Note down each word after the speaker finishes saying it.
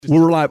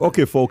We're live.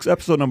 Okay, folks,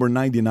 episode number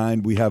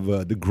 99. We have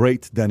the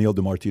great Danielle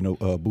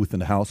DiMartino booth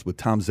in the house with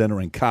Tom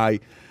Zenner and Kai.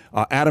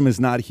 Adam is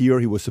not here.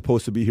 He was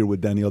supposed to be here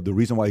with Danielle. The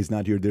reason why he's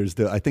not here,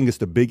 I think it's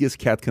the biggest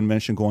cat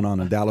convention going on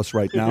in Dallas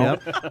right now,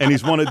 and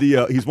he's one of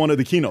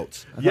the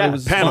keynotes. Yeah, it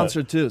was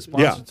sponsored too.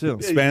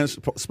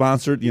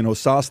 Sponsored. You know,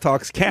 Sauce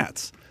Talks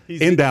Cats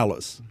in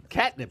Dallas.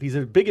 Catnip. He's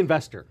a big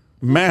investor.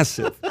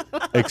 Massive,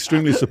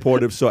 extremely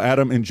supportive. So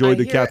Adam enjoyed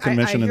the cat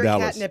convention in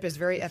Dallas. Catnip is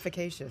very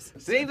efficacious.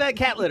 Save that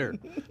cat litter.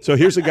 So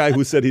here's a guy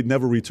who said he'd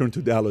never return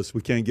to Dallas.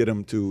 We can't get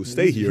him to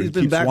stay here. He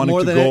keeps wanting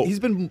to go.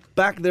 He's been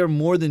back there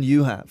more than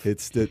you have.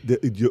 It's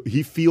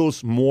he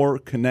feels more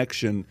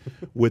connection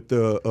with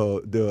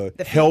the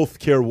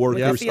healthcare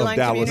workers of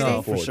Dallas.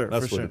 No, for sure.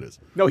 That's what it is.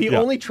 No, he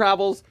only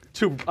travels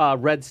to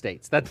red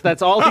states.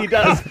 That's all he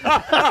does.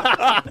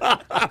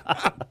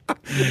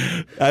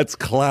 That's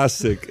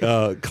classic.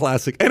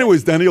 Classic.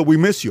 Anyways, Danielle, we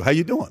miss you. How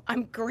you doing?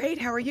 I'm great.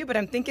 How are you? But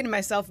I'm thinking to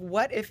myself,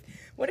 what if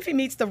he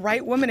meets the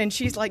right woman and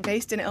she's like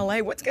based in LA?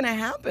 What's going to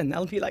happen?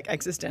 That'll be like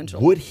existential.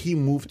 Would he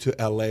move to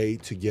LA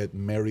to get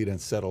married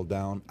and settle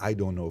down? I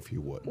don't know if he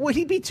would. Would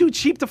he be too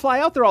cheap to fly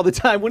out there all the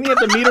time? Wouldn't he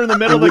have to meet her in the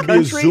middle of the country? It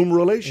would be a Zoom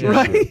relationship.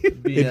 Right?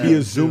 It'd be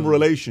a Zoom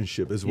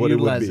relationship is what it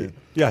would be.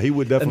 Yeah, he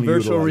would definitely And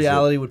virtual utilize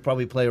reality would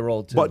probably play a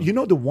role too. But you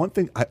know, the one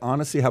thing I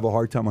honestly have a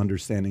hard time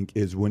understanding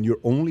is when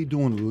you're only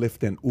doing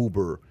Lyft and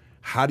Uber,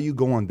 how do you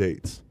go on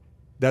dates?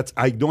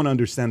 I don't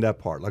understand that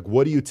part. Like,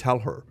 what do you tell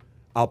her?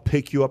 I'll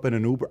pick you up in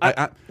an Uber.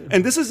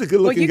 And this is a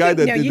good-looking guy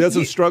that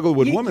doesn't struggle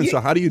with women. So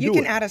how do you do it?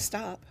 You can add a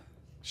stop.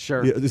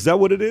 Sure. Yeah, is that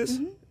what it is?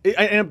 Mm-hmm.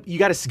 And you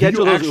got to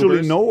schedule do you those actually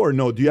Ubers. know or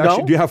no? Do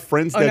you have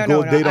friends that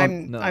go date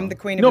on? I'm the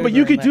queen of No, but Uber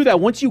you could and do Lyft. that.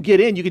 Once you get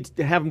in, you could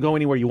have them go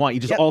anywhere you want.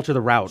 You just alter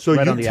the route. So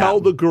right on you the tell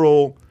app. the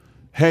girl,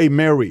 hey,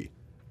 Mary,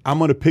 I'm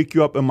going to pick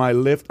you up in my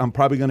Lyft. I'm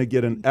probably going to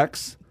get an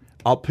X.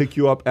 I'll pick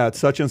you up at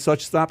such and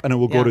such stop, and then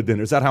we'll go to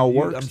dinner. Is that how it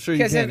works? I'm sure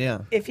you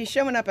can, if he's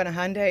showing up in a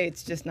Hyundai,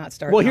 it's just not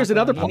starting. Well, here's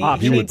another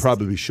option. He would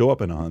probably show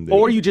up in a Hyundai.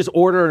 Or you just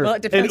order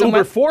an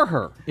Uber for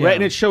her, Yeah. right?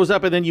 And it shows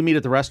up, and then you meet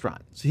at the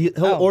restaurant. So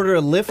he'll order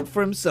a Lyft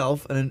for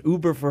himself and an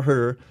Uber for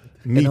her.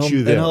 Meet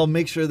you there. And he'll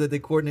make sure that they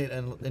coordinate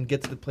and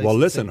get to the place. Well, at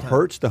the listen, same time.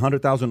 Hertz, the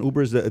 100,000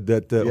 Ubers,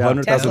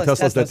 100,000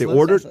 Teslas that they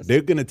ordered,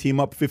 they're going to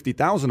team up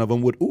 50,000 of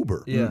them with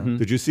Uber. Yeah.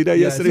 Did you see that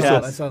yesterday?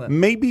 I saw that.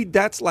 Maybe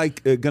that's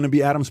like going to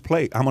be Adam's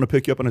play. I'm going to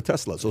pick you up in a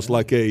Tesla. So it's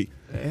like a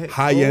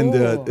high-end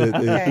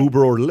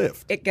Uber or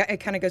Lyft. It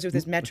kind of goes with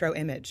his metro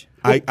image.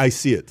 I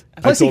see it.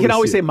 Plus, he can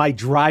always say, my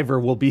driver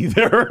will be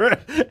there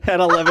at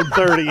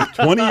 11:30.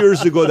 20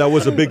 years ago, that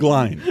was a big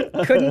line.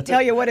 Couldn't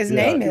tell you what his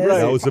name is.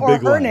 That was a or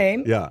big her line.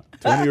 name. Yeah.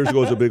 20 years ago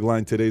was a big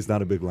line. Today's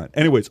not a big line.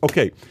 Anyways,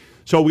 okay.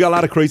 So we got a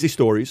lot of crazy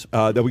stories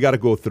that we got to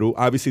go through.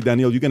 Obviously,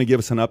 Danielle, you're going to give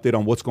us an update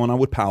on what's going on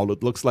with Powell.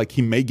 It looks like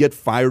he may get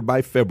fired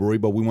by February,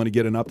 but we want to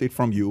get an update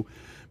from you.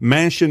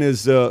 Manchin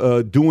is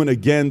doing,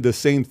 again, the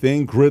same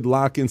thing,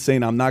 gridlocking,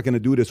 saying, I'm not going to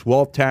do this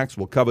wealth tax.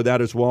 We'll cover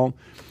that as well.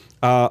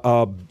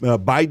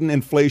 Biden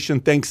inflation,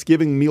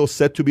 Thanksgiving meal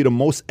set to be the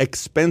most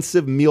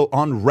expensive meal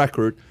on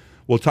record.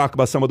 We'll talk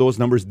about some of those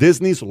numbers.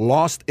 Disney's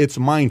lost its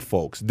mind,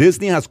 folks.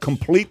 Disney has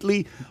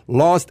completely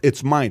lost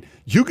its mind.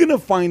 You're going to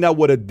find out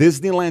what a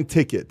Disneyland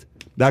ticket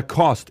that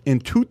cost in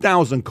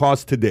 2000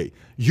 costs today.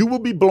 You will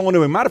be blown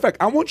away. Matter of fact,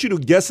 I want you to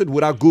guess it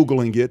without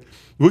Googling it.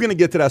 We're going to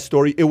get to that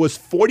story. It was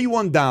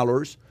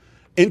 $41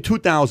 in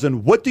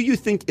 2000. What do you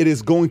think it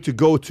is going to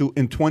go to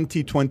in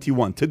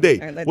 2021?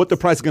 Today, what the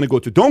price is going to go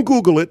to. Don't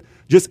Google it.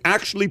 Just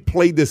actually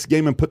play this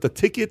game and put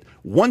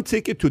one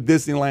ticket to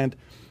Disneyland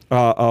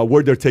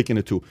where they're taking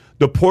it to.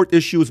 The port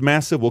issue is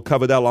massive. We'll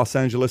cover that. Los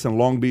Angeles and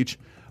Long Beach.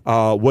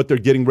 What they're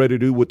getting ready to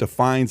do with the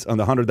fines on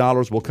the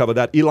 $100. We'll cover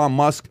that. Elon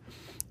Musk,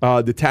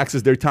 the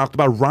taxes they talked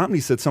about.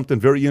 Romney said something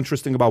very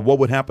interesting about what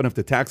would happen if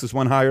the taxes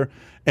went higher.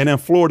 And then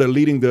Florida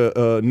leading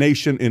the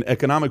nation in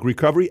economic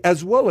recovery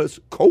as well as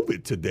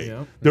COVID today.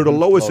 Yeah. They're the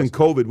lowest in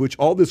COVID, which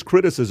all this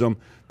criticism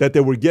that they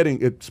were getting,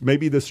 it's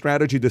maybe the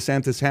strategy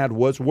DeSantis had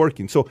was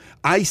working. So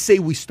I say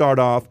we start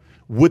off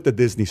with the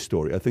Disney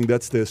story. I think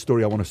that's the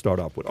story I want to start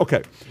off with.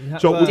 Okay.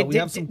 We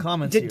have some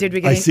comments here. Did we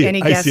get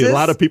any guesses? I see. A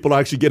lot of people are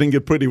actually getting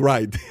it pretty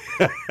right.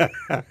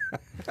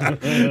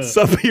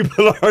 Some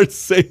people are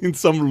saying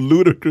some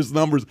ludicrous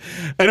numbers.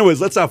 Anyways,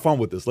 let's have fun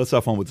with this.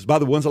 By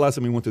the way, when's the last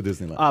time you went to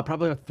Disneyland?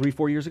 Probably like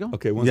 3-4 years ago.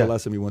 Okay, when's the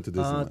last time you went to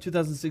Disneyland?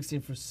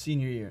 2016 for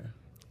senior year.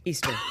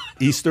 Easter.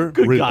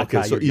 Good really? God, Okay,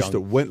 Kai, so you're Easter.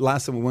 young.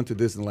 Last time we went to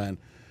Disneyland,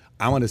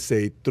 I want to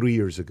say 3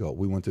 years ago.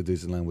 We went to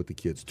Disneyland with the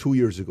kids. 2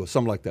 years ago,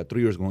 something like that.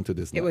 3 years ago, went to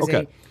Disneyland. It was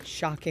a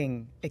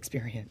shocking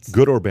experience.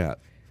 Good or bad?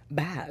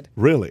 Bad.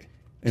 Really?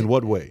 In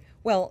what way?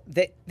 Well,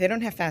 they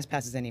don't have fast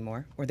passes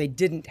anymore, or they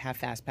didn't have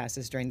fast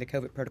passes during the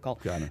COVID protocol.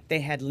 Got it.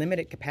 They had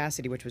limited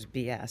capacity, which was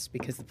BS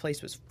because the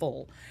place was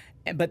full.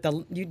 But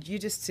you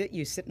just sit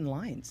in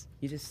lines.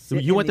 You just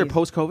sit. You went there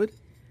post-COVID?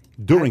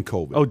 During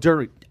COVID. Oh,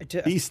 during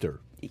Easter.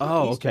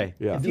 Oh, Easter. okay.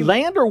 Yeah.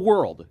 Land or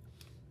world?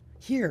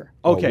 Here.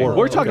 Okay, world.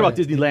 we're talking Okay. about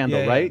Disneyland, though,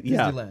 Yeah, right?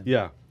 Disneyland.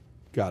 Yeah.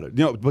 Got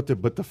it.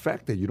 But the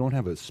fact that you don't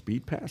have a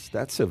speed pass,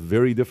 that's a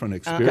very different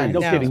experience. No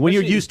No. kidding. When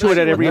you're used to it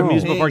at every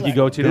amusement park you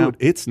go to now. Dude,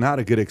 it's not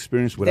a good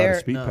experience without a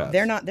speed pass.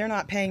 They're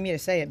not paying me to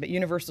say it, but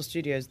Universal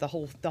Studios, the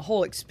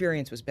whole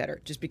experience was better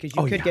just because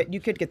you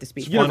could get the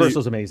speed.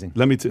 Universal's amazing.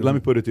 Let me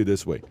put it to you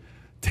this way: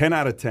 10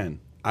 out of 10.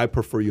 I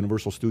prefer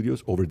Universal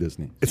Studios over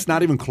Disney. It's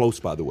not even close,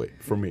 by the way,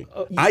 for me.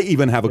 I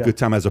even have a good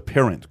time as a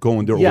parent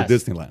going there over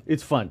Disneyland.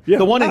 It's fun. Yeah.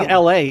 The one in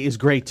LA is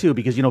great too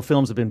because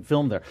films have been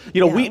filmed there.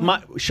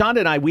 Shonda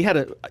and I,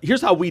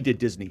 here's how we did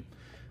Disney.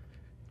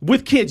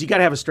 With kids, you got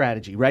to have a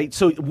strategy, right?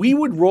 So we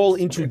would roll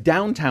into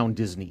downtown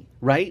Disney,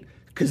 right?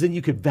 Because then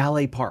you could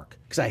valet park.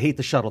 Because I hate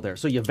the shuttle there.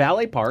 So you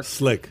valet park.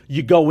 Slick.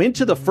 You go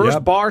into the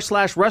first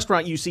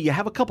bar/restaurant you see. You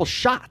have a couple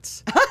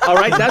shots. All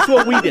right, that's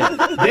what we did.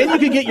 Then you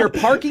can get your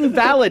parking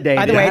validated.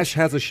 By the way, Dash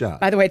has a shot.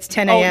 By the way, it's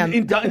 10 a.m.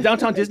 in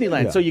downtown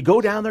Disneyland. Yeah. So you go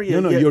down there.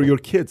 Your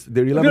kids.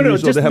 They're 11 years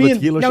old. just They have me a and-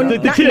 tequila no,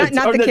 shot. The kids,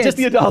 not or the just kids.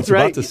 the I adults, was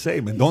about right? to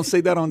say, man, don't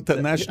say that on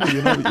national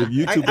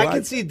YouTube I Live.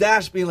 can see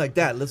Dash being like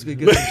that. Let's go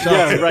get some shots.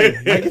 Yeah, right.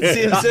 I can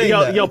see him saying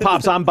that. Yo,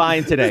 pops, I'm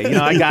buying today.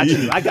 I got you.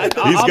 He's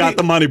got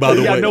the money, by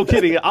the yeah, way. no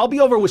kidding. I'll be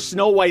over with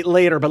Snow White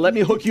later, but let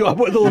me hook you up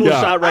with a little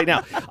shot right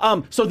now.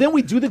 So then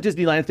we do the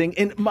Disneyland thing,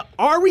 and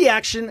our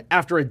reaction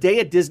after a day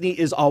at Disney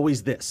is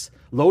always this: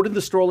 loading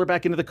the stroller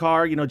back into the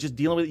car, just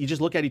dealing with it. You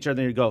just look at each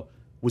other and you go,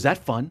 "Was that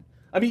fun?"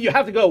 I mean, you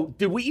have to go,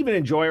 did we even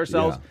enjoy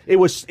ourselves? Yeah.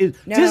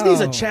 No.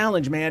 Disney's a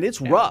challenge, man.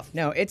 It's rough.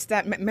 No, it's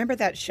that. Remember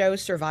that show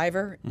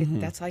Survivor?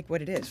 That's like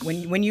what it is.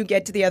 When you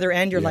get to the other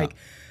end, you're like,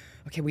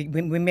 okay, we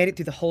made it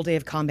through the whole day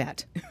of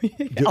combat,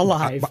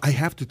 alive. I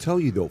have to tell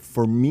you though,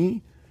 for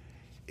me,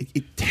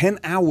 10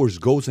 hours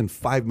goes in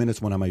 5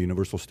 minutes when I'm at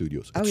Universal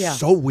Studios. It's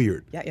so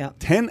weird. Yeah.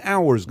 10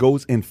 hours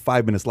goes in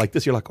 5 minutes. Like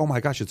this, you're like, oh my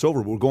gosh, it's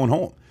over. We're going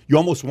home. You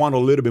almost want a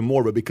little bit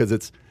more, but because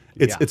it's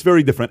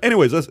very different.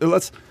 Anyways,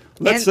 let's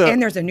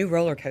and there's a new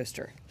roller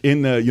coaster.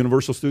 in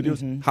Universal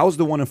Studios. How's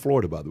the one in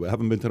Florida, by the way? I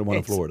haven't been to the one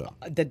in Florida.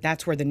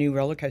 That's where the new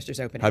roller coaster's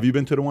opening. Have you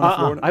been to the one in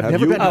Florida? I've Have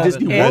never you? been to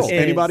Disney Has World.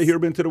 anybody here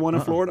been to the one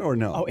in Florida or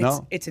no?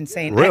 No? It's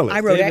insane. Really? I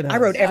rode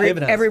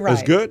David has. every ride.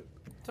 It's good?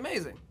 It's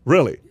amazing.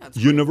 Really?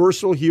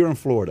 Universal here in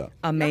Florida.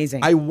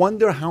 Amazing. I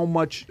wonder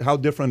how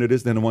different it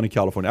is than the one in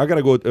California. I got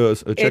to go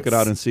check it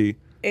out and see.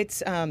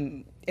 It's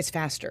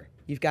faster.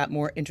 You've got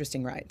more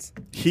interesting rides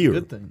Here.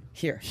 Good thing.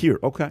 here. Here.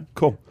 Okay,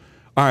 cool.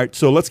 All right,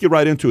 so let's get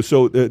right into it.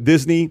 So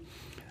Disney,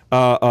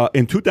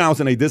 in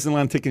 2008,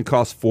 Disneyland ticket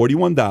cost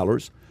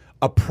 $41.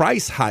 A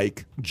price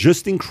hike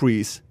just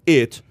increased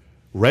it,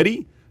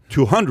 ready,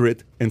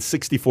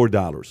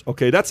 $264.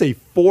 Okay, that's a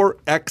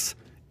 4X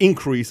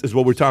increase is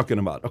what we're talking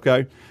about,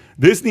 okay?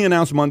 Disney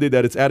announced Monday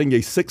that it's adding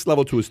a sixth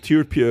level to its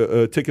tiered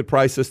ticket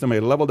price system, a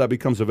level that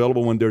becomes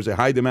available when there's a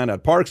high demand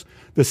at parks.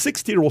 The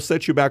sixth tier will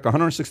set you back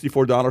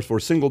 $164 for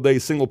a single day,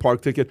 single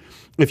park ticket.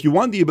 If you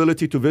want the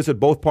ability to visit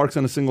both parks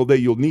in a single day,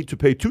 you'll need to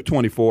pay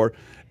 $224.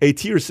 A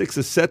tier 6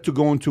 is set to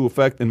go into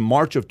effect in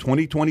March of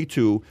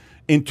 2022.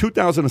 In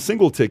 2000, a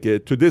single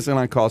ticket to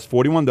Disneyland costs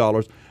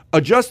 $41.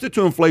 Adjusted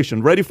to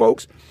inflation, ready,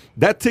 folks?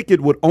 That ticket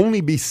would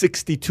only be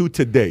 $62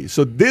 today.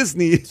 So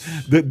Disney,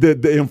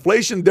 the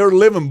inflation they're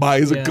living by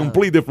is a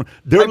complete different.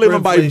 They're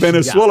living by Hyperinflation.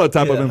 Venezuela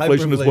type of Yeah,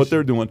 inflation is what hyperinflation.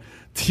 they're doing.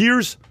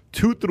 Tiers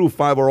 2 through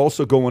 5 are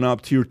also going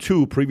up. Tier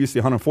 2,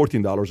 previously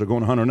 $114, are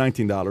going to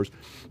 $119.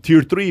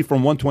 Tier 3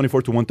 from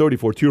 $124 to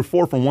 $134. Tier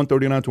 4 from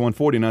 $139 to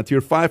 $149.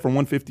 Tier 5 from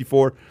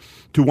 $154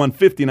 to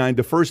 $159.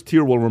 The first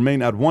tier will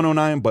remain at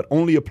 $109, but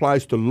only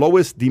applies to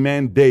lowest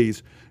demand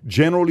days,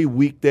 generally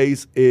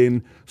weekdays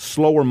in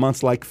slower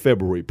months like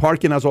February.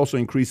 Parking has also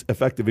increased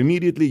effective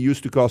immediately. It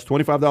used to cost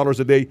 $25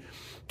 a day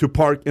to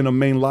park in the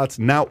main lots.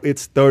 Now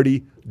it's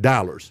 $30.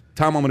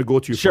 Tom, I'm going to go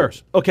to you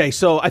first. Okay,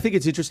 so I think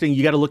it's interesting.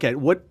 You got to look at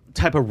what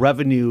type of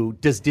revenue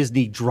does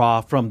Disney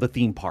draw from the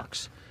theme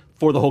parks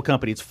for the whole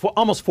company. It's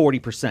almost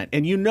 40%.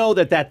 And you know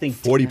that thing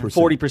 40%.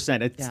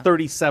 40%. It's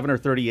 37 or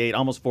 38,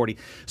 almost 40.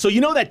 So you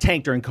know that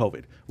tanked during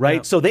COVID, right?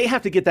 Yeah. So they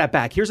have to get that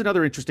back. Here's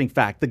another interesting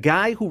fact. The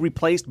guy who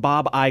replaced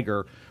Bob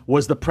Iger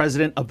was the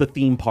president of the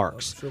theme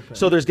parks.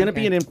 So there's going to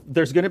be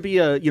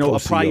a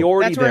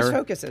priority That's where there. his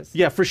focus is.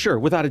 Yeah, for sure,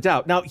 without a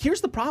doubt. Now,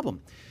 here's the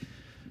problem.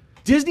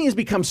 Disney has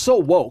become so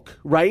woke,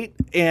 right?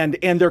 And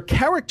their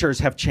characters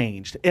have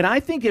changed. And I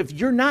think if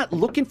you're not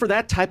looking for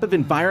that type of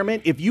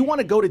environment, if you want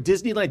to go to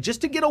Disneyland just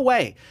to get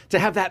away, to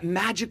have that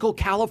magical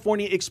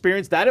California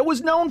experience that it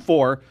was known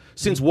for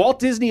since Walt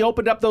Disney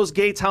opened up those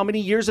gates how many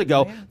years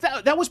ago,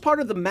 that was part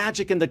of the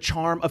magic and the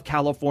charm of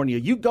California.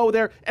 You go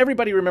there,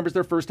 everybody remembers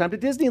their first time to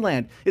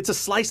Disneyland. It's a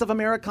slice of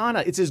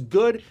Americana. It's as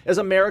good as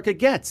America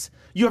gets.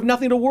 You have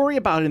nothing to worry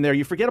about in there.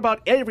 You forget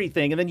about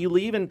everything, and then you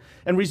leave and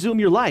resume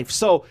your life.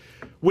 So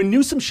when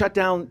Newsom shut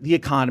down the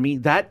economy,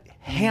 that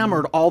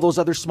hammered all those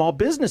other small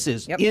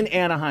businesses in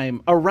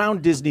Anaheim,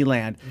 around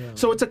Disneyland.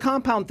 So it's a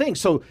compound thing.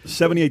 So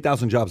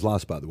 78,000 jobs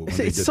lost, by the way.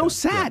 it's so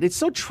sad. It's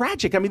so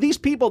tragic. I mean, these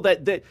people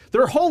that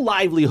their whole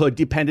livelihood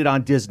depended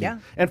on Disney. Yeah.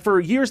 And for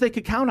years they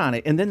could count on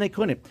it, and then they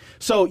couldn't.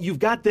 So you've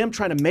got them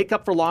trying to make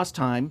up for lost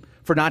time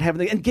for not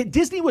having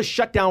Disney was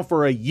shut down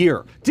for a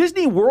year.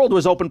 Disney World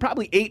was open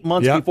probably 8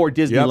 months before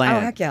Disneyland. Oh,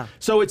 heck yeah.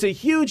 So it's a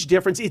huge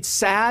difference. It's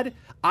sad.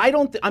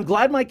 I'm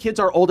glad my kids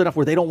are old enough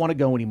where they don't want to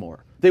go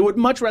anymore. They would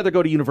much rather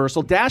go to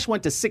Universal. Dash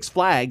went to Six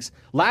Flags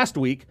last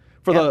week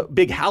for the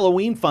big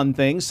Halloween fun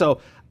thing.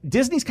 So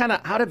Disney's kind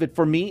of out of it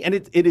for me, and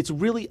it's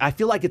really, I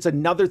feel like it's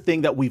another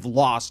thing that we've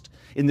lost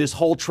in this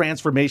whole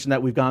transformation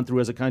that we've gone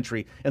through as a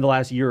country in the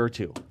last year or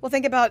two. Well,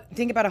 think about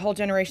a whole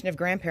generation of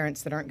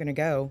grandparents that aren't going to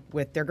go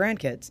with their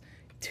grandkids,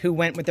 who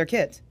went with their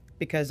kids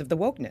because of the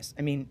wokeness.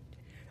 I mean,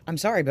 I'm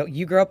sorry, but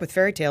you grow up with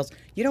fairy tales.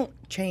 You don't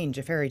change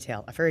a fairy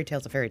tale. A fairy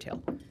tale's a fairy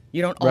tale.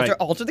 You don't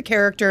alter the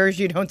characters.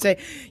 You don't say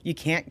you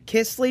can't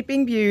kiss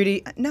Sleeping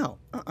Beauty. No,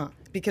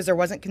 because there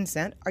wasn't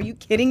consent. Are you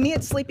kidding me?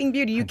 It's Sleeping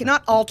Beauty. You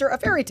cannot alter a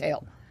fairy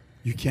tale.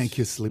 You can't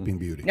kiss Sleeping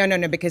Beauty.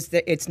 No, because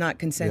it's not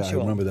consensual. Yeah,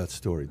 I remember that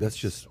story. That's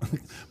just,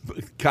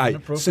 Kai,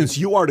 since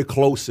you are the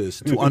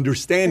closest to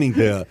understanding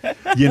the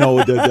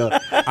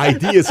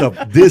ideas of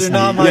Disney,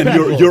 not my and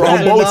people. you're on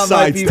They're both not my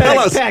sides. people. Tell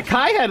us.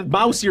 Kai had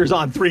mouse ears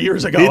on 3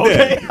 years ago. He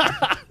Okay? did.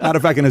 Matter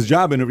of fact, in his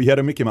job interview, he had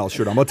a Mickey Mouse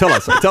shirt on. But tell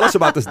us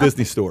about this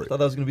Disney story. Thought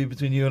that was going to be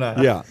between you and I.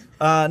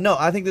 Yeah. No,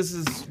 I think this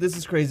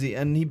is crazy,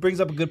 and he brings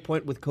up a good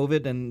point with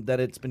COVID and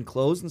that it's been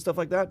closed and stuff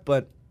like that.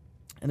 But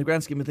in the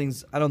grand scheme of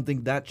things, I don't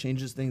think that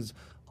changes things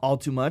all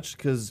too much,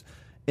 because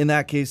in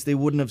that case they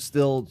wouldn't have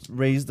still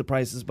raised the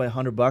prices by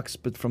 $100,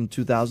 but from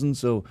 2000.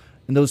 So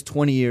in those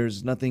 20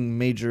 years, nothing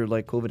major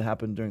like COVID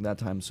happened during that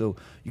time. So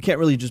you can't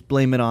really just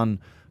blame it on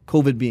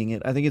COVID being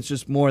it. I think it's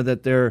just more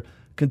that they're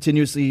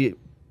continuously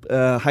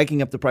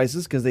hiking up the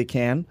prices because they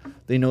can.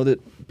 They know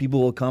that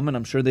people will come, and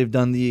I'm sure they've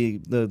done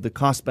the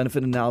cost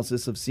benefit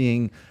analysis of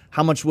seeing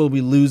how much will we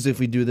lose if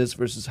we do this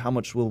versus how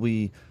much will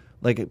we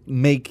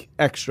make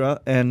extra.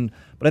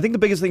 But I think the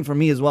biggest thing for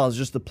me as well is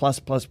just the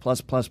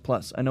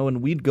plus. I know when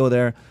we'd go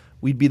there,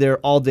 we'd be there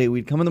all day.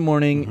 We'd come in the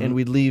morning and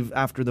we'd leave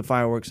after the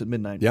fireworks at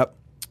midnight. Yep.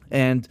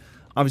 And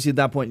obviously at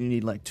that point you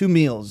need 2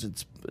 meals.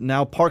 It's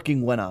now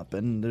parking went up,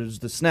 and there's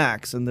the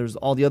snacks, and there's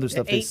all the other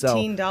stuff they sell.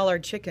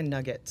 $18 chicken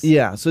nuggets.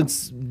 Yeah, so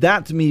it's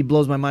that to me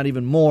blows my mind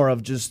even more.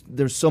 Of just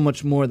there's so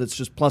much more that's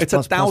just plus. It's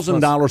plus,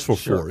 $1,000 for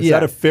Sure. four. Is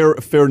that a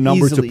fair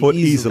number to put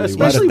easily?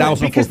 Especially right?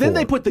 because then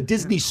they four. put the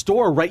Disney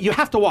store right. You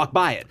have to walk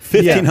by it.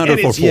 $1,500 And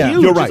for it's four.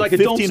 huge. You're It's right. like a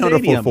dome $1,500 for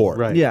stadium. four.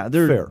 Right. Yeah,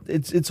 Fair.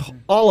 it's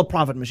all a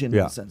profit machine in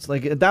a sense.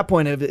 Like at that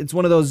point, if it's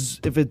one of those,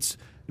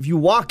 if you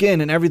walk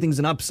in and everything's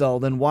an upsell,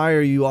 then why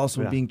are you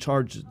also being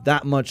charged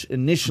that much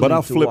initially? But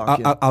I'll to flip. walk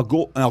in?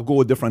 I'll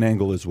go a different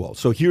angle as well.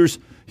 So here's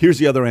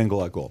the other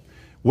angle I go.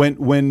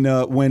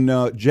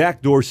 When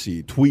Jack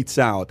Dorsey tweets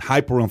out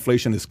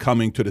hyperinflation is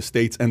coming to the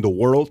States and the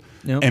world,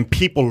 and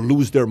people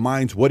lose their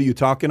minds, what are you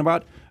talking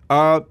about?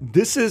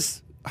 This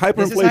is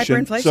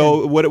hyperinflation.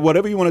 So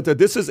whatever you want to do,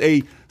 this is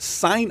a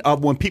sign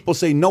of when people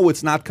say no,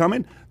 it's not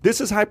coming. This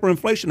is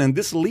hyperinflation, and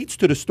this leads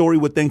to the story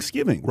with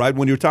Thanksgiving, right?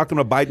 When you're talking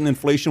about Biden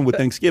inflation with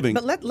Thanksgiving.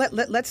 But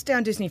let's stay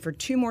on Disney for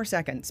 2 more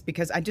seconds,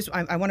 because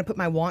I want to put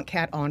my wonk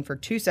hat on for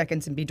 2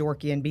 seconds and be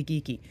dorky and be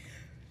geeky.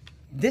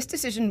 This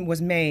decision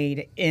was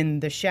made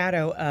in the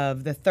shadow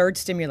of the 3rd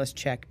stimulus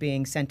check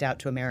being sent out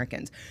to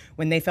Americans,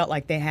 when they felt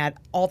like they had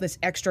all this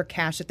extra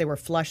cash that they were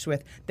flush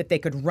with, that they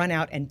could run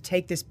out and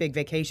take this big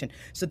vacation.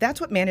 So that's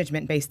what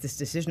management based this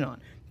decision on.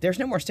 There's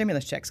no more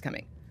stimulus checks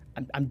coming.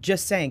 I'm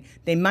just saying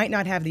they might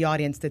not have the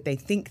audience that they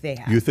think they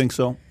have. You think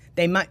so?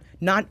 They might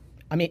not.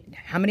 I mean,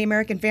 how many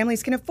American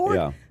families can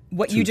afford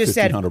what $2,000 you just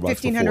said?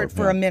 $1,500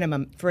 for a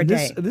minimum for a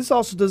day. This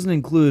also doesn't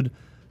include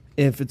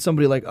if it's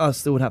somebody like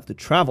us that would have to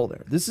travel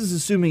there. This is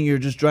assuming you're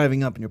just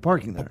driving up and you're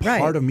parking there. Right.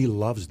 Part of me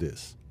loves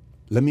this.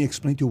 Let me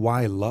explain to you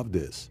why I love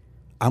this.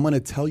 I'm going to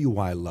tell you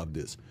why I love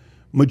this.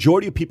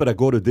 Majority of people that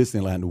go to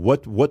Disneyland,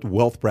 what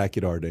wealth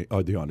bracket are they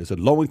on? Is it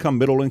low income,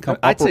 middle income,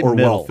 I'd upper, say or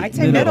middle. wealthy? I'd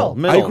say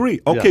middle. I agree.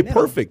 Okay, Middle.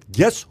 perfect.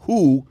 Guess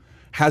who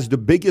has the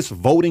biggest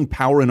voting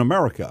power in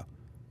America?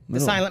 The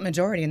silent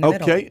majority in the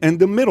middle. Okay, and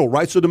the middle,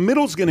 right? So the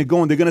middle's going to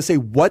go and they're going to say,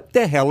 what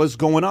the hell is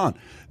going on?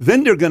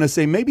 Then they're going to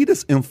say, maybe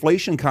this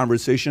inflation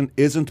conversation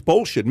isn't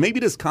bullshit.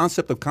 Maybe this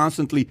concept of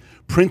constantly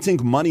printing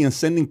money and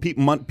sending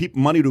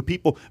money to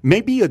people,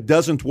 maybe it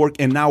doesn't work,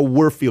 and now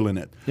we're feeling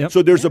it. Yep.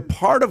 So there's a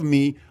part of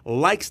me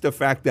likes the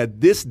fact that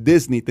this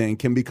Disney thing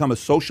can become a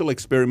social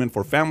experiment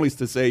for families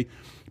to say,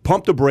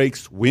 pump the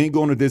brakes, we ain't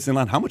going to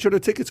Disneyland. How much are the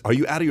tickets? Are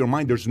you out of your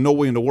mind? There's no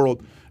way in the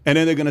world. And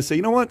then they're going to say,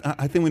 you know what?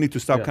 I think we need to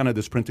stop kind of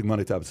this printing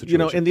money type of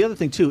situation. And the other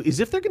thing too is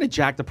if they're going to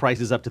jack the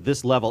prices up to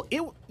this level,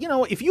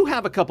 if you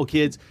have a couple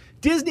kids,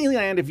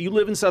 Disneyland, if you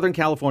live in Southern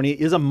California,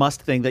 is a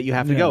must thing that you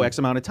have to go X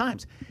amount of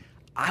times.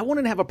 I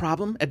wouldn't have a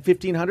problem at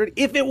 $1,500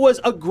 if it was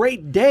a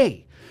great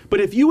day.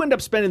 But if you end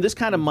up spending this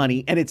kind of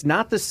money and it's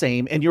not the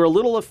same, and you're a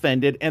little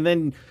offended, and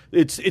then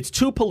it's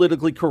too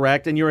politically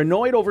correct, and you're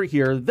annoyed over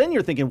here, then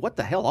you're thinking, what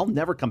the hell? I'll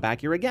never come back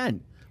here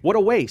again. What a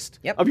waste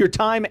of your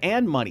time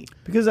and money.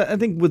 Because I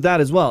think with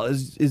that as well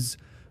is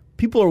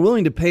people are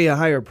willing to pay a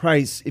higher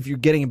price if you're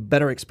getting a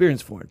better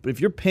experience for it. But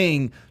if you're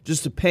paying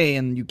just to pay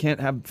and you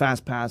can't have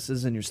fast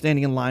passes and you're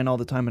standing in line all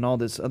the time and all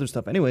this other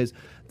stuff anyways,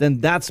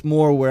 then that's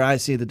more where I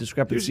see the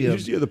discrepancy.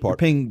 Here's the other part. You're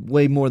paying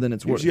way more than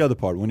it's Here's worth. the other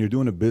part. When you're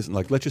doing a business,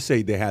 like let's just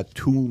say they had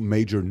 2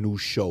 major new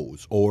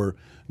shows or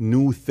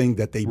new thing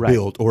that they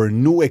built or a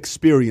new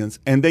experience,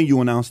 and then you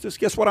announce this,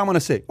 guess what I'm going to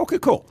say? Okay,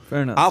 cool.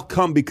 Fair enough. I'll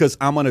come because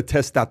I'm going to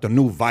test out the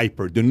new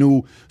Viper, the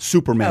new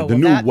Superman, Oh, the well,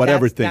 new that-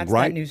 whatever that's, thing, that's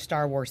right? that new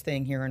Star Wars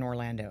thing here in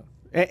Orlando.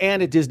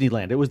 And at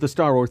Disneyland. It was the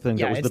Star Wars thing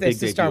Yeah, that was it's- the big it's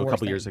the debut Star a Wars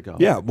couple thing. years ago.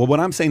 Yeah, well,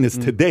 what I'm saying is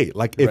today,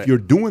 like if Right. you're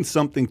doing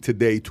something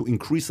today to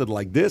increase it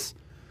like this,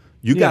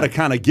 you got to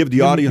kind of give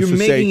the audience you're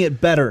to making say,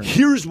 it better.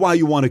 Here's why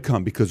you want to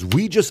come, because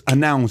we just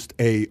announced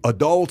a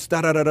adults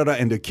da da da da da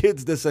and the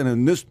kids this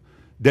and this.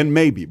 Then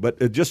maybe,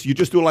 but you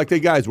just do it like, hey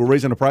guys, we're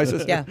raising the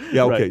prices. Yeah.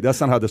 Yeah. Okay, Right. that's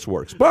not how this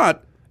works.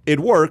 But it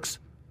works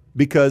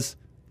because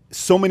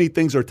so many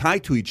things are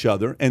tied to each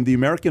other, and the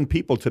American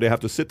people today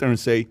have to sit there and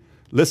say,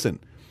 listen,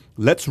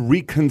 let's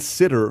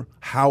reconsider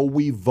how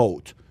we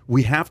vote.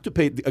 We have to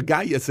pay. A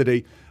guy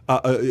yesterday,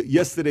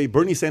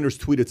 Bernie Sanders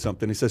tweeted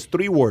something. He says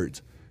 3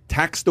 words: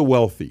 tax the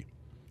wealthy.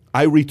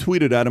 I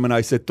retweeted at him and I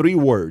said 3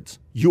 words: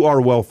 you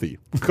are wealthy.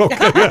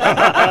 Okay.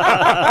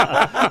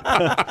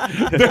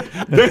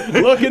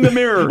 Look in the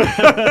mirror.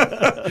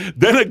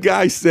 Then a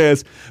guy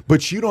says,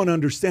 but you don't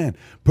understand.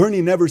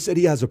 Bernie never said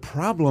he has a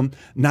problem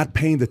not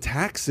paying the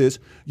taxes,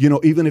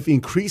 even if he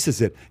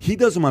increases it. He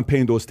doesn't mind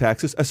paying those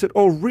taxes. I said,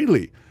 oh,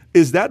 really?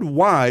 Is that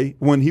why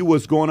when he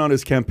was going on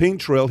his campaign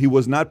trail, he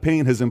was not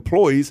paying his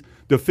employees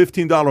the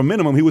 $15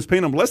 minimum? He was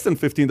paying them less than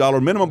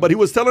 $15 minimum, but he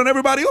was telling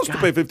everybody else to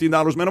pay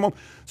 $15 minimum.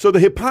 So the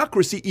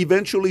hypocrisy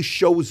eventually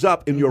shows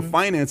up in your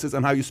finances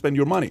and how you spend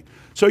your money.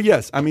 So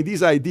yes, I mean,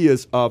 these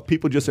ideas of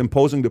people just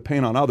imposing the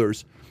pain on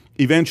others,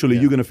 eventually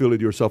you're going to feel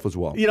it yourself as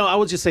well. I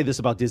will just say this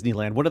about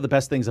Disneyland. One of the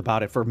best things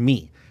about it for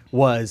me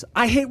was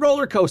I hate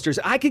roller coasters.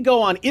 I could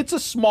go on It's a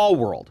Small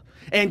World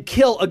and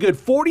kill a good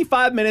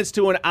 45 minutes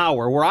to an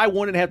hour where I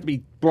wouldn't have to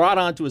be brought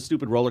onto a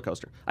stupid roller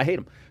coaster. I hate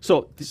them.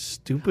 So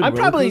Stupid I'm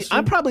roller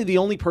coaster? probably the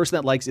only person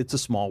that likes It's a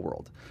Small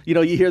World. You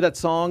hear that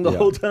song the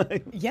whole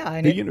time. Yeah,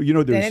 and Hey,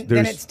 there's-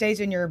 then it stays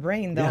in your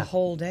brain the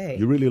whole day.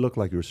 You really look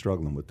like you're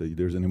struggling with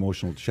there's an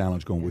emotional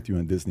challenge going with you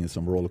and Disney and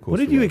some roller coaster. What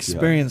did you rides. Yeah.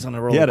 experience on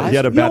a roller He had a- coaster? he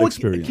had a You know bad what?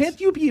 experience. Can't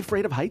you be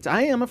afraid of heights?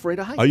 I am afraid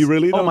of heights. Are you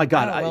really, Oh though? my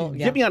God! Oh, well,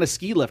 yeah. Get me on a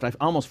ski lift. I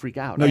almost freak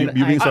out. No, you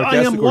being I am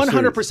sarcastic or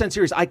serious? 100%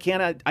 serious. I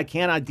cannot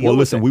deal Well, with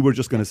listen, it. we were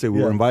just going to say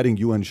we were inviting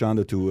you and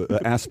Shonda to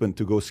Aspen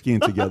to go skiing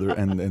together,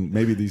 and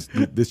maybe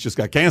this just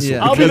got canceled.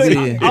 Yeah. I'll be, because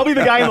the, I'll be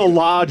the guy in the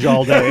lodge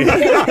all day.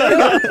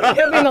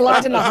 He'll be in the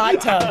lodge in the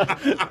hot tub,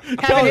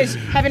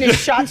 having his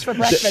shots for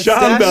breakfast.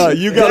 Shonda,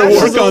 you got to Dash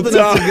work is on old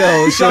enough time. to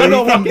go, so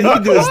he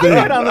can do his thing.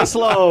 Right on the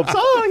slopes.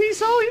 Oh, he's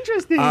so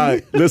interesting. All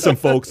right, listen,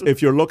 folks.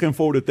 If you're looking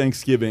forward to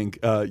Thanksgiving,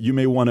 you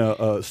may want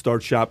to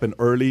start shopping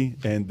early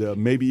and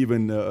maybe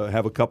even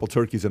have a couple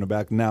turkeys in the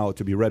back now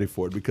to be ready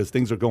for it, because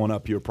things are going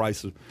up here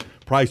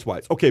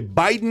price-wise. Okay,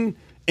 Biden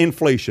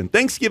inflation.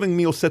 Thanksgiving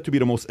meal set to be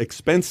the most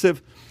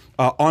expensive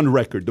on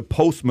record. The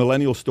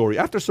post-millennial story.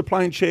 After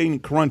supply chain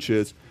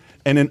crunches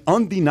and an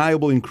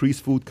undeniable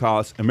increased food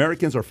costs,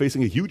 Americans are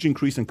facing a huge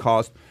increase in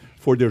cost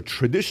for their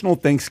traditional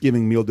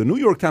Thanksgiving meal. The New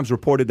York Times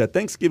reported that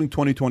Thanksgiving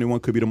 2021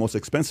 could be the most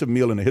expensive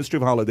meal in the history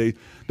of holidays.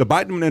 The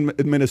Biden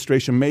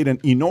administration made an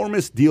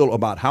enormous deal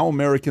about how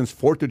Americans'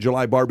 4th of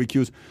July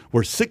barbecues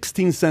were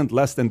 16 cents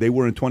less than they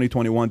were in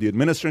 2021. The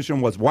administration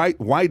was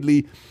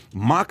widely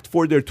mocked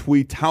for their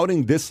tweet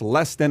touting this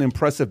less than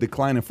impressive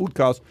decline in food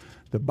costs.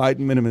 The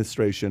Biden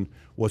administration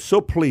was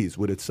so pleased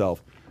with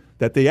itself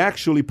that they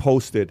actually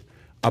posted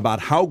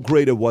about how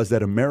great it was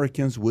that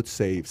Americans would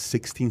save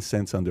 16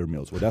 cents on their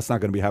meals. Well, that's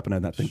not going to be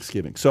happening at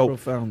Thanksgiving. So,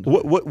 Profound.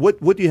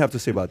 what do you have to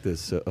say about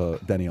this,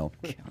 Danielle?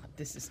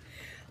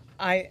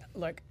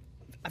 Look,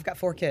 I've got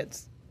 4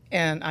 kids,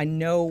 and I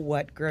know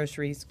what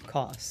groceries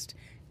cost,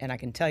 and I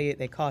can tell you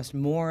they cost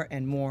more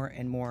and more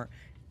and more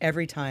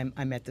every time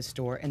I'm at the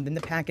store, and then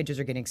the packages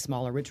are getting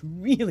smaller, which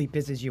really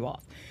pisses you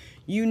off.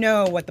 You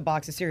know what the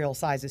box of cereal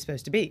size is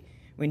supposed to be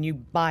when you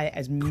buy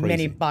as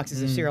many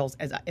boxes of cereals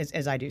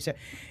as I do. So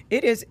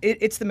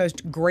it's the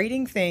most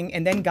grating thing,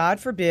 and then God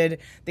forbid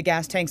the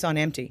gas tank's on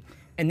empty.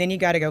 And then you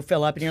got to go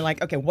fill up, and you're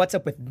like, okay, what's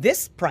up with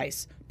this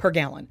price per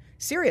gallon?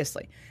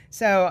 Seriously.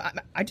 So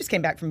I just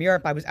came back from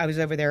Europe. I was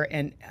over there,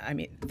 and I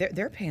mean,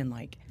 they're paying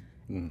like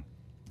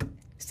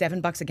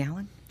 $7 a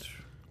gallon.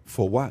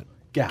 For what?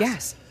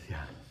 Gas.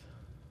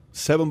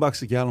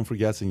 $7 a gallon for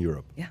gas in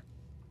Europe. Yeah.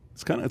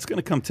 It's going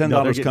to come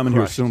No, they're $10 getting coming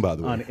here crushed soon, by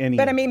the way. on any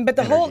But I mean, but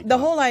the energy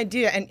whole cost.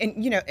 idea,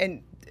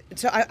 and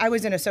so I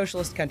was in a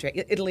socialist country.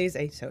 Italy is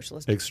a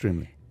socialist.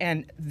 Extremely.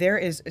 And there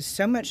is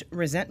so much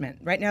resentment.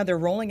 Right now, they're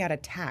rolling out a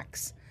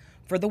tax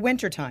for the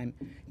wintertime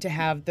to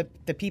have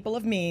the people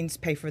of means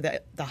pay for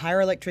the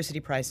higher electricity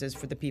prices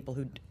for the people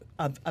who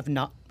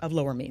of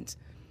lower means.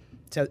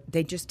 So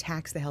they just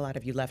tax the hell out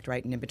of you left,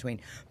 right, and in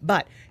between.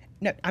 But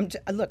no, I'm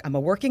a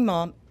working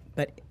mom,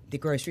 but the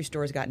grocery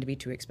store has gotten to be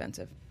too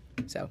expensive.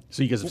 So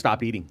So you guys have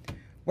stopped eating.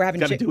 We're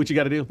having Got to do what you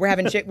got to do. We're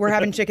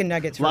having chicken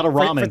nuggets lot of for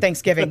ramen.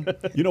 Thanksgiving.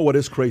 You know what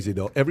is crazy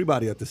though?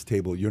 Everybody at this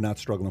table, you're not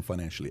struggling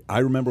financially. I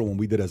remember when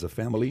we did as a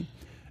family,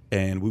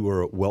 and we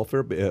were a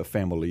welfare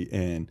family,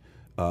 and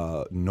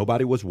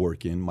nobody was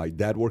working. My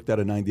dad worked at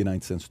a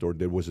 99-cent store.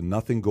 There was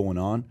nothing going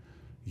on.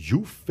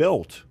 You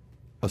felt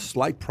a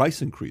slight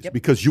price increase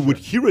because you would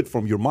hear it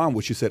from your mom,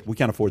 which she said, "We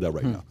can't afford that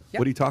right now."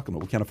 What are you talking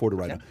about? We can't afford it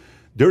right now.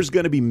 There's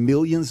going to be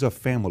millions of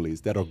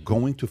families that are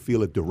going to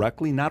feel it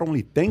directly. Not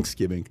only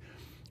Thanksgiving,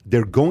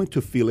 they're going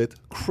to feel it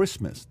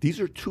Christmas. These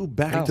are two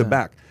back to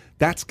back.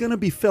 That's going to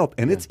be felt,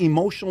 and it's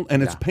emotional,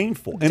 and it's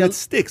painful, and it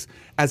sticks.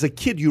 As a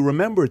kid, you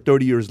remember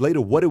 30 years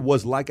later what it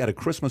was like at a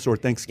Christmas or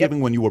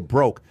Thanksgiving when you were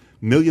broke.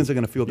 Millions are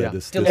going to feel that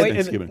this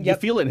Thanksgiving. And you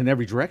feel it in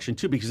every direction,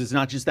 too, because it's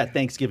not just that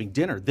Thanksgiving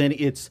dinner. Then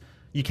it's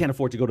you can't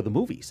afford to go to the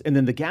movies. And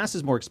then the gas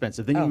is more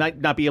expensive. Then you might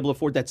not be able to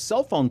afford that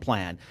cell phone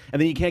plan.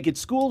 And then you can't get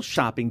school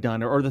shopping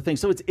done or the thing.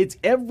 So it's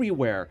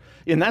everywhere.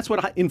 And that's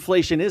what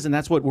inflation is, and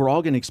that's what we're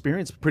all going to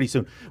experience pretty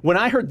soon. When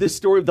I heard this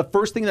story, the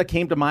first thing that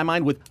came to my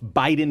mind with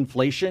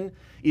Bidenflation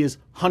is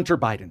Hunter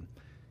Biden.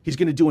 He's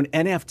going to do an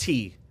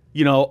NFT,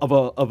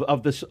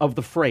 of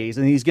the phrase,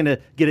 and he's going to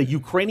get a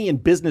Ukrainian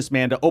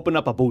businessman to open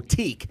up a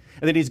boutique,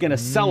 and then he's going to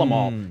sell them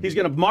all. He's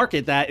going to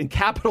market that and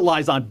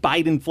capitalize on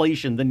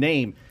Bidenflation, the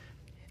name.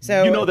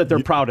 So you know that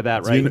they're proud of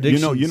that, right?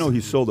 You know,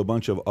 he sold a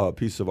bunch of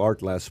pieces of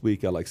art last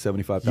week at like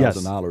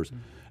 $75,000.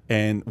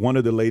 And one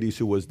of the ladies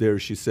who was there,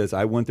 she says,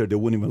 I went there, they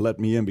wouldn't even let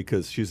me in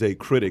because she's a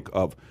critic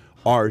of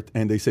art,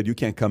 and they said, you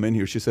can't come in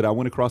here. She said, I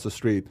went across the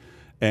street,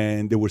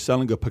 and they were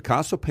selling a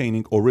Picasso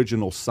painting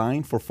original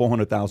sign for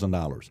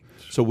 $400,000.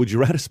 So would you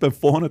rather spend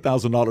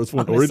 $400,000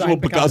 for an original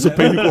Picasso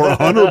painting or a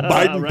Hunter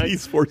Biden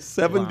piece for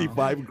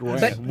 $75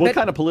 grand? What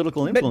kind of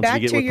political influence do you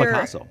get with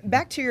Picasso?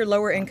 Back to your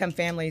lower income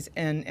families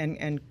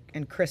and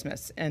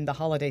Christmas and the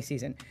holiday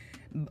season.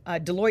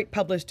 Deloitte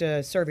published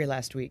a survey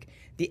last week.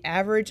 The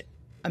average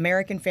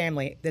American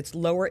family that's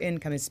lower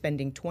income is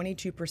spending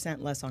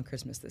 22% less on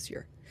Christmas this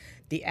year.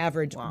 The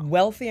average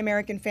wealthy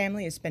American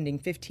family is spending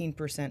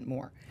 15%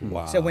 more.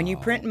 Wow. So when you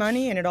print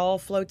money and it all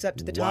floats up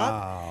to the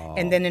top,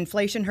 and then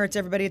inflation hurts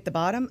everybody at the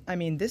bottom, I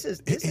mean, this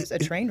is a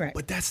train wreck.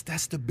 But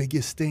that's the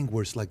biggest thing,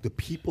 where it's like the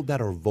people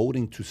that are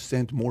voting to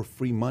send more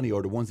free money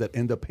are the ones that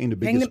end up paying the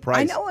biggest price.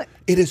 I know it.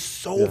 It is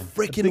so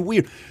freaking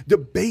weird. The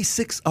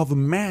basics of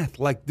math,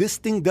 like this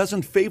thing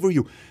doesn't favor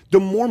you. The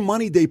more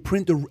money they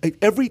print,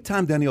 every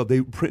time, Daniel,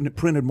 they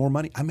printed more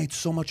money, I made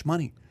so much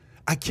money.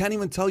 I can't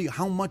even tell you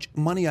how much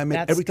money I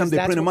made every time they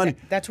printed money.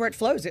 That's where it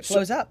flows. It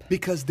flows up.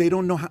 Because they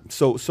don't know how.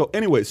 So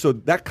anyway, so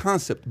that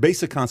concept,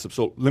 basic concept.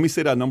 So let me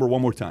say that number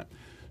one more time.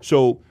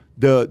 So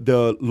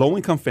the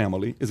low-income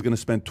family is going to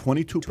spend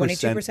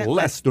 22%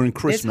 less during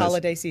Christmas. This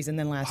holiday season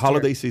than last year.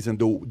 Holiday season.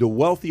 The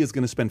wealthy is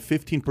going to spend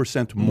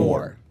 15%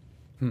 more.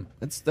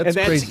 That's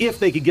crazy. If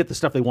they could get the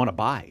stuff they want to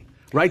buy.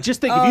 Right,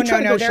 just think if you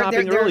try to go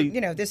shopping early.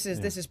 This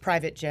is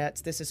private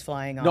jets. This is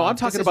flying off. No, I'm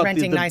talking about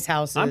renting nice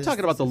houses. I'm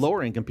talking about the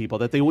lower income people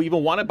that they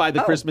even want to buy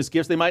the Christmas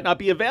gifts. They might not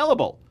be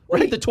available.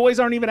 Right, the toys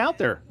aren't even out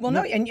there. Well,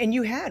 no, and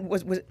you had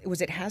was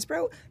it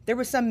Hasbro? There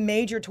was some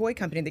major toy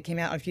company that came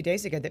out a few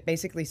days ago that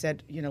basically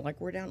said,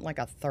 we're down like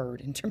a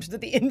third in terms of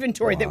the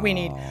inventory that we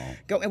need.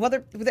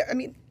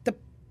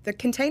 The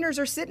containers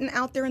are sitting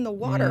out there in the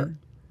water.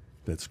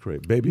 That's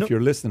great. Baby, if you're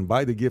listening,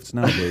 buy the gifts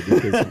now, baby,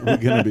 because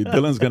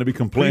Dylan's going to be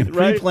complaining.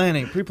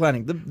 Pre-planning.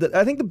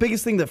 I think the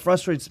biggest thing that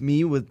frustrates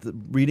me with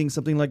reading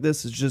something like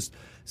this is just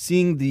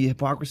seeing the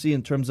hypocrisy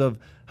in terms of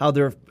how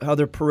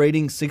they're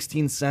parading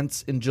 16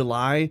 cents in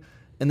July,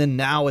 and then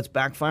now it's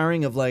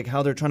backfiring of like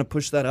how they're trying to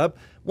push that up.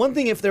 One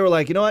thing if they were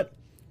like, you know what,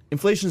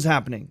 inflation's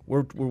happening.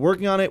 We're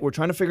working on it. We're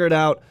trying to figure it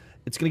out.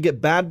 It's going to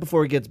get bad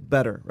before it gets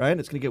better, right?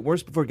 It's going to get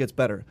worse before it gets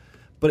better.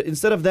 But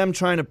instead of them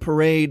trying to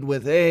parade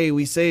with, hey,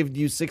 we saved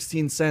you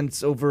 16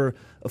 cents over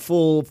a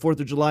full 4th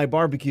of July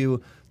barbecue,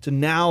 to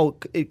now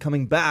it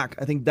coming back,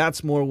 I think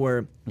that's more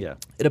where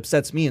it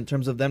upsets me in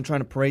terms of them trying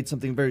to parade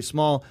something very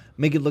small,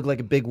 make it look like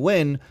a big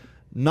win,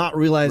 not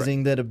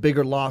realizing that a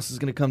bigger loss is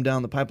going to come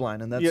down the pipeline.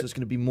 And that's just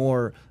going to be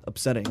more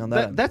upsetting on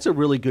that end. That's a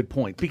really good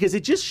point, because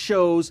it just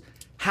shows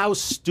how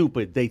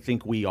stupid they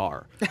think we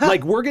are.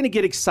 Like, we're going to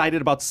get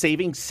excited about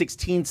saving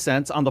 16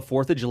 cents on the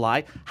 4th of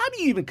July. How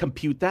do you even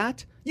compute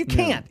that? You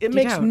can't. It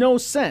makes no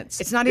sense.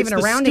 It's not even a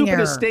rounding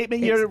error. It's the stupidest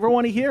statement you ever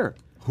want to hear.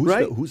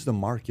 Who's the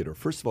marketer?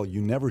 First of all,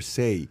 you never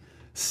say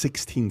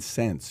 16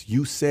 cents.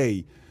 You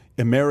say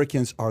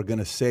Americans are going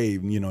to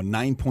save,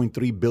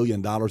 $9.3 billion.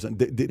 Even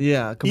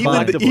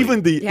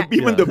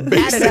the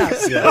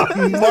basics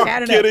of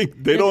marketing,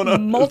 they don't know.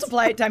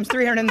 Multiply it times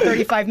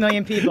 335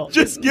 million people.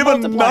 Just give a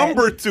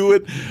number to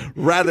it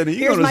rather than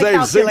you're going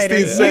to save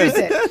 16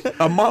 cents.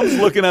 A mom's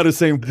looking at it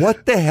saying,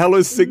 what the hell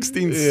is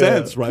 16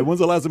 cents, right?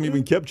 When's the last time you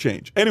even kept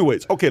change?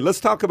 Anyways, okay,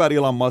 let's talk about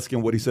Elon Musk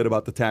and what he said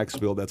about the tax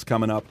bill that's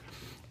coming up.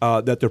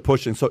 that they're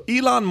pushing. So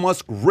Elon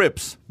Musk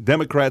rips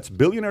Democrats'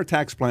 billionaire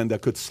tax plan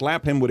that could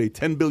slap him with a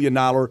 $10 billion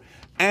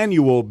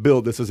annual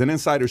bill. This is an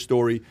insider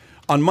story.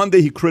 On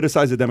Monday, he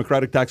criticized the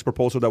Democratic tax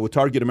proposal that would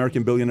target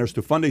American billionaires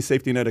to fund a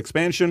safety net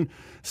expansion,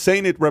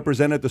 saying it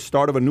represented the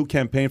start of a new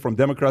campaign from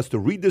Democrats to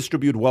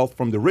redistribute wealth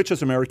from the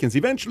richest Americans.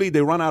 Eventually,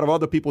 they run out of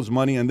other people's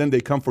money, and then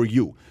they come for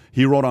you,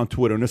 he wrote on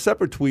Twitter. In a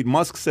separate tweet,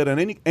 Musk said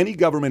any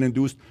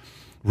government-induced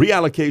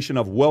reallocation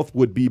of wealth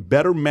would be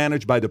better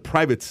managed by the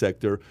private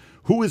sector.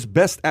 Who is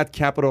best at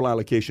capital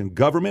allocation,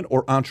 government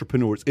or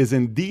entrepreneurs, is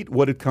indeed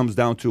what it comes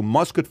down to.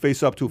 Musk could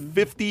face up to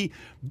 $50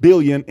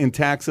 billion in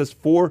taxes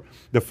for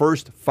the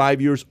first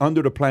 5 years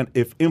under the plan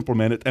if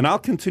implemented. And I'll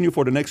continue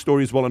for the next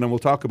story as well, and then we'll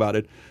talk about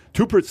it.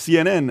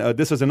 CNN,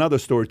 this is another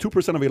story,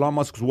 2% of Elon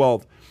Musk's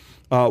wealth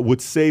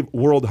would save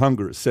world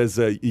hunger, says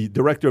the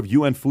director of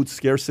UN Food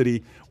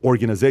Scarcity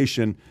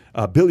Organization.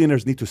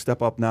 Billionaires need to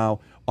step up now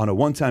on a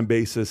one-time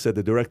basis, said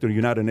the director of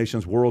United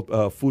Nations World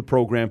Food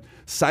Program,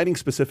 citing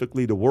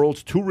specifically the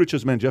world's two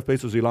richest men, Jeff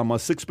Bezos and Elon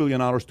Musk, $6 billion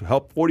to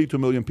help 42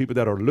 million people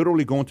that are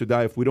literally going to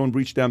die if we don't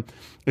reach them.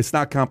 It's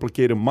not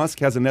complicated. Musk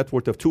has a net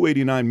worth of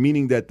 $289,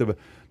 meaning that the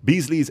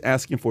Beasley is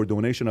asking for a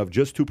donation of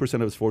just 2%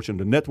 of his fortune.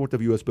 The net worth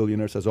of U.S.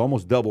 billionaires has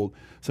almost doubled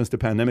since the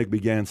pandemic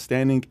began,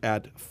 standing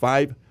at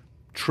 $5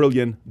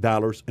 trillion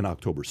in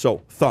October.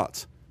 So,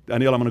 thoughts?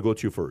 Danielle, I'm going to go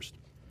to you first.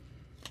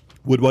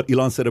 With what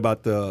Elon said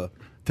about the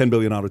 $10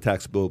 billion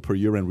tax bill per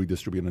year and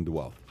redistributing the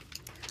wealth.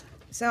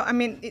 So, I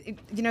mean,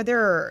 there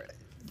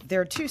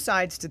are two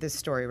sides to this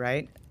story,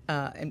 right?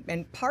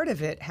 And part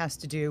of it has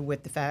to do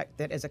with the fact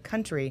that as a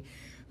country,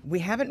 we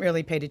haven't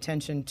really paid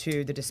attention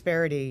to the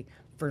disparity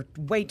for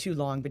way too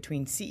long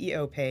between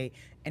CEO pay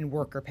and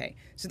worker pay.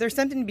 So there's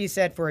something to be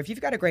said for if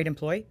you've got a great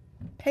employee,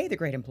 pay the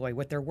great employee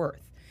what they're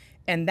worth.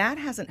 And that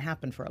hasn't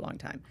happened for a long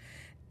time.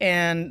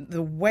 And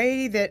the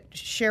way that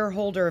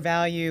shareholder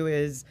value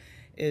is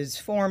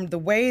formed, the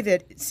way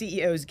that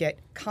CEOs get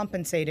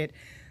compensated,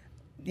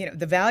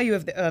 the value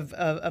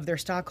of their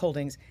stock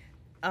holdings,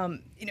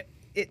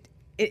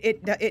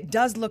 it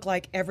does look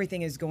like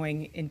everything is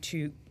going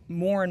into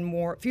more and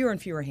more, fewer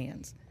and fewer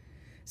hands.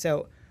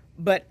 So,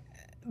 but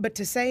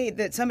to say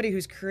that somebody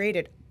who's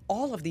created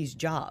all of these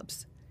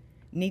jobs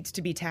needs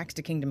to be taxed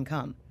to kingdom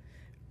come,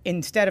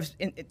 instead of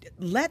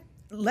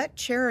let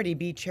charity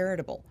be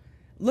charitable.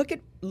 Look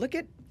at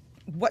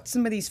what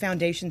some of these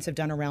foundations have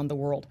done around the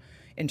world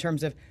in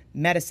terms of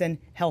medicine,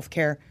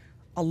 healthcare.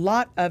 A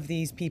lot of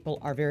these people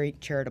are very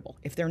charitable.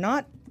 If they're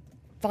not,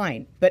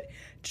 fine. But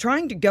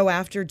trying to go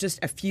after just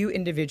a few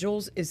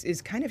individuals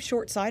is kind of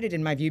short-sighted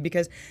in my view,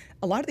 because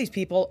a lot of these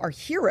people are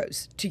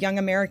heroes to young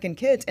American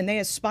kids, and they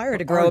aspire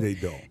to grow up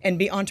and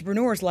be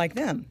entrepreneurs like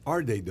them.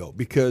 Are they, though?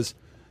 Because,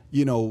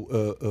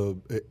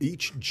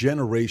 each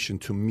generation,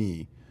 to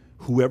me,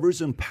 whoever's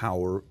in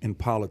power in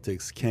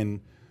politics can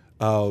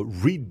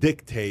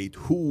redictate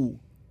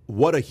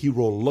what a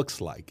hero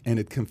looks like, and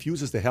it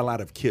confuses the hell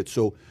out of kids.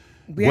 So,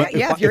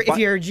 if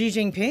you're Xi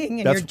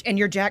Jinping and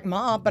you're Jack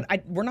Ma, but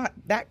we're not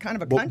that kind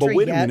of a country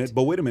yet.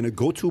 But wait a minute.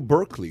 Go to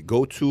Berkeley.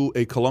 Go to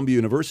a Columbia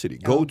University.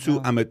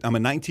 I'm a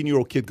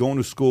 19-year-old kid going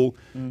to school.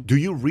 Do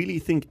you really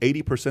think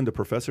 80% of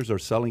professors are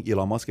selling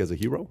Elon Musk as a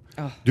hero?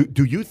 Oh.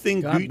 Do you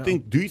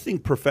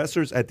think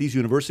professors at these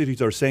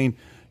universities are saying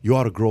you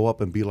ought to grow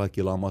up and be like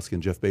Elon Musk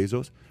and Jeff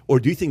Bezos?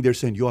 Or do you think they're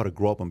saying you ought to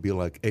grow up and be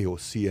like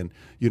AOC and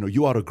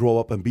you ought to grow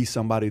up and be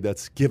somebody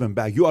that's giving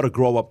back? You ought to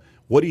grow up.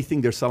 What do you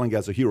think they're selling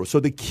as a hero? So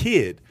the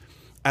kid,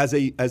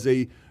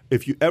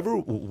 if you ever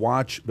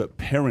watch the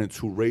parents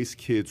who raise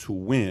kids who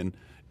win,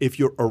 if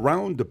you're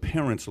around the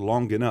parents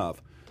long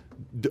enough,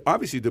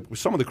 obviously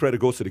some of the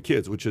credit goes to the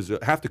kids, which is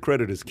half the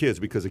credit is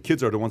kids, because the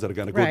kids are the ones that are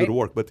going to go do the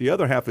work. But the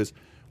other half is,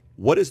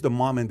 what is the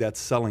mom and dad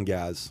selling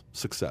as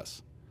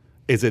success?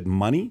 Is it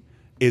money?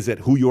 Is it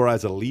who you are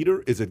as a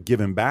leader? Is it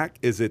giving back?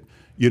 Is it,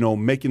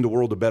 making the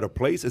world a better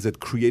place? Is it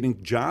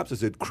creating jobs?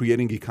 Is it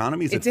creating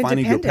economies? Is it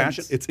finding your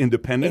passion? It's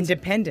independence.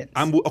 Independence.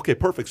 Okay,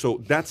 perfect.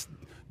 So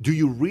do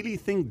you really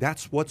think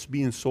that's what's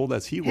being sold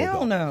as hero?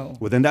 Hell no.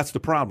 Well, then that's the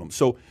problem.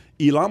 So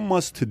Elon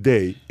Musk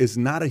today is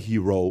not a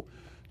hero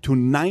to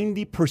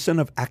 90%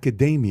 of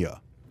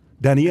academia.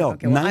 Danielle,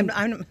 okay, well,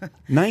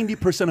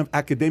 90% of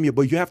academia,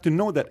 but you have to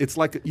know that it's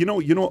like,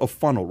 a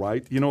funnel,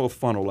 right? A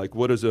funnel, like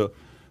what does a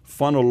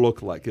funnel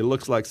look like? It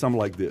looks like something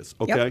like this,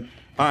 okay? Yep.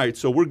 All right,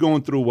 so we're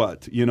going through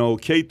what?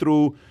 K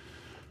through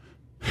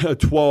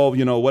 12,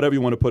 whatever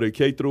you want to put it,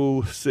 K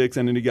through 6,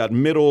 and then you got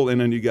middle, and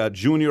then you got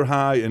junior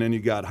high, and then you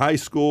got high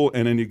school,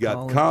 and then you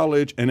got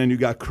college, and then you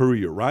got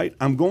career, right?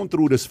 I'm going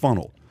through this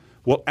funnel.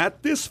 Well,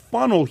 at this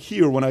funnel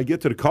here, when I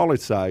get to the college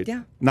side,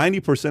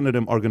 90% of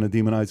them are going to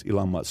demonize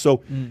Elon Musk.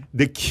 So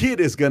the kid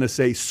is going to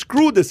say,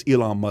 screw this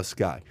Elon Musk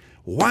guy.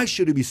 Why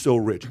should he be so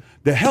rich?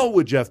 The hell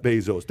with Jeff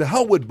Bezos. The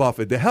hell with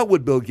Buffett. The hell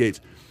with Bill Gates.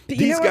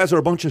 These guys are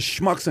a bunch of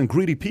schmucks and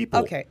greedy people.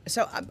 Okay,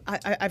 so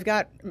I've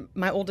got,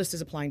 my oldest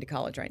is applying to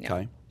college right now.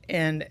 Okay.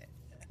 And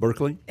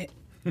Berkeley?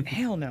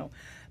 Hell no.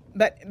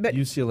 But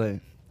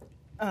UCLA.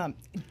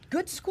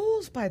 Good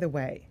schools, by the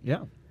way.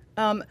 Yeah.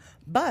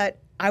 But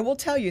I will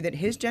tell you that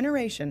his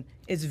generation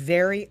is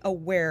very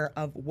aware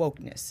of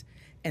wokeness,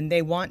 and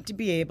they want to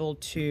be able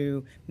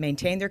to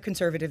maintain their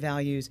conservative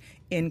values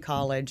in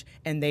college,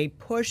 and they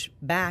push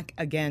back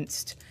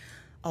against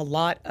a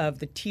lot of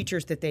the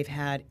teachers that they've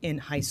had in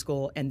high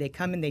school, and they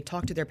come and they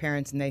talk to their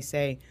parents and they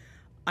say,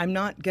 I'm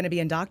not going to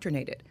be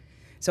indoctrinated.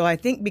 So I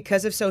think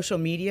because of social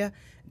media,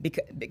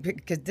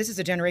 because this is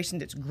a generation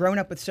that's grown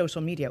up with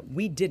social media,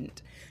 we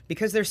didn't.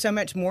 Because there's so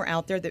much more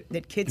out there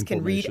that kids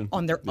can read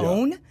on their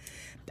own.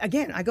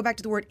 Again, I go back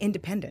to the word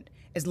independent.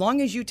 As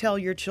long as you tell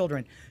your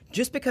children,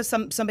 just because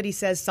somebody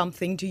says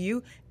something to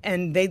you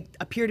and they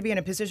appear to be in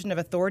a position of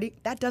authority,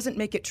 that doesn't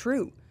make it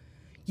true.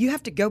 You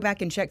have to go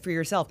back and check for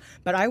yourself.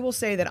 But I will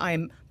say that I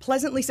am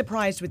pleasantly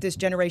surprised with this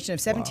generation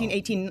of 17,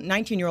 18,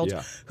 19-year-olds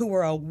who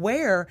are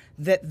aware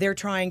that they're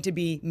trying to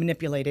be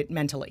manipulated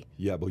mentally.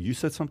 Yeah, but you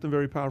said something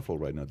very powerful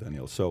right now,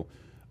 Danielle. So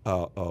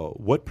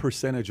what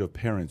percentage of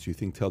parents you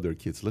think tell their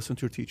kids, listen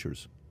to your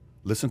teachers?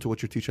 Listen to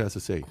what your teacher has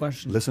to say.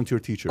 Question. Listen to your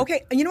teacher.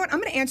 Okay, you know what? I'm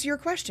going to answer your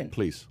question.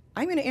 Please.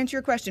 I'm going to answer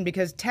your question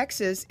because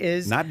Texas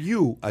is... Not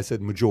you. I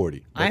said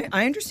majority.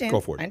 I understand.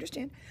 Go for it. I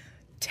understand.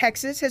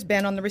 Texas has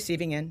been on the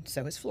receiving end,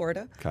 so has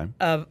Florida,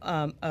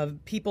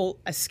 of people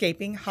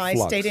escaping high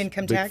state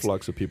income tax. Big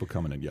flux of people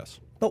coming in, yes.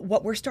 But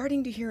what we're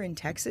starting to hear in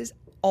Texas,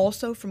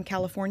 also from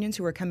Californians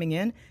who are coming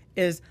in,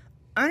 is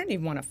I don't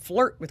even want to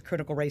flirt with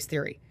critical race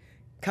theory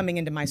coming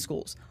into my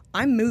schools.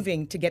 I'm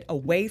moving to get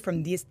away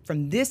from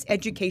this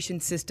education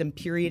system,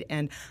 period,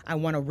 and I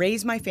want to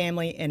raise my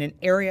family in an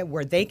area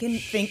where they can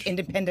think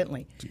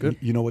independently. It's good.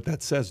 You know what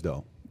that says,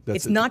 though?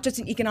 It's not just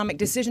an economic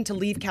decision to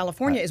leave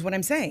California, is what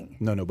I'm saying.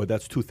 No, but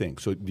that's two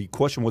things. So the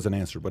question wasn't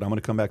answered, but I'm going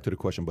to come back to the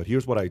question. But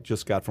here's what I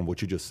just got from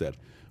what you just said.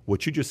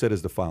 What you just said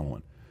is the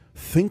following.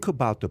 Think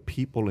about the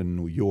people in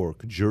New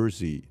York,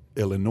 Jersey,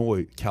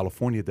 Illinois,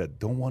 California that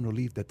don't want to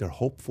leave, that they're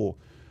hopeful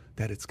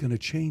that it's going to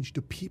change.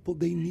 The people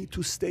they need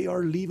to stay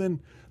are leaving.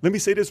 Let me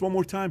say this one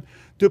more time.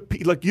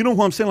 Like, you know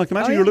who I'm saying? Like,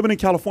 imagine you're living in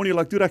California.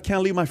 Like, dude, I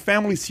can't leave. My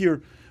family's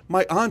here.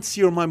 My aunt's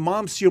here, my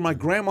mom's here, my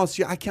grandma's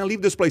here. I can't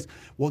leave this place.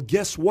 Well,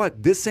 guess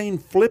what? This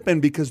ain't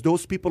flipping because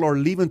those people are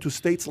leaving to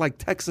states like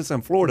Texas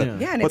and Florida.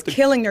 Yeah, and it's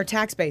killing their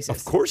tax basis.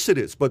 Of course it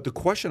is. But the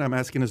question I'm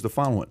asking is the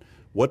following.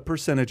 What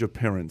percentage of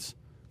parents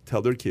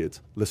tell their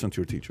kids, listen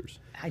to your teachers?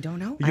 I don't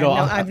know.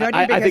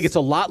 I think it's a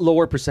lot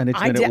lower percentage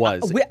than it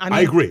was.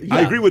 I agree. Yeah.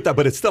 I agree with that,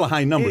 but it's still a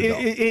high number, though.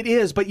 It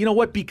is, but you know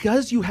what?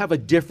 Because you have a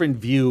different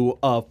view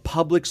of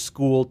public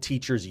school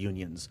teachers'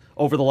 unions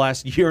over the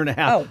last year and a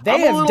half. Oh,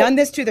 they have done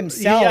this to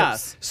themselves. Yeah.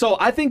 So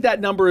I think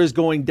that number is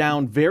going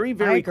down very,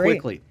 very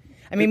quickly.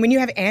 I mean, when you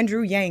have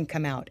Andrew Yang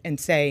come out and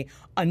say,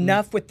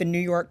 enough with the New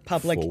York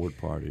public. Forward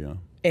Party,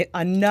 yeah.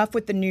 Enough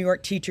with the New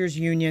York teachers'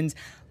 unions.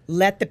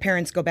 Let the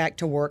parents go back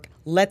to work.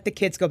 Let the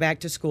kids go back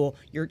to school.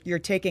 You're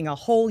taking a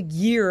whole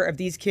year of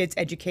these kids'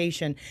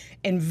 education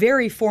in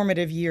very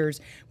formative years.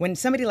 When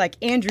somebody like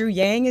Andrew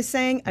Yang is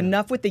saying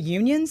enough with the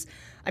unions,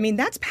 I mean,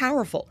 that's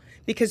powerful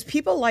because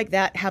people like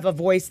that have a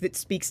voice that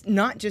speaks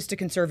not just to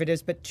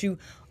conservatives, but to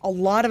a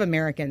lot of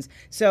Americans.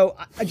 So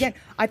again,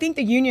 I think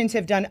the unions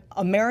have done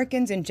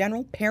Americans in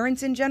general,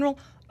 parents in general,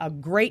 a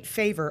great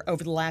favor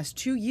over the last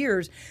 2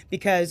 years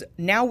because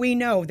now we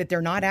know that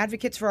they're not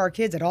advocates for our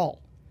kids at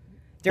all.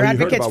 They're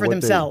advocates for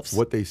themselves.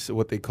 What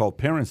they call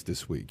parents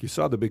this week. You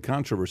saw the big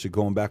controversy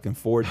going back and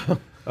forth.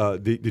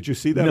 Did you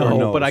see that?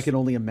 No, but I can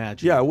only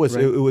imagine. Yeah, it was.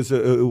 Right? It was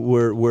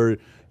where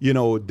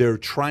they're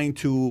trying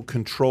to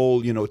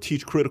control.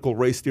 Teach critical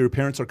race theory.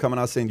 Parents are coming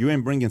out saying you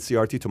ain't bringing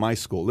CRT to my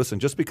school. Listen,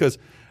 just because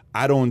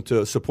I don't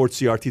support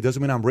CRT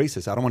doesn't mean I'm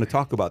racist. I don't want to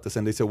talk about this.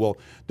 And they said, well,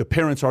 the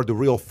parents are the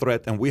real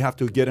threat and we have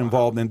to get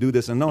involved and do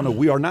this. And no,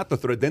 we are not the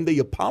threat. Then they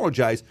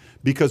apologize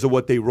because of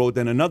what they wrote.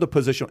 Then another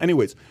position.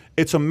 Anyways,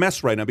 it's a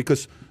mess right now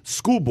because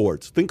school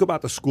boards, think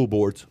about the school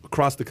boards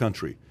across the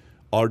country.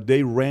 Are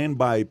they ran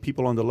by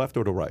people on the left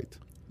or the right?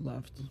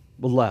 Left.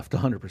 Well, left,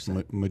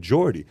 100%.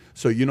 Majority.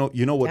 So you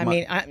know what? I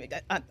mean,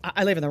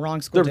 I live in the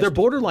wrong school. They're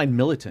borderline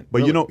militant. But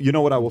really. you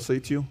know what I will say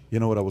to you. You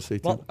know what I will say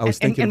to you. I was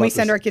thinking and we about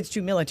send this. our kids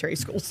to military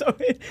school, so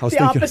the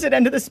opposite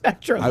end of the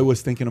spectrum. I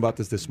was thinking about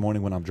this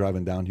morning when I'm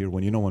driving down here.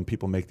 When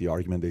people make the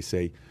argument, they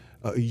say,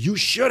 "You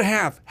should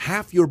have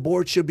half your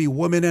board should be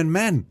women and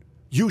men.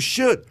 You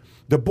should.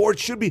 The board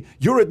should be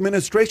your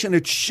administration.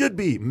 It should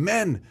be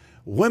men,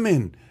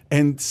 women."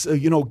 And,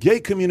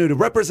 gay community,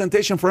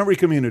 representation for every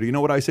community. You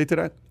know what I say to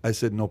that? I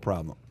said, no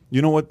problem.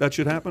 You know what? That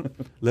should happen?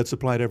 Let's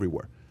apply it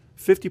everywhere.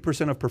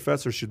 50% of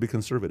professors should be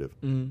conservative.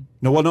 No,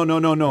 well, no,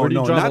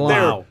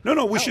 not there.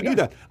 No, we should do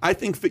that. I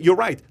think you're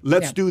right.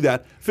 Let's do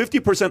that.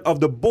 50% of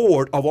the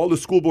board of all the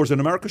school boards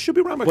in America should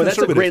be run by conservatives.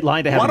 That's a great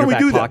line to have Why in your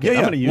don't we do back that?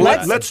 pocket.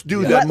 Yeah. Let's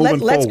do that moving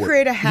forward. Let's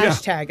create a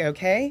hashtag,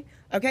 okay?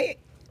 Okay?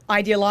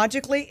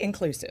 Ideologically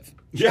inclusive.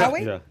 Shall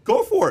we? Yeah.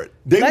 Go for it.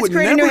 They would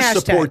never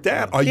support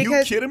that. Are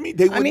you kidding me?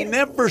 They would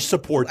never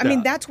support that. I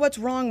mean, that's what's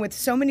wrong with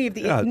so many of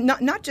the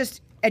not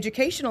just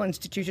educational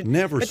institutions.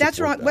 But that's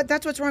wrong.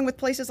 That's what's wrong with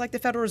places like the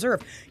Federal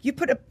Reserve. You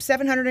put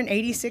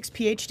 786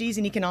 PhDs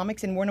in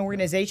economics in one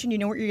organization, you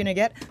know what you're going to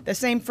get? The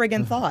same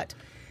friggin' thought.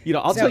 You know,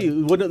 I'll tell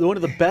you, one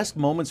of the best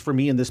moments for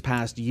me in this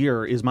past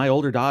year is my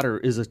older daughter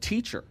is a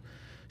teacher.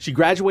 She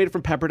graduated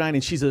from Pepperdine,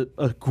 and she's a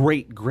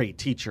great, great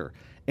teacher.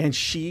 And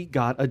she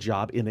got a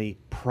job in a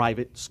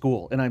private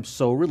school. And I'm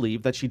so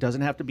relieved that she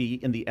doesn't have to be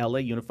in the LA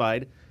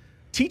Unified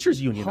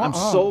Teachers Union. I'm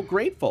so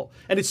grateful.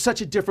 And it's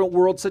such a different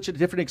world, such a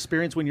different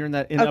experience when you're in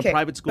a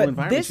private school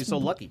environment. She's so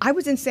lucky. I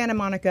was in Santa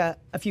Monica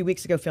a few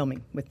weeks ago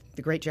filming with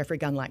the great Jeffrey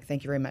Gunlack.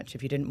 Thank you very much.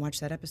 If you didn't watch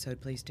that episode,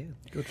 please do.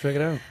 Go check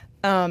it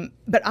out.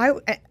 But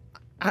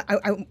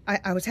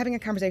I was having a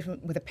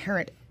conversation with a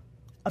parent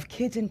of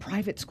kids in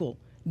private school.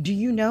 Do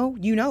you know,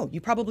 you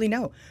probably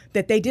know,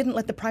 that they didn't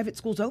let the private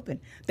schools open.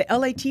 The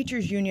LA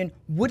Teachers Union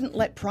wouldn't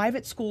let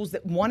private schools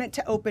that wanted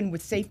to open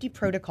with safety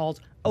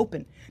protocols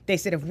open. They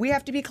said if we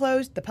have to be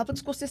closed, the public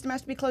school system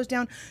has to be closed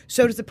down,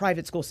 so does the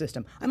private school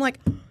system. I'm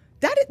like,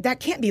 that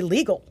can't be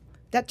legal.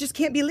 That just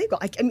can't be legal.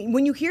 I mean,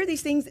 when you hear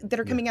these things that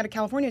are coming out of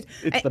California,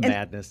 it's the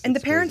madness. And the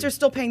parents are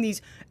still paying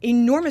these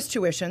enormous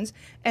tuitions,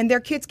 and their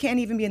kids can't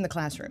even be in the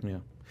classroom. Yeah.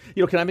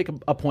 You know, can I make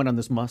a point on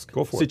this Musk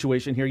Go for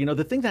situation here? You know,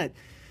 the thing that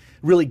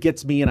really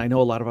gets me, and I know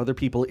a lot of other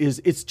people,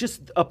 is it's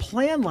just a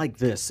plan like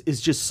this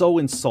is just so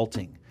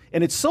insulting.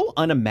 And it's so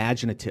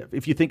unimaginative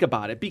if you think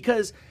about it,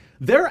 because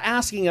they're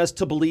asking us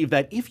to believe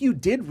that if you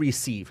did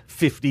receive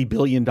 $50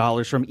 billion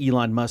from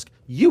Elon Musk,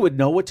 you would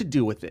know what to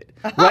do with it,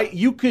 right?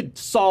 You could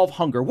solve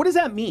hunger. What does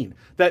that mean?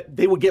 That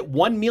they would get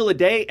one meal a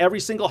day,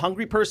 every single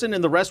hungry person,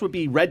 and the rest would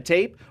be red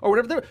tape or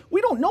whatever?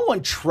 No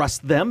one trusts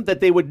them that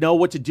they would know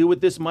what to do with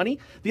this money.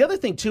 The other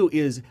thing, too,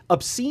 is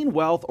obscene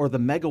wealth or the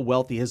mega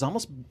wealthy has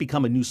almost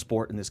become a new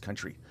sport in this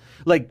country.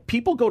 Like,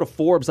 people go to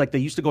Forbes like they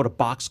used to go to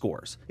box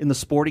scores in the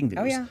sporting news.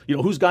 Oh, yeah. You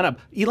know, who's gone up?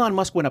 Elon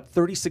Musk went up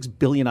 $36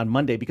 billion on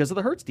Monday because of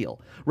the Hertz deal,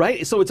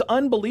 right? So it's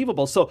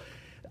unbelievable. So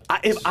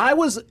if I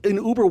was an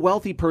uber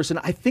wealthy person,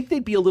 I think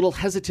they'd be a little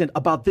hesitant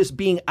about this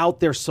being out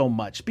there so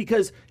much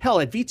because, hell,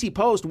 at VT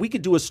Post, we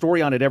could do a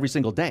story on it every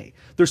single day.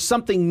 There's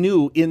something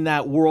new in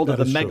that world of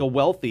the mega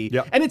wealthy.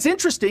 Yep. And it's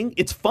interesting.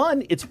 It's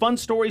fun. It's fun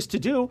stories to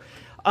do.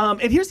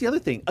 And here's the other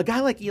thing. A guy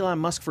like Elon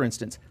Musk, for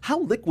instance, how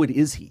liquid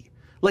is he?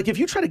 Like, if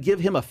you try to give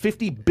him a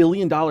 $50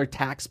 billion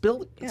tax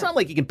bill, it's not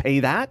like he can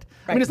pay that.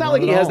 I mean, it's not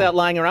like he has that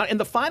lying around. And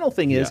the final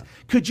thing is,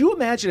 could you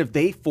imagine if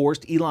they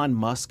forced Elon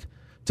Musk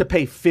to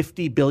pay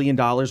 $50 billion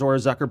or a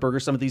Zuckerberg or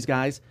some of these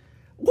guys?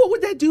 What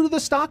would that do to the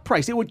stock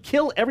price? It would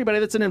kill everybody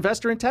that's an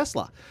investor in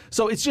Tesla.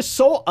 So it's just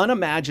so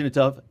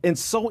unimaginative and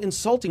so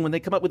insulting when they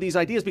come up with these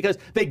ideas because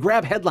they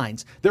grab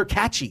headlines. They're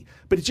catchy.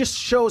 But it just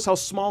shows how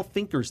small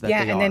thinkers that they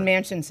are. Yeah, and then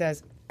Manchin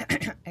says,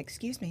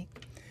 excuse me.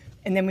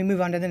 And then we move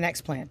on to the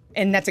next plan.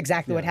 And that's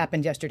exactly what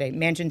happened yesterday.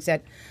 Manchin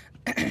said,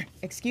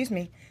 excuse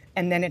me,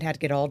 and then it had to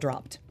get all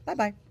dropped.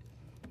 Bye-bye.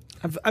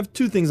 I've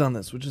two things on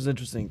this, which is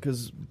interesting,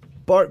 because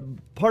part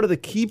of the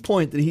key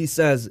point that he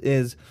says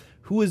is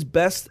who is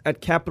best at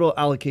capital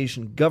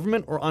allocation,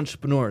 government or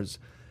entrepreneurs,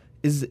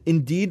 is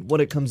indeed what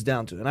it comes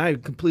down to. And I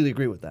completely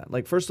agree with that.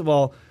 Like, first of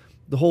all,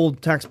 the whole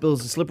tax bill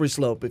is a slippery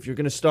slope. If you're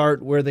going to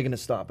start, where are they going to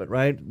stop it,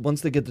 right?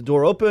 Once they get the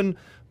door open,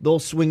 they'll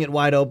swing it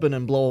wide open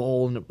and blow a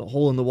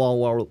hole in the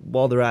wall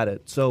while they're at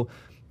it. So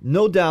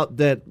no doubt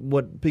that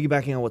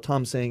piggybacking on what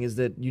Tom's saying is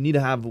that you need to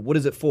have, what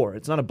is it for?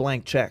 It's not a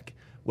blank check.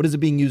 What is it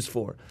being used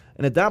for?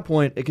 And at that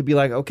point, it could be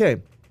like,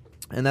 okay,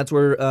 and that's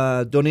where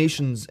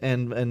donations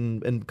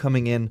and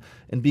coming in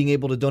and being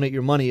able to donate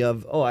your money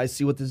of, oh, I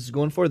see what this is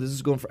going for. This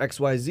is going for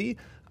XYZ.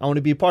 I want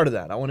to be a part of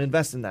that. I want to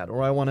invest in that,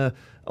 or I want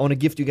to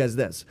gift you guys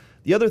this.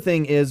 The other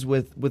thing is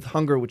with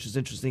hunger, which is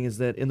interesting, is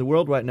that in the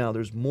world right now,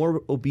 there's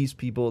more obese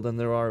people than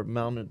there are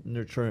nourished.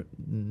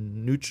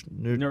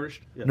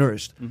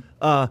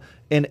 Mm-hmm.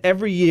 And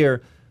every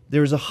year,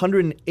 there's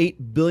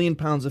 108 billion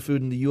pounds of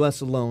food in the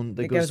U.S. alone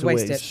that goes to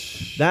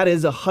waste. That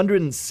is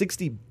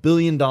 $160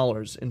 billion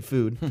in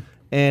food.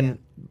 And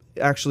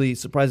actually,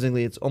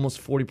 surprisingly, it's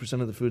almost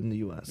 40% of the food in the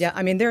U.S. Yeah,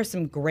 I mean, there are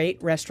some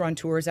great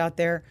restaurateurs out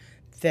there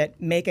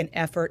that make an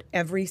effort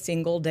every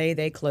single day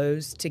they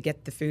close to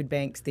get the food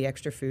banks the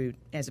extra food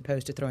as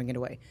opposed to throwing it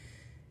away.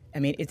 I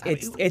mean,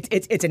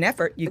 it's an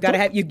effort. You've got to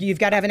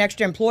have an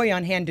extra employee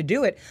on hand to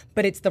do it,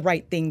 but it's the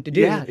right thing to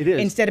do. Yeah, it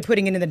is. Instead of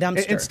putting it in the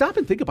dumpster. And stop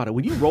and think about it.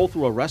 When you roll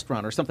through a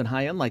restaurant or something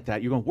high end like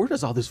that, you're going, where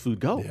does all this food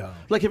go? Yeah.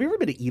 Like, have you ever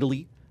been to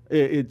Italy?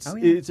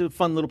 It's a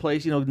fun little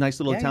place, nice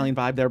little Italian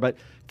vibe there, but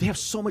they have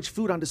so much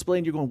food on display,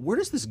 and you're going, where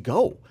does this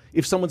go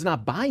if someone's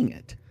not buying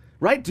it?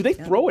 Right? Do they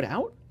throw it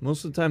out?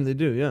 Most of the time they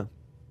do, yeah.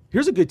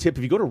 Here's a good tip.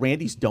 If you go to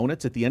Randy's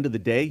Donuts at the end of the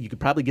day, you could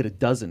probably get a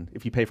dozen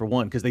if you pay for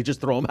one because they just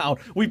throw them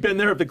out. We've been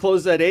there. If it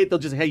closes at 8, they'll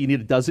just say, hey, you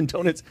need a dozen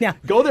donuts. Yeah.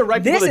 Go there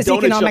right before the donut This is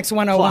Economics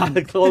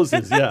 101.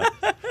 closes. Yeah.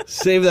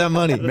 Save that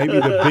money. Maybe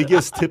the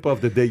biggest tip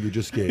of the day you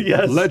just gave.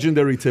 Yes.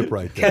 Legendary tip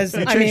right there. Because,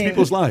 You I change mean,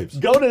 people's lives.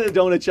 Go to the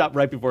donut shop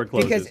right before it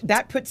closes. Because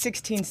that put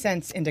 16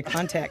 cents into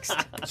context.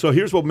 So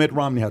here's what Mitt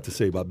Romney had to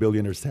say about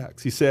billionaires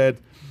tax. He said,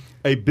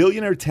 a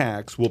billionaire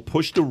tax will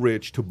push the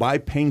rich to buy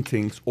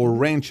paintings or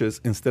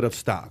ranches instead of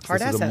stocks. Hard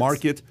This is a assets.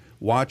 market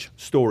watch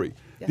story.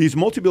 These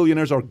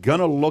multi-billionaires are going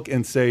to look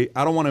and say,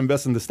 I don't want to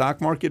invest in the stock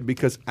market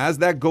because as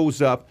that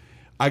goes up,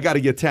 I got to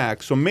get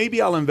taxed. So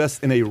maybe I'll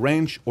invest in a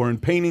ranch or in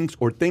paintings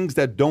or things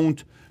that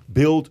don't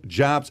build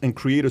jobs, and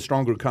create a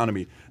stronger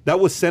economy. That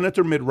was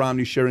Senator Mitt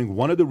Romney sharing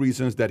one of the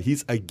reasons that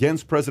he's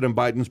against President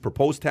Biden's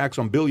proposed tax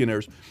on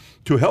billionaires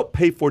to help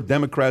pay for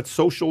Democrats'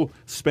 social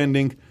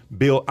spending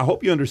bill. I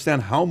hope you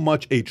understand how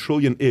much a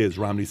trillion is,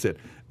 Romney said.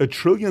 A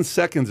trillion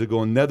seconds ago,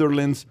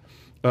 Neanderthals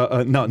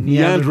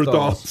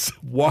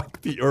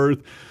walked the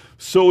earth.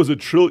 So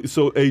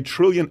a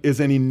trillion is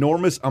an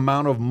enormous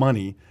amount of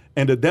money.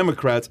 And the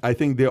Democrats, I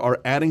think they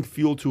are adding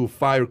fuel to a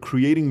fire,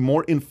 creating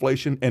more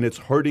inflation, and it's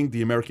hurting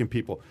the American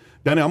people.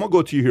 Danny, I'm going to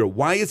go to you here.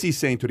 Why is he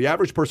saying, to the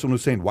average person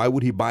who's saying, why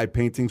would he buy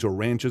paintings or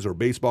ranches or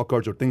baseball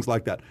cards or things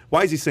like that?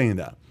 Why is he saying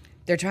that?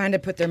 They're trying to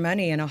put their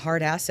money in a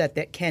hard asset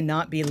that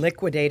cannot be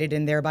liquidated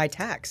and thereby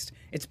taxed.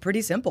 It's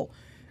pretty simple.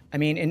 I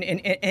mean, and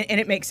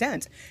it makes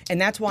sense.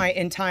 And that's why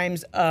in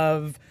times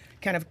of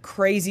kind of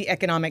crazy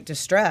economic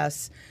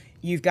distress,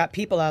 you've got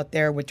people out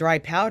there with dry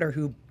powder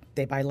who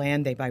they buy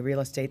land, they buy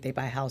real estate, they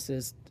buy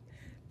houses.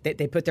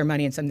 They put their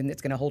money in something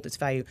that's going to hold its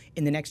value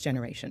in the next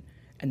generation.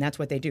 And that's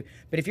what they do.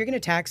 But if you're going to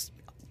tax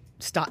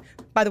stock,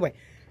 by the way,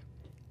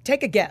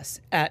 take a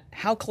guess at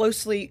how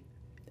closely,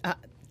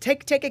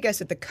 take a guess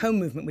at the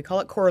co-movement. We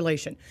call it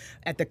correlation.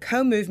 At the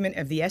co-movement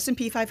of the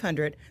S&P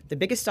 500, the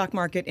biggest stock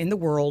market in the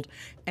world,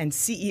 and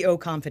CEO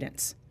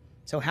confidence.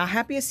 So how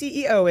happy a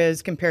CEO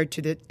is compared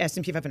to the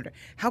S&P 500.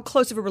 How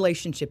close of a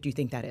relationship do you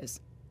think that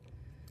is?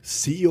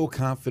 CEO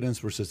confidence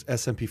versus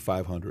S&P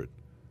 500.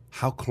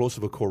 How close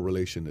of a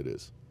correlation it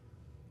is?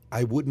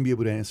 I wouldn't be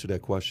able to answer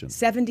that question.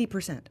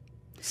 70%.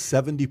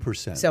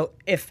 70%. So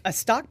if a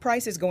stock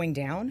price is going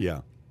down, yeah,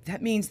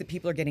 that means that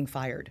people are getting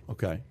fired.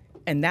 Okay.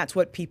 And that's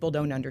what people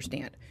don't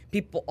understand.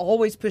 People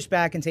always push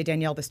back and say,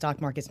 Danielle, the stock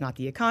market's not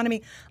the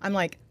economy. I'm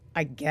like,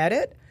 I get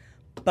it.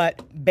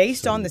 But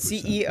based on the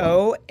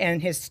CEO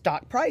and his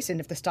stock price,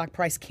 and if the stock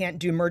price can't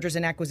do mergers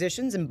and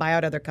acquisitions and buy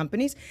out other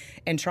companies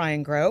and try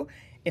and grow,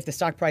 if the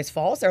stock price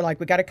falls, they're like,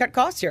 we got to cut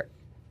costs here.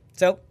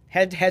 So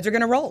heads are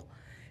going to roll.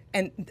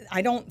 And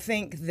I don't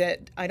think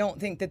that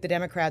the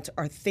Democrats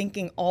are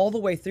thinking all the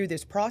way through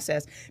this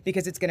process,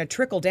 because it's going to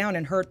trickle down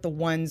and hurt the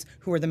ones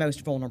who are the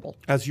most vulnerable.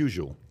 As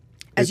usual.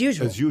 As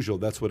usual,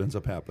 that's what ends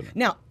up happening.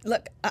 Now,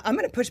 look, I'm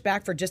going to push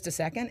back for just a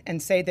second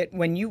and say that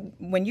when you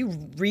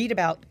read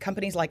about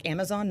companies like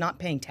Amazon not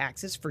paying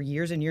taxes for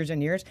years and years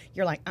and years,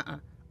 you're like,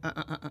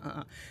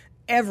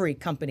 Every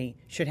company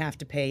should have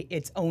to pay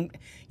its own.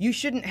 You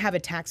shouldn't have a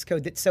tax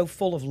code that's so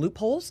full of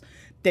loopholes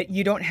that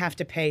you don't have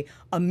to pay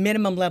a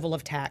minimum level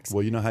of tax.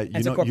 Well, you know how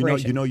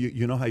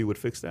you would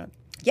fix that?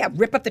 Yeah,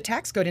 rip up the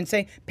tax code and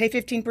say pay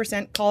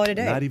 15%, call it a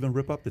day. Not even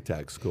rip up the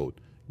tax code.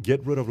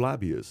 Get rid of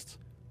lobbyists.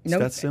 It's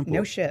that simple.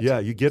 No shit. Yeah,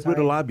 you get rid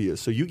of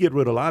lobbyists. So you get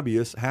rid of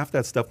lobbyists, half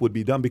that stuff would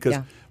be done. Because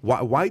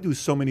why do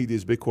so many of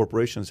these big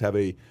corporations have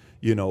a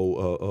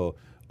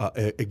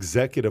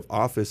executive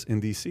office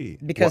in D.C.?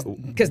 Because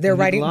they're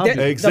writing.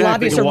 The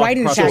lobbyists are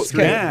writing the tax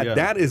code.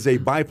 That is a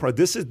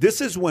byproduct. This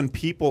is when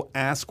people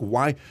ask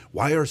why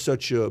are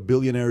such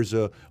billionaires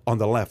on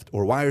the left,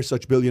 or why are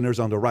such billionaires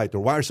on the right,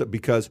 or why are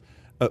because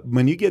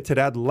when you get to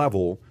that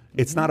level,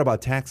 it's not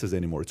about taxes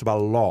anymore. It's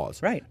about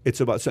laws. Right. It's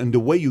about, and the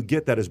way you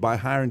get that is by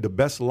hiring the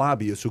best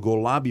lobbyists who go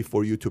lobby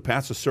for you to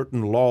pass a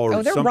certain law or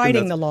something. They're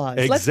writing the laws.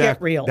 Exactly. Let's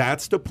get real.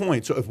 That's the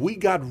point. So if we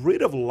got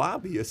rid of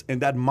lobbyists and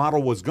that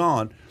model was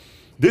gone,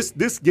 this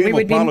game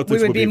of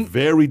politics would be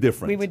very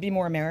different. We would be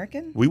more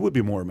American? We would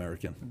be more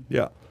American.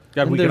 Yeah.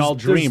 God, we can all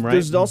dream, right?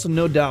 There's also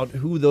no doubt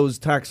who those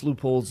tax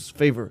loopholes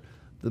favor.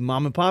 The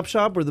mom and pop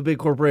shop or the big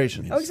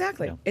corporation? Oh,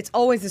 exactly. Yeah. It's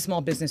always the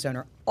small business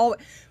owner.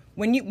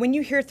 When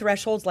you hear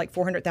thresholds like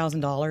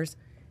 $400,000,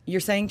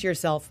 you're saying to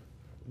yourself,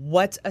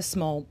 what's a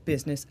small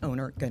business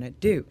owner going to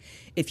do?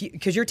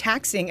 Because you're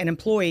taxing an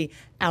employee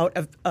out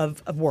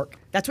of work.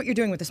 That's what you're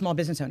doing with a small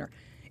business owner.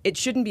 It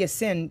shouldn't be a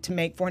sin to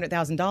make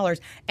 $400,000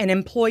 and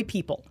employ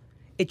people.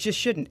 It just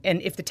shouldn't.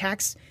 And if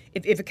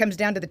it comes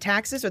down to the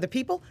taxes or the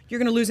people, you're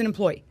going to lose an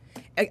employee.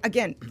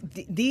 Again,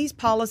 these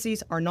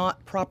policies are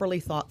not properly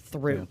thought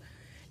through. Yeah.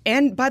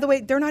 And by the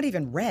way, they're not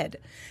even read.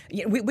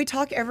 We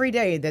talk every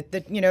day that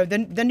the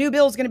new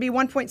bill is going to be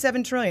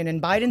 $1.7 trillion, and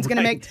Biden's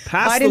going to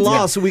pass the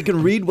law so we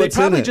can read what's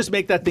in it. They probably just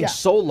make that thing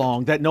so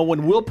long that no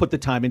one will put the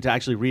time in to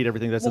actually read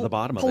everything that's at the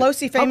bottom of it.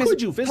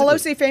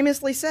 Pelosi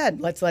famously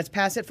said, "Let's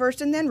pass it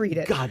first and then read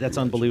it." God, that's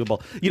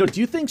unbelievable. Do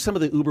you think some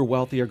of the uber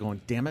wealthy are going,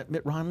 "Damn it,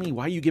 Mitt Romney,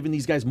 why are you giving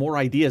these guys more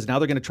ideas? Now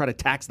they're going to try to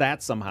tax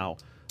that somehow."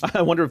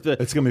 I wonder if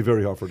it's going to be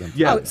very hard for them.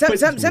 Yeah,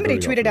 somebody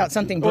tweeted out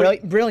something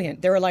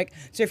brilliant. They were like,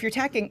 so if you're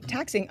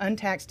taxing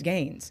untaxed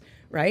gains,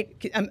 right,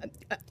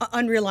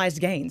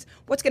 unrealized gains,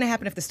 what's going to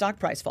happen if the stock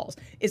price falls?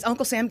 Is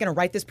Uncle Sam going to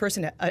write this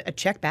person a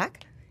check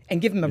back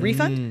and give him a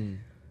refund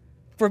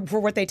for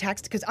what they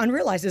taxed? Because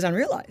unrealized is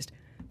unrealized.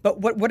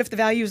 But what if the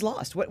value is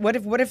lost? What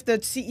if the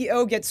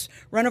CEO gets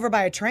run over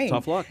by a train?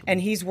 Tough luck.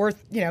 And he's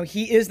worth,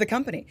 he is the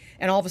company,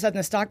 and all of a sudden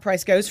the stock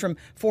price goes from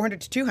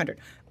 400 to 200.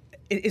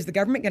 Is the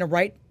government going to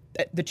write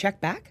the check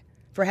back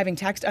for having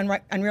taxed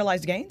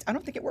unrealized gains? I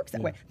don't think it works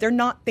that way. They're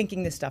not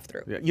thinking this stuff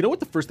through. Yeah. You know what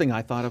the first thing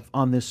I thought of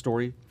on this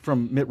story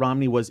from Mitt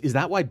Romney was, is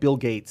that why Bill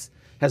Gates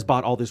has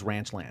bought all this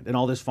ranch land and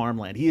all this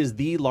farmland. He is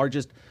the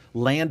largest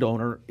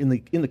landowner in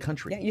the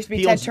country. Yeah, it used to be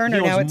He Ted owns- Turner,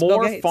 he owns now it's Bill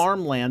more Gates.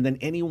 farmland than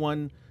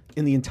anyone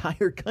in the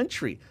entire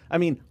country. I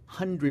mean,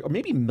 hundred or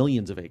maybe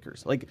millions of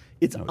acres. Like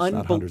it's No, it's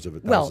not hundreds of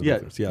it. Well, thousands yeah,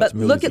 of acres. Yeah, but it's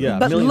millions look at, of yeah,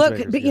 but millions look, of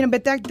acres, but, yeah.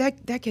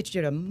 but that gets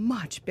you to a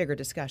much bigger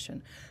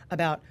discussion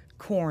about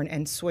corn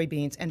and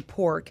soybeans and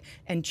pork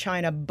and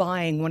China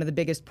buying one of the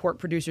biggest pork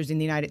producers in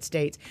the United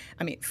States.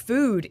 I mean,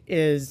 food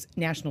is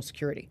national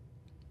security.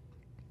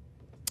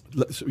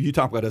 So you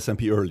talked about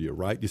S&P earlier,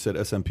 right? You said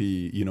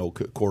S&P,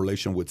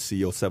 correlation with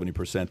CEO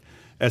 70%.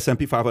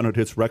 S&P 500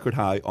 hits record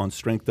high on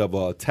strength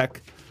of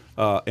tech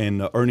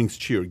and earnings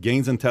cheer.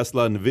 Gains in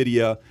Tesla,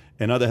 NVIDIA,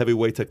 and other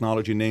heavyweight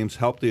technology names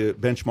helped the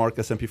benchmark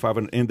S&P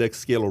 500 index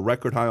scale a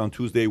record high on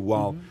Tuesday,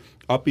 while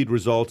upbeat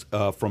results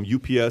from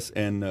UPS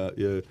and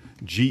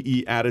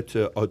GE added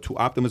to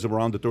optimism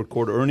around the third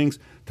quarter earnings.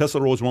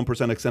 Tesla rose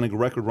 1%, extending a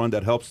record run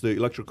that helps the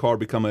electric car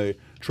become a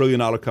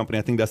trillion-dollar company.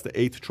 I think that's the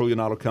 8th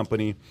trillion-dollar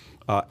company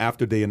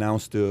after they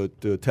announced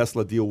the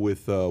Tesla deal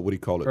with,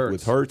 Hertz.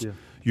 with Hertz. Yeah.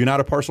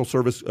 United Parcel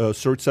Service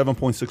surged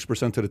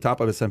 7.6% to the top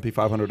of S&P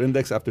 500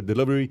 index after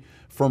delivery.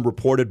 Firm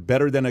reported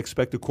better than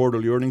expected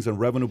quarterly earnings and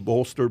revenue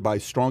bolstered by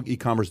strong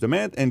e-commerce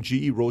demand, and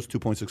GE rose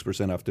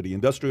 2.6% after the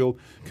industrial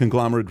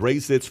conglomerate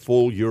raised its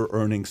full-year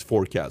earnings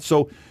forecast.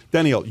 So,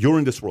 Danielle, you're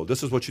in this world.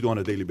 This is what you do on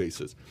a daily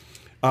basis.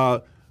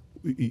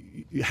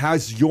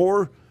 Has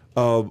your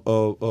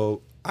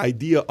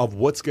idea of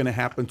what's going to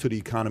happen to the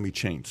economy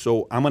changed?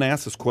 So I'm going to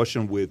ask this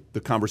question with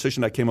the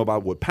conversation that came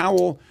about with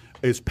Powell.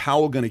 Is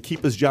Powell going to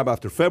keep his job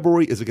after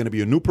February? Is it going to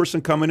be a new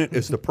person coming in?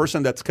 Is the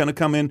person that's going to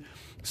come in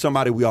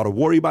somebody we ought to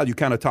worry about? You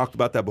kind of talked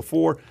about that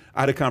before. I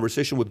had a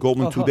conversation with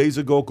Goldman 2 days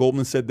ago.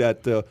 Goldman said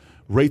that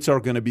rates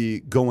are going to be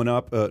going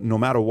up no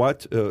matter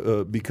what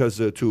because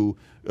to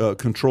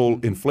control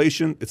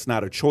inflation. It's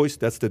not a choice.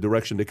 That's the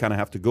direction they kind of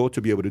have to go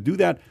to be able to do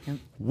that. Yep.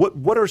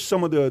 What are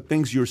some of the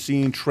things you're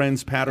seeing,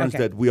 trends, patterns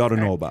that we ought to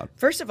know about?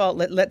 First of all,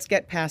 let's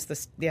get past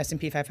the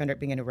S&P 500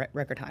 being a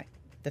record high.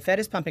 The Fed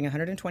is pumping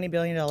 $120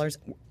 billion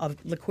of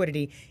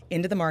liquidity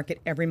into the market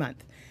every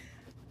month.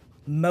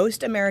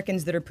 Most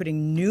Americans that are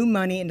putting new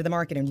money into the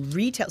market, and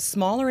retail,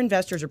 smaller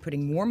investors are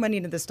putting more money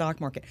into the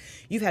stock market.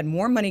 You've had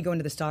more money go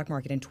into the stock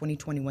market in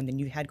 2021 than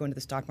you had go into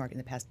the stock market in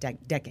the past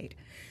decade.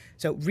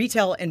 So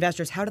retail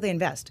investors, how do they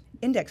invest?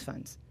 Index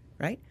funds,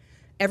 right?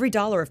 Every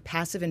dollar of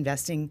passive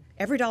investing,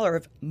 every dollar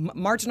of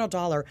marginal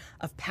dollar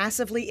of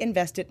passively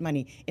invested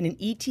money in an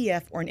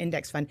ETF or an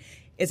index fund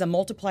is a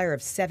multiplier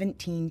of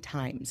 17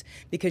 times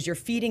because you're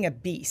feeding a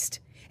beast.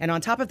 And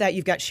on top of that,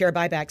 you've got share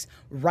buybacks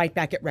right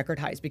back at record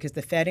highs because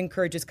the Fed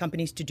encourages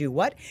companies to do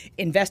what?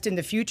 Invest in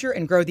the future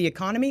and grow the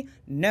economy?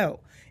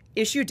 No.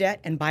 Issue debt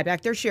and buy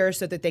back their shares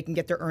so that they can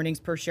get their earnings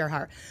per share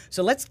higher.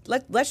 So let's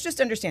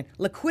just understand,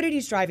 liquidity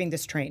is driving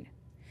this train.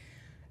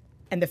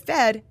 And the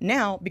Fed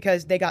now,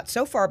 because they got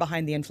so far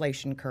behind the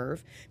inflation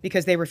curve,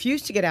 because they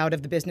refused to get out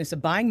of the business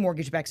of buying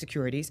mortgage-backed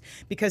securities,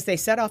 because they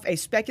set off a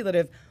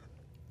speculative,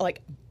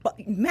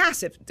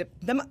 massive,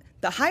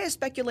 the highest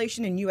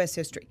speculation in U.S.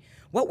 history.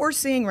 What we're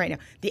seeing right now,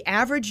 the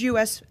average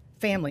U.S.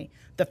 family,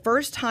 the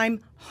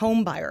first-time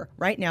home buyer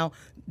right now,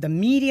 the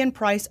median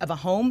price of a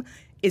home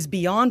is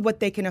beyond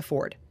what they can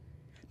afford.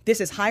 This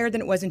is higher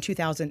than it was in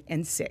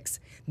 2006.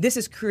 This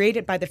is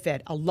created by the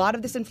Fed. A lot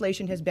of this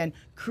inflation has been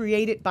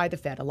created by the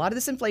Fed. A lot of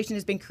this inflation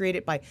has been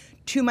created by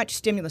too much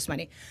stimulus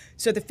money.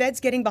 So the Fed's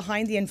getting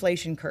behind the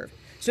inflation curve.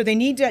 So they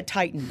need to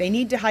tighten. They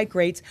need to hike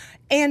rates.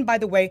 And by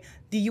the way,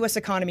 the U.S.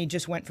 economy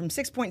just went from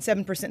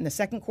 6.7% in the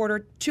second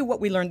quarter to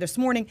what we learned this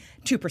morning,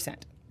 2%.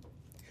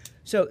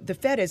 So the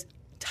Fed is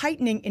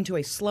tightening into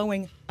a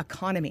slowing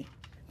economy.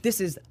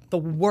 This is the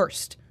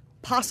worst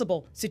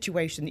possible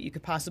situation that you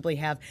could possibly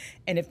have.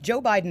 And if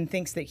Joe Biden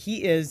thinks that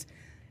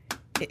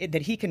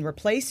he can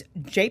replace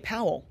Jay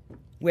Powell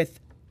with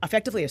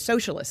effectively a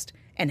socialist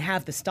and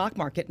have the stock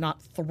market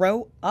not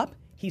throw up,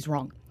 he's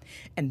wrong.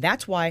 And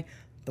that's why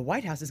the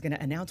White House is going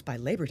to announce by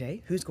Labor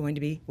Day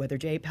whether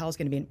Jay Powell's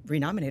going to be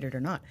renominated or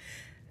not.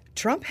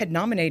 Trump had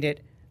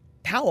nominated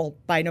Powell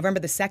by November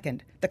the 2nd.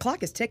 The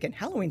clock is ticking.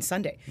 Halloween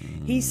Sunday.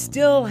 He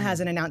still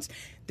hasn't announced.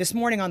 This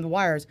morning on the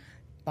wires,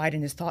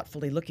 Biden is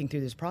thoughtfully looking through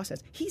this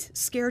process. He's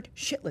scared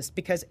shitless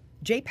because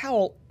Jay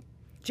Powell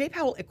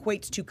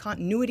equates to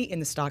continuity in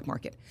the stock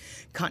market,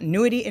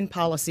 continuity in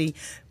policy.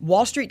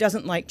 Wall Street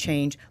doesn't like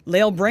change.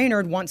 Lael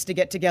Brainerd wants to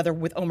get together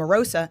with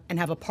Omarosa and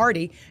have a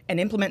party and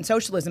implement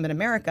socialism in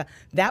America.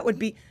 That would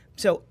be,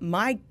 so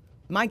my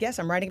guess,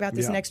 I'm writing about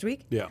this next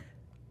week. Yeah.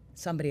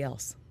 Somebody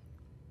else.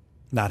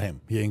 Not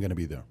him. He ain't going to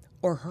be there.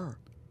 Or her.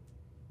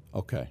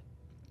 Okay.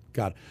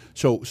 Got it.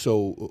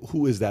 So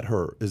who is that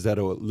her? Is that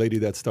a lady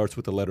that starts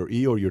with the letter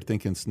E, or you're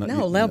thinking?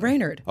 No, Lael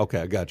Brainerd. Okay,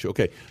 I got you.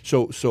 Okay,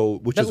 so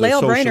which but is Lael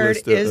a Brainerd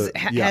socialist?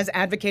 has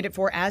advocated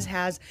for, as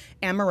has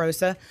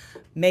Omarosa,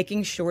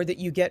 making sure that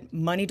you get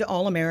money to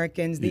all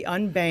Americans, the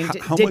unbanked,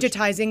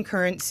 digitizing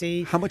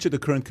currency. How much of the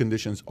current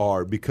conditions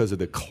are because of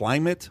the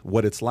climate,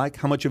 what it's like?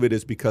 How much of it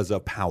is because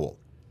of Powell?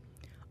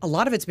 A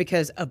lot of it's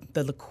because of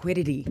the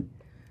liquidity.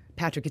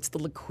 Patrick, it's the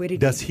liquidity.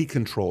 Does he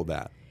control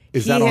that?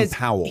 Is that on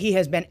Powell? He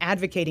has been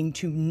advocating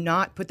to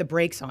not put the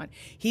brakes on.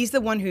 He's the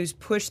one who's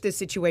pushed this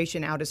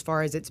situation out as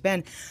far as it's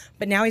been,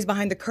 but now he's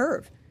behind the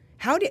curve.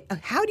 How do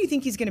you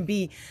think he's going to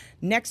be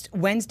next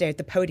Wednesday at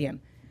the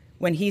podium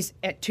when he's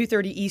at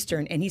 2:30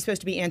 Eastern and he's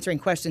supposed to be answering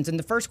questions, and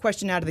the first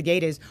question out of the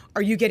gate is,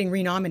 are you getting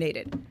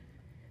renominated?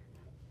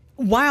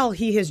 While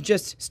he has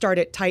just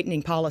started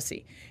tightening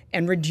policy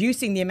and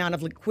reducing the amount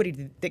of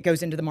liquidity that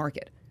goes into the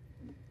market.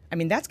 I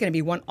mean, that's going to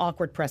be one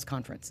awkward press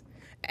conference.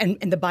 And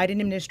the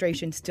Biden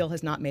administration still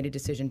has not made a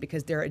decision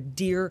because they're a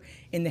deer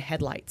in the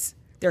headlights.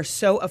 They're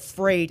so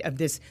afraid of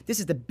this. This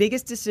is the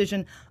biggest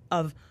decision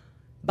of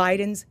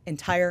Biden's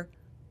entire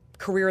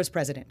career as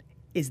president,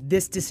 is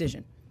this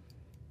decision.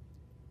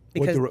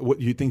 Because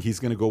what you think he's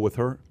going to go with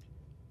her?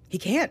 he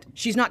can't.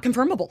 She's not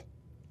confirmable.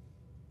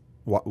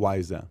 Why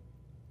is that?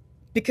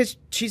 Because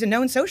she's a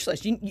known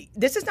socialist.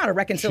 This is not a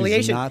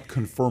reconciliation. She's not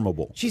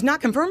confirmable. She's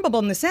not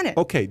confirmable in the Senate.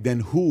 Okay, then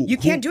who? You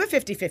can't do a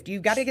 50-50.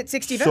 You've got to get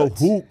 60 So votes.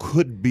 who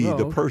could be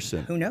the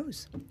person? Who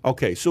knows?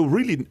 Okay, so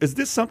really, is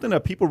this something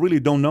that people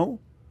really don't know?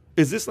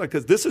 Is this like,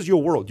 because this is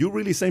your world? You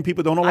really saying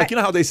people don't know? Like, you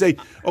know how they say,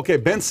 okay,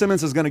 Ben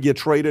Simmons is going to get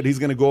traded. He's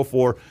going to go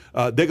for,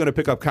 they're going to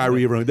pick up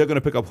Kyrie Irving. They're going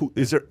to pick up who?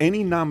 Is there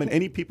any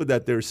any people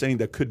that they're saying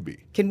that could be?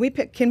 Can we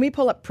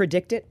pull up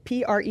Predictit,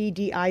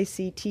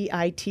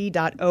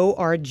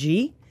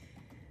 PREDICTIT.org?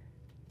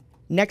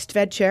 Next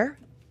Fed chair.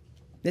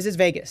 This is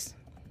Vegas.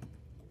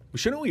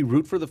 Shouldn't we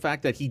root for the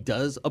fact that he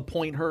does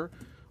appoint her?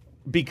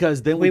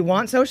 Because then We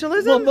want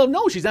socialism? Well,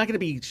 no, she's not going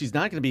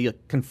to be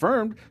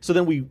confirmed. So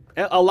then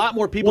a lot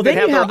more people Well, can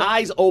then have you their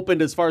eyes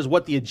opened as far as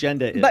what the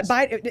agenda is.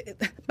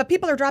 But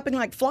people are dropping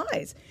like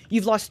flies.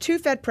 You've lost two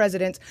Fed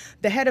presidents.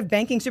 The head of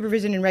banking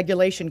supervision and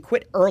regulation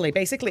quit early,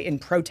 basically in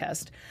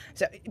protest.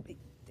 So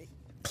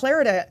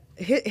Clarida,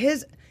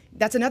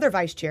 that's another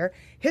vice chair.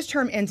 His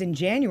term ends in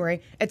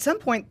January. At some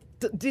point,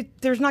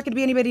 there's not going to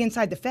be anybody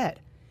inside the Fed.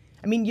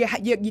 I mean, you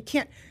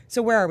can't.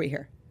 So where are we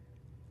here?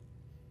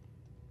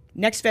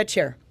 Next Fed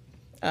chair,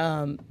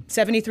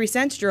 73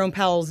 cents. Jerome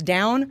Powell's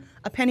down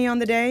a penny on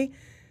the day.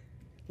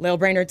 Lael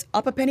Brainard's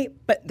up a penny,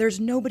 but there's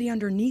nobody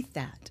underneath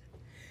that.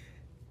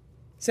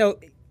 So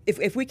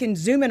if we can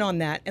zoom in on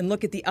that and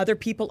look at the other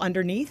people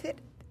underneath it,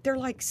 they're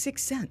like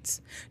 6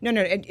 cents. No,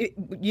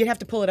 you'd have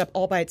to pull it up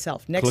all by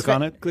itself. Click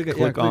on it. Click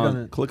on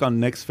it. Click on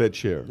next Fed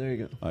chair. There you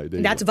go. All right, there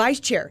you That's go. vice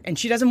chair, and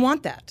she doesn't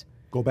want that.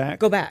 Go back.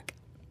 Go back.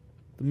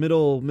 The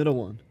middle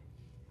one.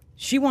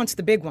 She wants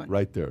the big one.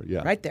 Right there.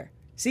 Yeah. Right there.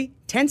 See,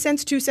 10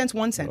 cents, 2 cents,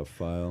 1 cent.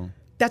 Profile.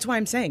 That's why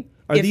I'm saying.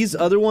 Are these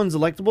other ones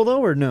electable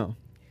though, or no?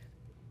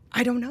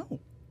 I don't know.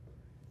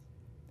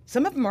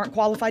 Some of them aren't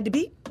qualified to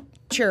be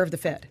chair of the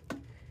Fed.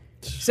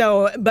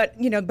 So, but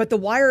the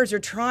wires are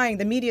trying,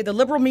 the media, the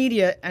liberal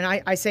media, and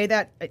I say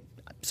that,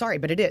 sorry,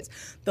 but it is.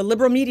 The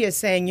liberal media is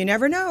saying, you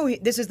never know,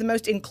 this is the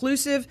most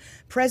inclusive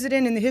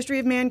president in the history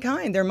of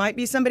mankind. There might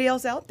be somebody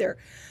else out there.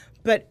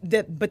 But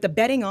the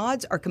betting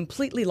odds are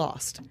completely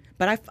lost.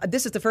 But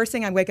this is the first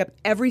thing I wake up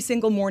every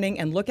single morning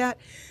and look at,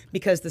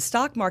 because the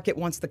stock market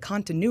wants the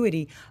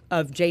continuity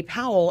of Jay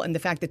Powell and the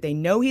fact that they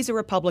know he's a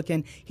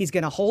Republican. He's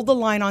going to hold the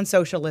line on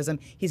socialism.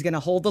 He's going to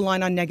hold the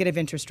line on negative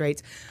interest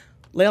rates.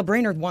 Lael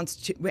Brainard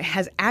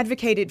has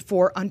advocated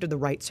for, under the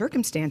right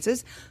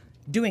circumstances,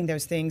 doing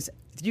those things.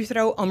 Did you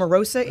throw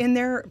Omarosa in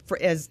there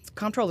as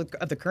comptroller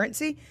of the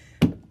currency?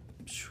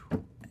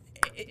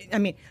 I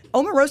mean,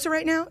 Omarosa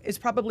right now is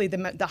probably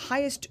the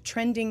highest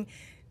trending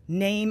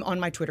name on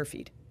my Twitter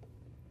feed.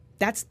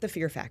 That's the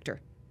fear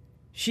factor.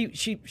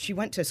 She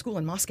went to school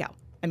in Moscow.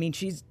 I mean,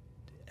 she's.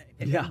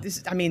 Yeah.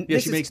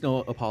 She makes no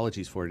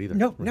apologies for it either.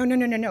 No.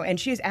 And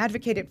she has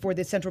advocated for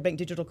the central bank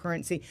digital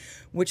currency,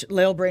 which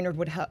Lael Brainard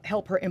would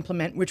help her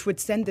implement, which would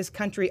send this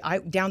country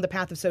down the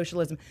path of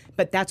socialism.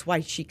 But that's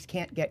why she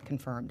can't get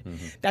confirmed.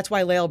 Mm-hmm. That's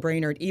why Lael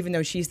Brainard, even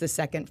though she's the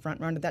second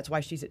front runner, that's why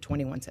she's at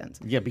 21 cents.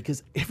 Yeah,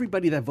 because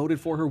everybody that voted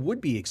for her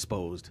would be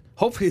exposed.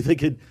 Hopefully they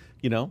could,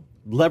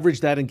 leverage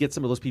that and get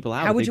some of those people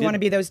out. How would you want to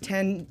be those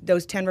 10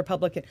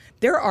 Republican?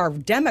 There are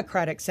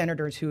Democratic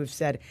senators who have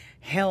said,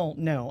 hell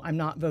no, I'm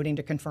not voting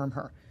to confirm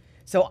her.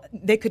 So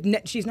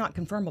she's not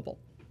confirmable.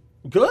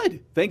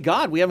 Good. Thank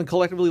God we haven't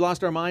collectively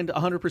lost our mind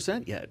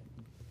 100% yet.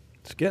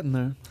 It's getting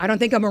there. I don't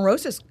think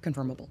Omarosa is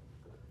confirmable.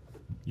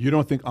 You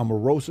don't think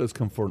Omarosa is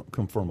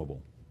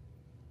confirmable?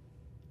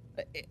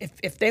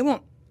 If they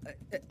won't,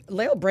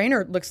 Lael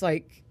Brainard looks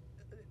like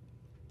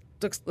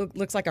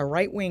a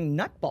right-wing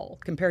nutball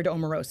compared to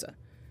Omarosa.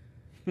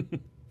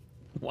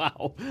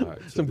 Wow, right,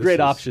 so some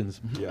great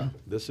options. Yeah,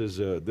 this is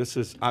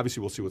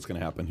obviously we'll see what's going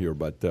to happen here,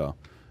 but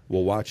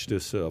we'll watch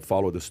this,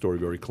 follow this story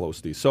very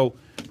closely. So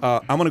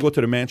I'm going to go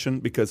to the mansion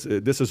because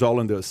this is all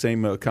in the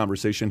same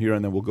conversation here,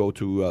 and then we'll go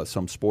to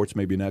some sports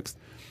maybe next.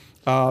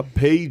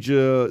 Page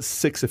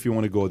 6, if you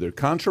want to go there.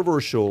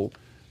 Controversial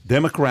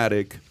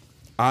Democratic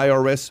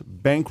IRS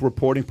bank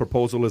reporting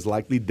proposal is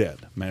likely dead,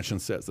 Manchin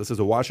says. This is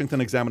a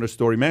Washington Examiner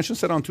story. Manchin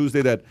said on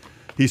Tuesday that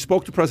he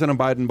spoke to President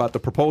Biden about the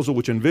proposal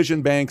which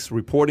envisioned banks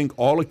reporting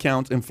all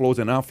accounts inflows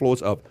and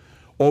outflows of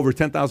over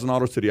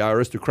 $10,000 to the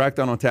IRS to crack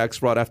down on tax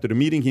fraud. After the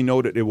meeting, he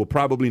noted it will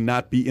probably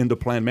not be in the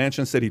plan.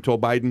 Manchin said he told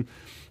Biden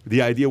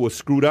the idea was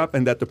screwed up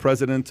and that the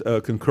president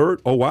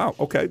concurred. Oh, wow.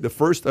 Okay. The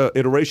first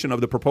iteration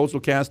of the proposal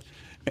cast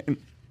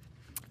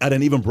at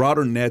an even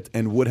broader net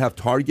and would have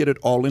targeted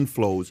all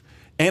inflows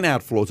and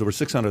outflows over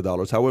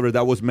 $600. However,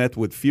 that was met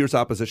with fierce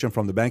opposition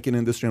from the banking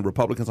industry and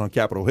Republicans on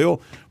Capitol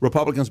Hill.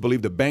 Republicans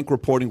believe the bank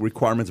reporting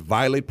requirements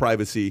violate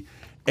privacy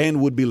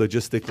and would be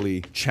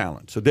logistically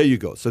challenged. So there you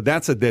go. So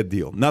that's a dead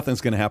deal.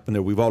 Nothing's going to happen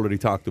there. We've already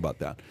talked about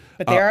that.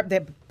 But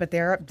the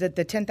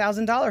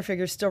 $10,000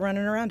 figure is still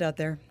running around out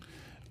there.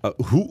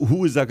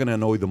 Who is that going to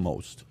annoy the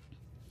most?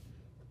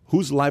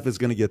 Whose life is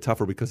going to get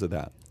tougher because of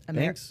that?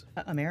 Banks?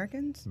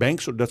 Americans?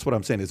 Banks, or that's what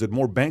I'm saying. Is it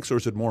more banks or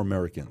is it more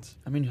Americans?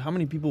 I mean, how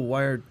many people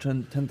wire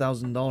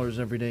 $10,000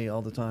 every day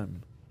all the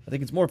time? I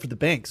think it's more for the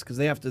banks because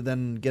they have to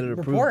then get it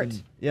approved.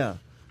 Report. Yeah.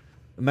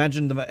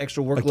 Imagine the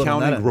extra workload on that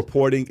Accounting, end.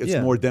 reporting, it's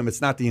Yeah. more them.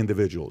 It's not the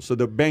individual. So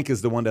the bank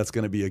is the one that's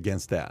going to be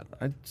against that.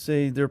 I'd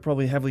say they're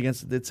probably heavily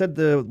against it. It said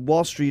the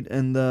Wall Street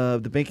and the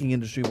banking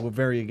industry were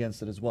very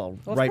against it as well.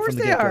 Well, right of course from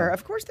the they get-go. are.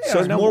 Of course they So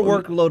are. it's more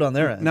workload on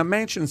their end. Now,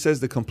 Manchin says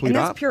the complete and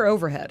that's opposite. pure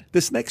overhead.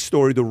 This next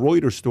story, the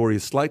Reuters story,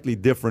 is slightly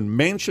different.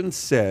 Manchin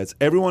says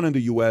everyone in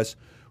the U.S.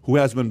 who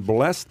has been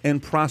blessed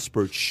and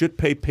prospered should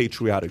pay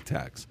patriotic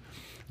tax.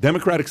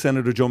 Democratic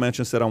Senator Joe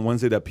Manchin said on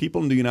Wednesday that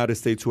people in the United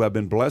States who have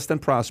been blessed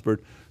and prospered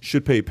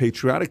should pay a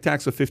patriotic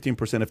tax of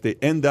 15% if they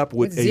end up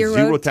with a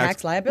zero tax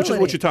tax liability. which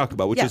is what you talk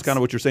about, which is Yes. kind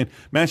of what you're saying.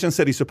 Manchin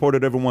said he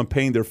supported everyone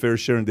paying their fair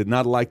share and did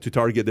not like to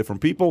target different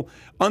people.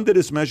 Under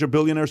this measure,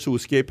 billionaires who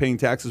escape paying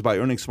taxes by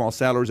earning small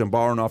salaries and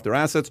borrowing off their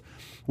assets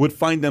would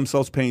find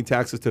themselves paying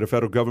taxes to the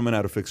federal government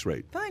at a fixed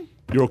rate. Fine.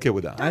 You're okay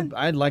with that?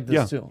 I'd like this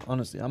Yeah. too,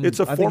 honestly. It's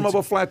a I think form of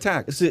a flat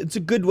tax. It's a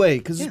good way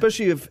because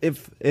especially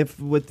if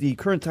with the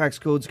current tax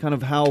codes, kind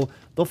of how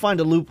they'll find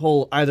a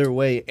loophole either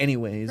way,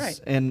 anyways, Right.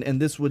 and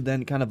this would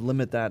then kind of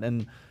limit that.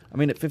 And I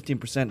mean, at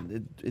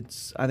 15%,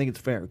 I think it's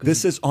fair. 'Cause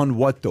This is on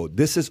what though?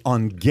 This is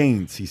on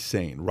gains. He's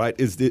saying, right?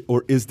 Is this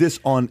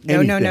on No,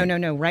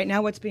 anything? no. Right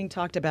now, what's being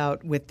talked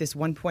about with this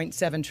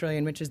 1.7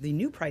 trillion, which is the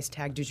new price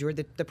tag du jour,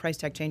 the price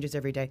tag changes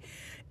every day,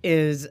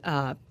 is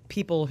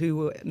people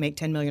who make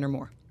 10 million or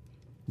more.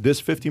 This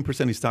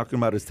 15% he's talking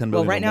about is 10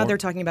 million. Well, right or now more. they're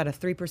talking about a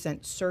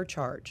 3%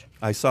 surcharge.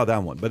 I saw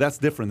that one, but that's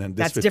different than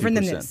this. That's different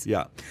than 15%. this.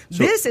 Yeah.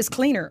 So, This is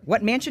cleaner.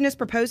 What Manchin is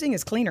proposing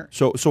is cleaner.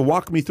 so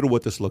walk me through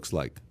what this looks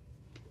like.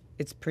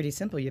 It's pretty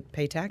simple. You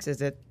pay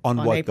taxes On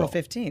what April though?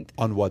 15th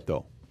On what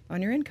though?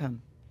 on your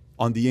income.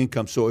 On the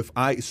income. So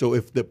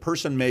if the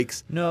person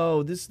makes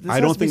No, this I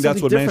has don't to be think that's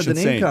something what different Manchin's than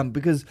saying. income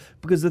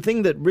because the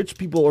thing that rich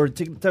people or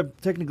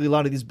technically a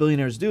lot of these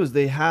billionaires do is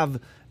they have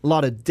a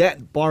lot of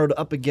debt borrowed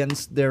up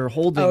against their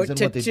holdings and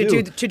what they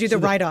do to do the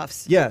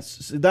write-offs. Yes,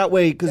 so that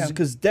way Yeah.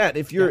 because debt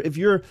if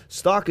your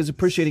stock is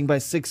appreciating by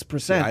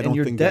 6% Yeah, I don't and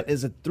your think debt that-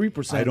 is at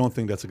 3%, I don't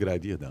think that's a good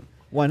idea then.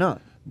 why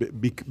not?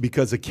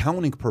 Because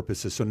accounting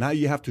purposes. So now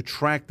you have to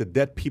track the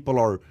debt people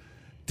are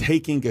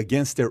taking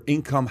against their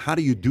income. How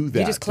do you do that?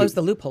 You just close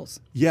the loopholes.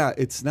 Yeah,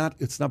 it's not.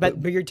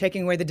 But you're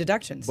taking away the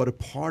deductions. But a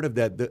part of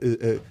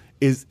that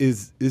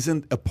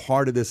isn't a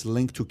part of this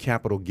linked to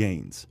capital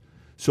gains.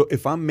 So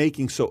if I'm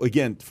making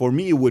again, for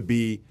me it would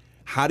be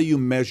how do you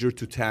measure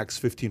to tax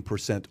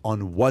 15%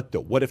 on what though?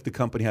 What if the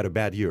company had a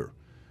bad year?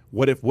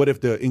 What if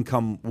the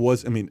income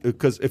was? I mean,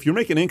 because if you're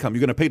making income,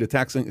 you're going to pay the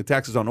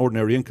taxes on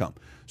ordinary income.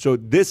 So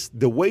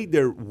the way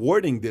they're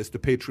wording this, the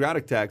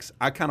patriotic tax,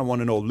 I kind of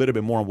want to know a little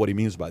bit more on what he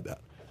means by that.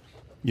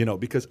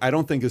 Because I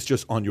don't think it's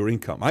just on your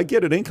income. I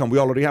get it, income. We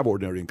already have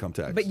ordinary income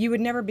tax. But you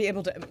would never be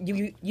able to.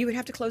 You would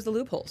have to close the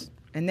loopholes,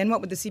 and then what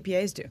would the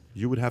CPAs do?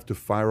 You would have to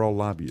fire all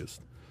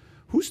lobbyists.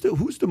 Who's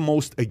the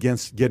most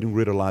against getting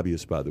rid of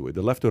lobbyists, by the way,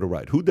 the left or the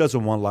right? Who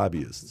doesn't want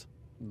lobbyists?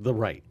 The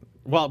right.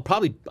 Well,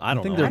 probably, I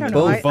don't think know. they're I don't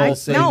know.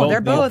 both No, they're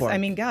both. ballpark. I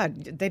mean,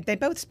 God, they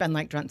both spend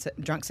like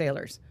drunk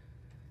sailors.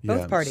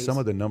 Both parties. Some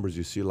of the numbers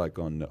you see, like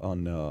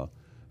on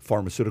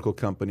pharmaceutical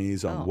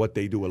companies, on what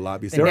they do with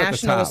lobbyists, the they're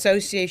National at the top.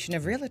 Association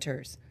of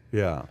Realtors.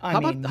 Yeah. I How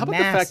mean, about the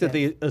fact that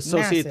they massive,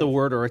 associate the massive.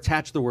 word or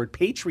attach the word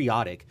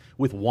patriotic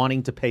with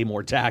wanting to pay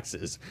more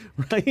taxes,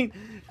 right?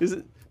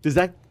 Does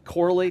that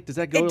correlate? Does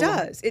that go? It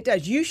does. It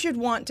does. You should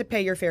want to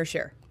pay your fair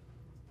share.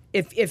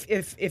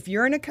 If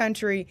you're in a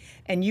country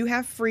and you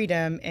have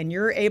freedom and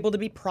you're able to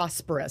be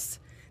prosperous,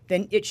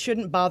 then it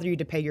shouldn't bother you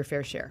to pay your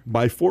fair share.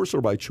 By force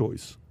or by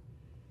choice?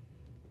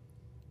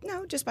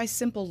 No, just by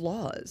simple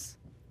laws.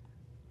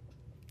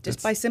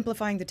 Just by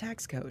simplifying the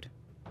tax code.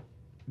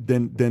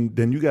 Then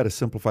you got to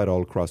simplify it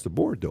all across the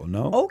board, though.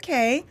 No.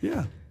 Okay.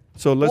 Yeah.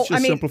 So let's Well, I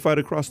just mean, simplify it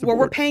across the Well,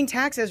 we're board. paying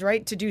taxes,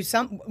 right? To do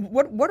some.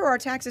 What are our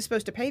taxes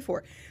supposed to pay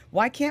for?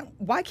 Why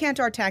can't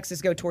our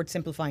taxes go towards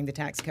simplifying the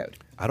tax code?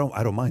 I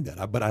don't mind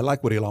that, but I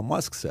like what Elon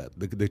Musk said.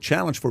 The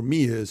challenge for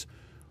me is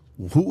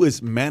who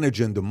is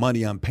managing the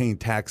money I'm paying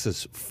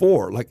taxes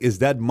for? Like, is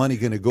that money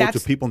going to go to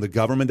That's- people in the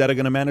government that are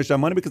going to manage that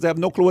money because they have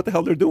no clue what the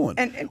hell they're doing?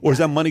 And- or is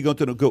that money going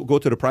to go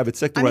to the private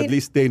sector? I Or at mean,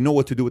 least they know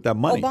what to do with that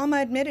money.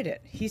 Obama admitted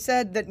it. He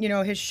said that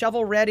his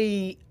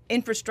shovel-ready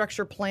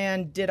infrastructure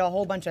plan did a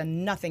whole bunch of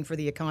nothing for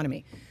the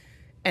economy.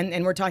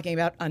 And we're talking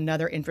about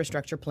another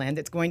infrastructure plan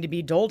that's going to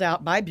be doled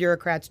out by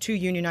bureaucrats to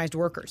unionized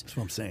workers. That's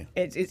what I'm saying.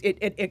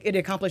 It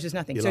accomplishes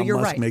nothing. Elon So you're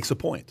Musk right. makes a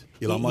point.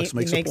 Elon Musk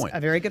makes a point. A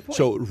very good point.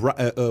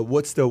 So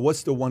what's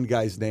the one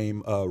guy's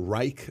name?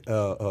 Reich.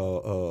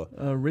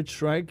 Rich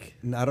Shrike.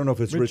 I don't know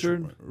if it's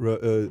Richard?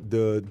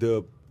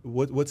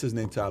 what's his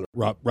name, Tyler?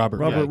 Robert.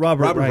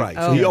 Robert Reich.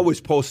 So he always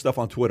posts stuff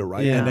on Twitter,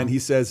 right? Yeah. And then he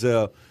says,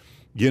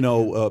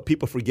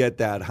 people forget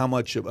that how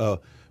much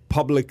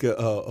public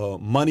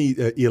money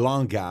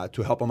Elon got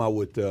to him out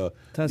with Tesla,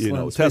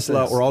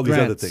 Tesla SpaceX, or all these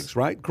other grants. things,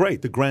 right?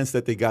 Great, the grants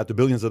that they got, the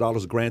billions of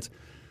dollars of grants.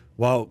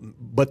 Well,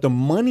 but the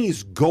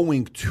money's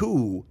going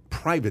to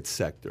private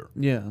sector.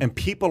 Yeah. And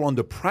people on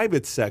the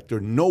private sector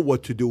know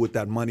what to do with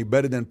that money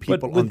better than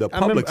people on the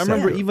public I sector.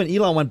 remember even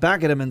Elon went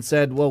back at him and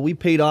said, well, we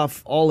paid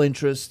off all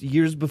interest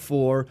years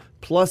before,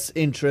 plus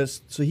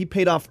interest. So he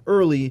paid off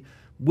early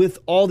with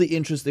all the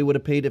interest they would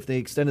have paid if they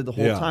extended the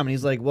whole Yeah. time. And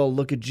he's like, well,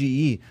 look at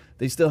GE.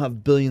 They still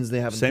have billions they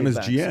haven't Same paid as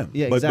back. GM.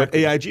 Yeah, but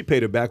exactly. AIG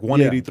paid it back,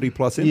 183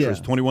 plus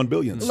interest, Yeah. 21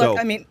 billion. Look, so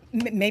I mean,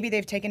 maybe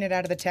they've taken it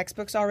out of the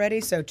textbooks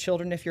already. So,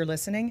 children, if you're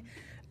listening,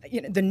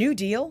 the New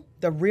Deal,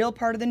 the real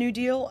part of the New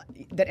Deal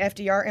that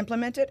FDR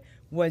implemented,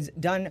 was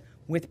done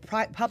with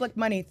public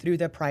money through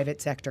the private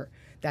sector.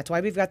 That's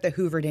why we've got the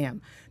Hoover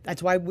Dam.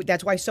 That's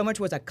why so much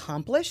was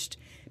accomplished,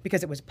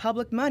 because it was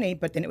public money,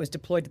 but then it was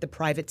deployed to the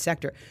private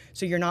sector.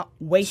 So you're not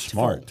wasteful.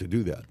 smart to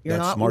do that. You're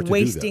That's not smart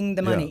wasting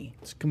to the do that. money.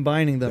 It's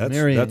combining them, That's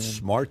marrying that's them.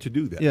 smart to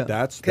do that. Yeah.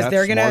 That's Because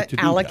they're going going to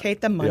to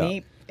allocate the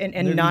money and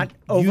They're not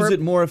gonna over. use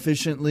it more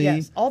efficiently.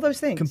 Yes, all those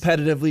things.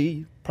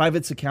 Competitively.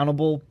 Private's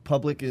accountable.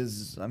 Public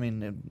is,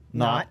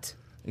 Not.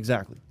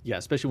 Exactly. Yeah,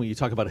 especially when you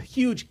talk about a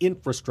huge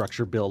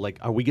infrastructure bill. Like,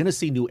 are we going to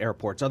see new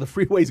airports? Are the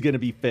freeways going to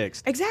be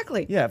fixed?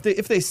 Exactly. Yeah,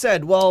 if they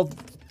said, well,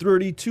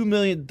 $32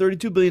 billion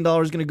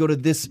is going to go to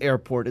this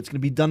airport. It's going to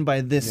be done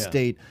by this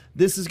state.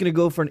 This is going to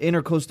go for an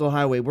intercoastal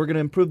highway. We're going to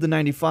improve the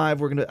 95.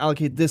 We're going to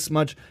allocate this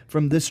much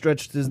from this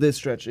stretch to this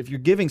stretch. If you're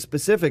giving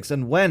specifics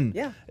and when,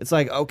 it's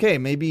like, okay,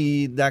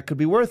 maybe that could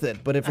be worth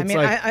it. But if it's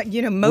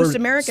most we're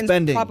Americans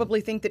spending. probably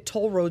think that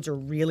toll roads are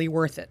really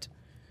worth it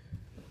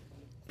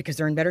because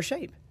they're in better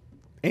shape.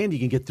 And you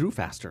can get through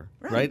faster,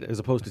 right? As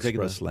opposed to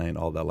taking express the lane,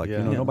 all that. Like,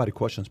 Yeah. nobody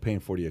questions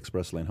paying for the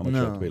express lane, how much you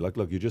have to pay. Like,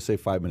 look, you just say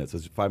 5 minutes.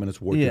 Is 5 minutes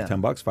worth Yeah. it?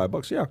 $10,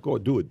 $5? Yeah, go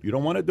do it. You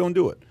don't want it, don't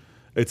do it.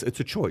 It's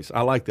a choice.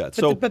 I like that.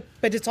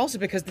 But it's also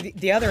because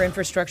the other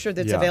infrastructure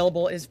that's Yeah.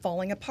 available is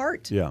falling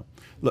apart. Yeah.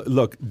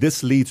 Look,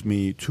 this leads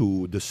me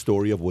to the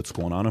story of what's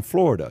going on in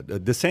Florida.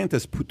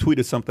 DeSantis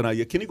tweeted something out.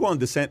 Can you go on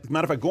DeSantis?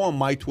 Matter of fact, go on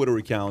my Twitter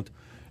account,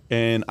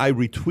 and I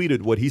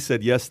retweeted what he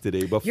said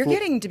yesterday. But You're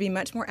getting to be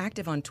much more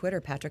active on Twitter,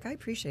 Patrick. I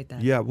appreciate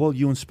that. Yeah, well,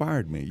 you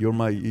inspired me.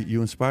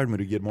 You inspired me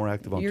to get more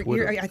active on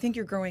Twitter. I think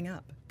you're growing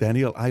up.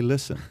 Daniel, I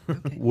listen.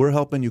 We're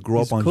helping you grow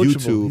He's up on coachable.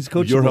 YouTube. He's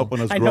coachable. You're helping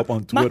us I grow know. up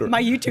on Twitter.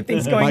 My YouTube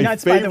thing's going My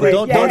nuts, by the way.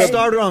 favorite- Don't Yay.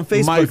 start her on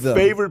Facebook, My though.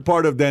 favorite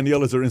part of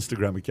Danielle is her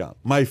Instagram account.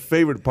 My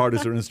favorite part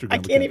is her Instagram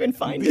account. I can't even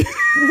find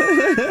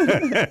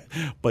it.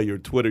 But your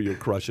Twitter, you're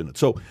crushing it.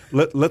 So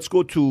let's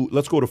go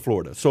to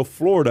Florida. So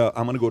Florida,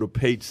 I'm going to go to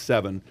page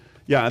 7.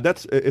 Yeah,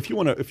 that's if you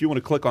want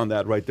to click on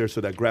that right there,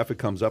 so that graphic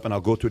comes up, and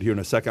I'll go to it here in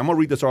a second. I'm going to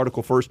read this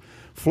article first.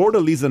 Florida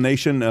leads the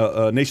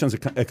nation's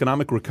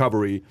economic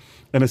recovery,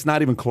 and it's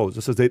not even close.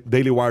 This is a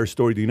Daily Wire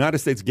story. The United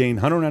States gained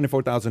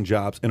 194,000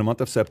 jobs in the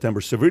month of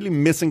September, severely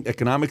missing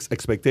economics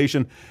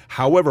expectation.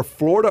 However,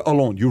 Florida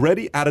alone, you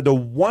ready? Out of the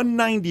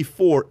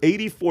 194,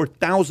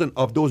 84,000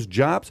 of those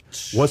jobs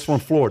was from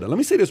Florida. Let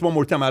me say this one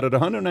more time. Out of the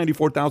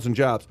 194,000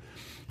 jobs,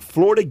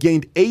 Florida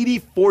gained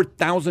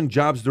 84,000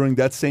 jobs during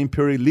that same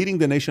period, leading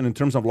the nation in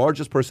terms of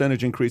largest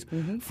percentage increase.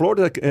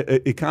 Florida's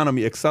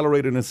economy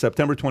accelerated in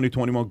September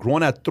 2021,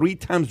 growing at 3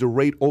 times the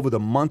rate over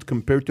the month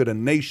compared to the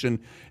nation.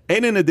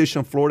 And in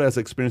addition, Florida has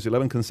experienced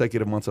 11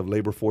 consecutive months of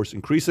labor force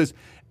increases,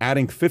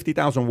 adding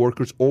 50,000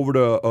 workers over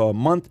the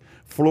month.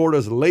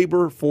 Florida's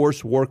labor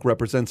force work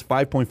represents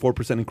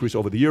 5.4% increase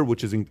over the year,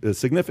 which is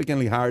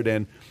significantly higher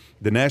than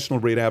the national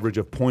rate average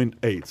of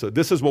 0.8. So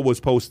this is what was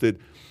posted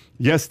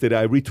yesterday.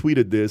 I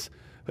retweeted this.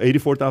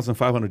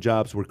 84,500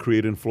 jobs were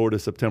created in Florida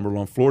September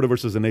alone. Florida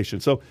versus the nation.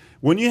 So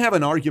when you have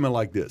an argument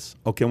like this,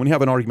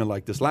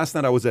 last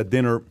night I was at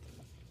dinner. I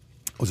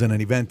was at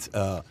an event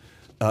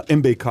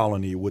in Bay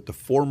Colony with the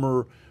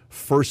former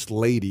First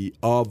Lady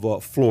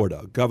of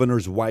Florida,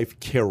 Governor's wife,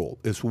 Carol,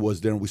 is who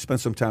was there. And we spent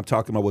some time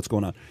talking about what's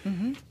going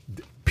on.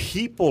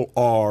 People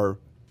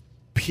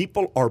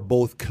are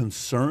both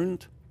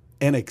concerned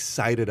and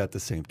excited at the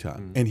same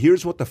time. And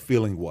here's what the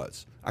feeling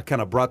was. I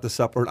kind of brought this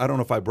up, or I don't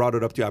know if I brought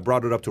it up to you. I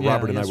brought it up to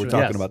Robert and I were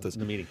talking about this.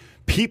 In the meeting.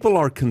 People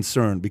are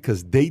concerned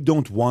because they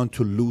don't want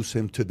to lose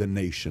him to the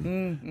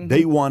nation.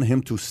 They want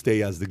him to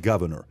stay as the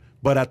governor.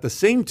 But at the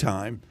same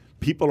time,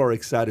 people are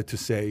excited to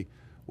say,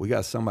 we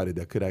got somebody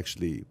that could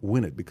actually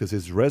win it, because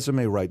his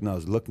resume right now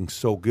is looking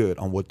so good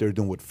on what they're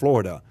doing with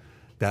Florida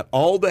that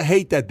all the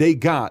hate that they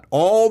got,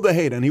 all the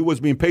hate, and he was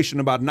being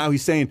patient about it. Now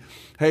he's saying,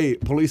 hey,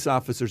 police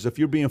officers, if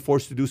you're being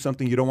forced to do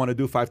something you don't want to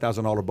do,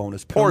 $5,000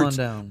 bonus.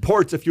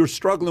 Ports, if you're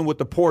struggling with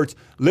the ports,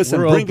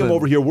 listen, bring them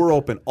over here. We're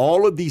open.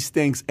 All of these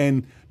things,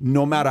 and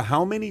no matter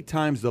how many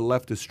times the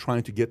left is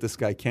trying to get this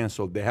guy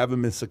canceled, they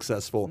haven't been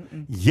successful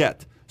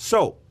yet.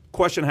 So,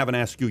 question I haven't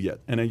asked you yet,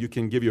 and then you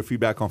can give your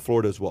feedback on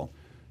Florida as well.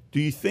 Do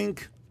you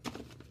think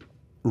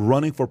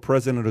running for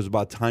president is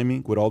about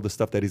timing with all the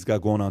stuff that he's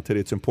got going on today?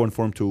 It's important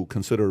for him to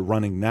consider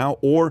running now,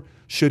 or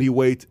should he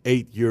wait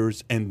 8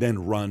 years and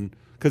then run?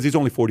 Because he's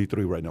only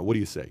 43 right now. What do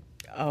you say?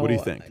 What do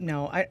you think?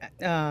 No,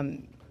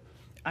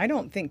 I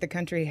don't think the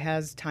country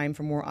has time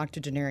for more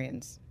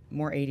octogenarians,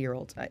 more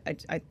 80-year-olds.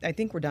 I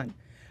think we're done.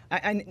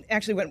 I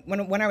actually,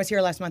 when I was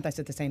here last month, I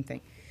said the same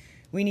thing.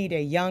 We need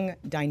a young,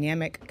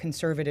 dynamic,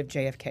 conservative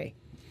JFK.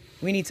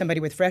 We need somebody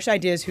with fresh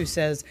ideas who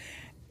says,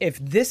 if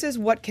this is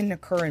what can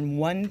occur in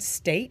one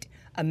state,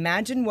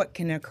 imagine what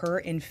can occur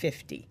in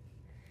 50.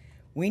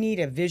 We need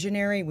a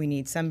visionary. We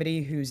need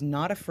somebody who's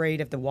not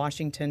afraid of the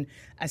Washington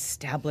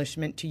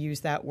establishment, to use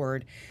that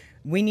word.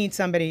 We need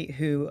somebody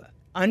who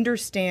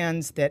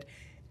understands that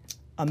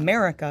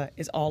America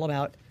is all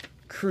about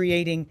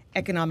creating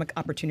economic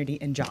opportunity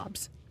and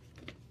jobs.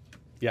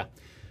 Yeah.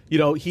 You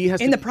know, he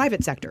has in the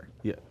private sector.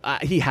 Yeah,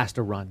 he has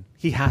to run.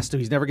 He has to.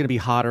 He's never going to be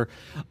hotter.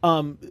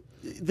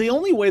 The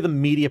only way the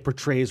media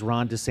portrays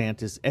Ron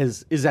DeSantis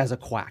is as a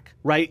quack,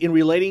 right? In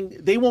relating,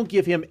 they won't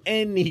give him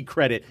any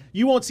credit.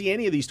 You won't see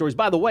any of these stories.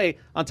 By the way,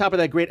 on top of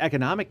that great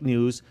economic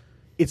news,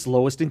 it's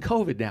lowest in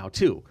COVID now,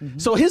 too.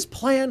 So his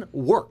plan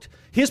worked.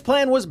 His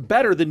plan was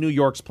better than New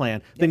York's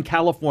plan, than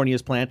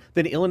California's plan,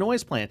 than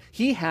Illinois' plan.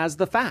 He has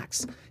the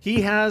facts.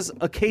 He has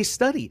a case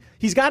study.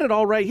 He's got it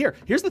all right here.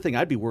 Here's the thing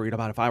I'd be worried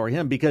about if I were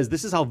him, because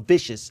this is how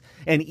vicious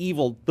and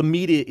evil the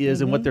media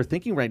is and what they're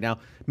thinking right now.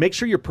 Make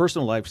sure your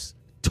personal life's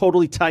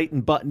totally tight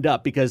and buttoned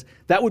up, because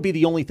that would be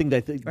the only thing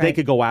that they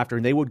could go after,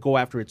 and they would go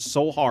after it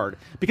so hard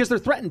because they're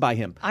threatened by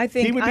him. I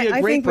think he would be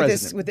a great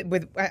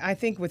president. I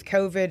think with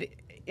COVID,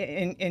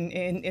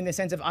 in the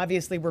sense of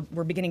obviously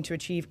we're beginning to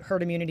achieve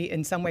herd immunity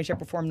in some way,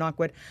 shape, or form, knock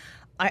wood.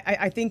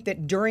 I think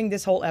that during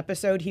this whole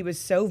episode, he was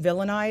so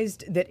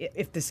villainized that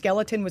if the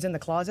skeleton was in the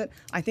closet,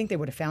 I think they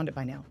would have found it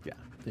by now. Yeah.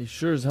 They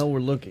sure as hell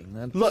were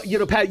looking. Look, you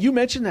know, Pat, you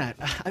mentioned that.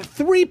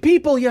 3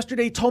 people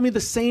yesterday told me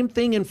the same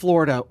thing in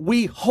Florida.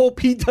 We hope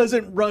he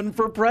doesn't run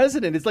for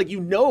president. It's like, you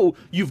know,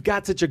 you've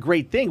got such a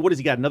great thing. What has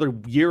he got, another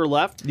year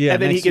left? Yeah,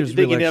 and then they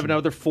can have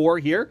another 4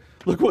 here.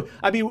 Look,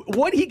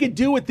 what he could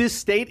do with this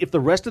state if the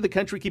rest of the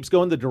country keeps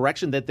going the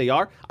direction that they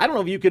are. I don't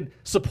know if you could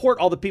support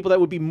all the people that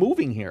would be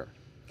moving here.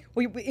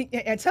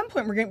 At some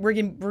point, we're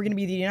going to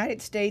be the United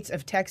States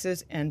of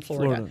Texas and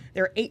Florida.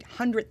 There are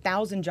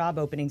 800,000 job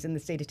openings in the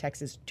state of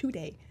Texas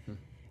today.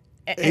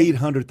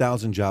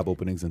 800,000 job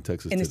openings in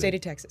Texas in the today. state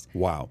of Texas.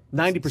 Wow.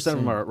 90% of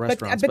them are at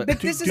restaurants. But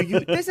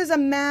this is a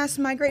mass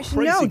migration.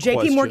 Crazy No, J.P.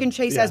 question. Morgan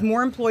Chase has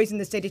more employees in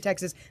the state of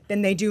Texas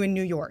than they do in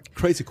New York.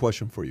 Crazy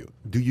question for you.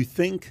 Do you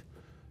think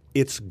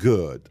it's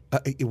good?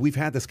 We've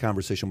had this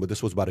conversation, but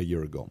this was about a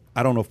year ago.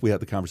 I don't know if we had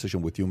the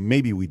conversation with you.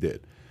 Maybe we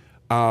did.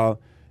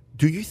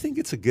 Do you think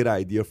it's a good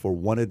idea for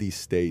one of these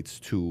states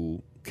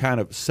to kind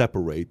of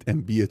separate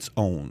and be its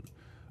own?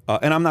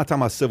 And I'm not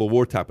talking about Civil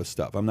War type of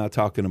stuff. I'm not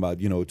talking about,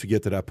 to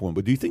get to that point.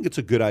 But do you think it's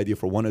a good idea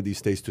for one of these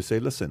states to say,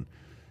 listen,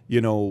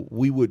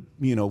 we would,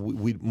 do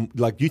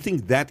you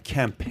think that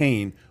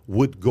campaign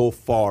would go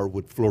far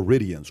with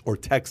Floridians or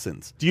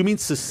Texans? Do you mean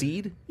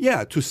secede?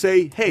 Yeah, to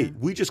say, hey,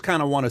 we just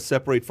kind of want to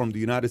separate from the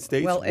United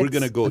States. Well, we're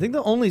going to go. I think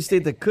the only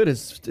state that could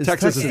is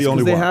Texas. is the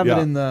only they one. have Yeah.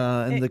 it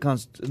in the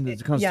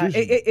Constitution. Yeah,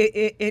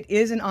 it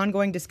is an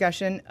ongoing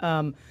discussion.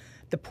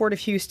 The Port of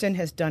Houston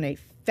has done a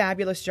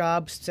fabulous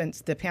job since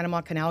the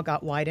Panama Canal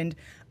got widened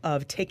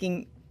of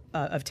taking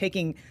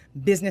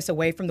business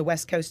away from the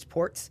West Coast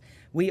ports.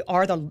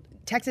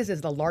 Texas is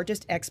the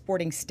largest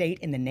exporting state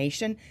in the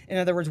nation. In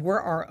other words,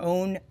 we're our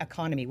own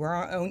economy. We're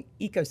our own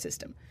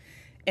ecosystem.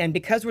 And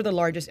because we're the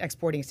largest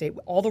exporting state,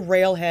 all the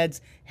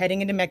railheads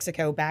heading into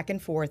Mexico, back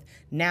and forth,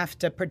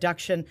 NAFTA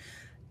production,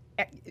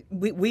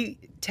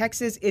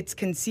 Texas, it's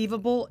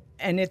conceivable,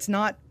 and it's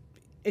not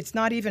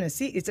even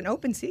it's an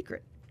open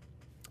secret.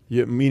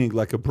 Yeah, meaning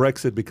like a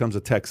Brexit becomes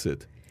a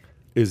Texit.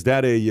 Is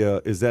that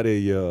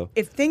a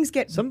if things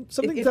get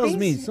something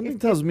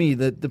tells me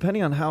that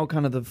depending on how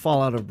kind of the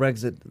fallout of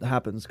Brexit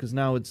happens, because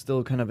now it's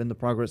still kind of in the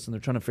progress and they're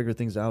trying to figure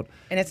things out,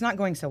 and it's not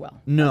going so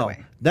well. No,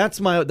 that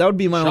would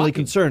be my only Shocking.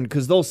 concern,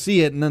 because they'll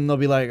see it and then they'll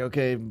be like,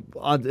 okay,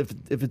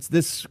 if it's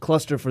this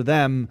cluster for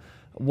them,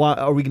 why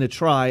are we going to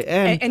try?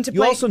 And to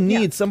you also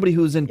need somebody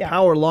who's in Yeah.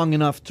 power long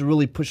enough to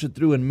really push it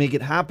through and make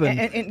it happen.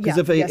 Because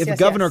if a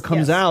governor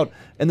comes yes. out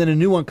and then a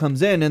new one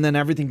comes in and then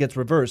everything gets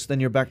reversed, then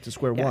you're back to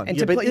square one. And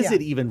Yeah, to but put- is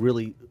it even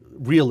really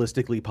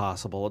realistically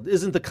possible?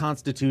 Isn't the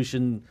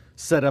Constitution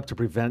set up to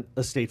prevent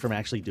a state from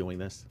actually doing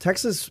this?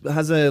 Texas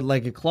has a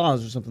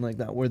clause or something like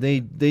that where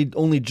they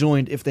only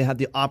joined if they had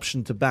the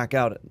option to back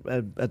out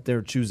at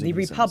their choosing. The in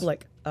a sense.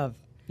 Republic of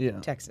Yeah.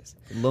 Texas.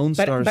 Lone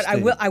Star But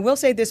State. I will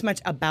say this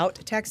much about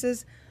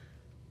Texas.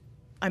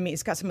 I mean,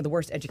 it's got some of the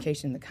worst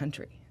education in the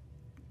country.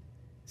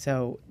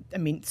 So, I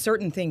mean,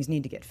 certain things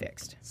need to get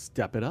fixed.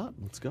 Step it up.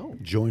 Let's go.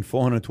 Join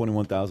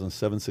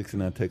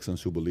 421,769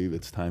 Texans who believe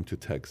it's time to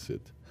Texit.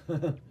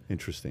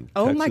 Interesting.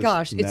 Oh my Texas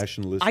gosh.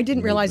 nationalist I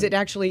didn't realize it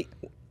movement. actually,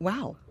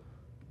 wow.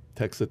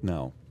 Texit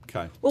now.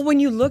 Okay. Well, when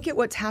you look at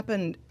what's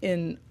happened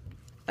in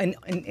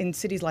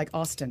cities like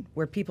Austin,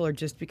 where people are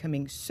just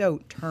becoming so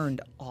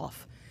turned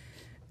off,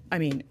 I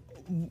mean,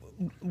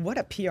 what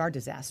a PR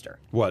disaster.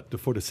 What,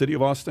 for the city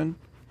of Austin?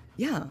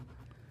 Yeah,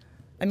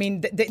 I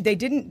mean, they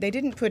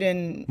didn't put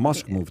in.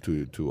 Musk moved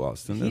to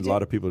Austin. He And a did.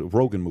 lot of people,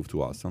 Rogan moved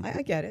to Austin.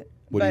 I get it.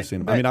 What are you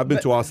saying? I mean, I've been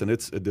to Austin.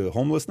 It's the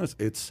homelessness.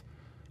 It's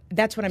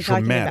That's what I'm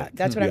talking Traumatic. about.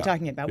 That's what I'm Yeah.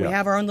 talking about. We Yeah.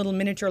 have our own little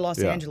miniature Los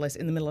Yeah. Angeles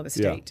in the middle of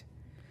the Yeah. state.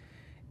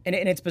 And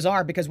it's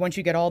bizarre because once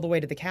you get all the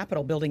way to the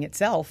Capitol building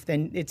itself,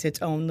 then it's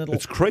its own little.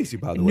 it's crazy,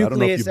 by the way. I don't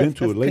know if nucleus you've been of-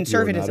 to it of lately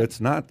or not.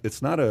 conservatism.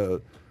 It's not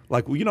a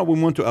like when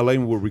we went to LA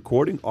and we're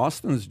recording.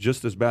 Austin's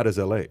just as bad as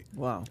LA.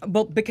 Wow.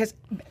 Well, because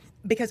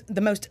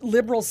the most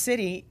liberal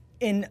city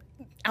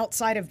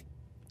outside of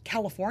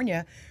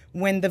California,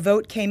 when the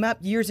vote came up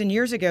years and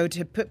years ago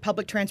to put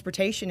public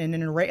transportation in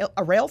a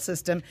rail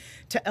system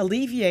to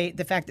alleviate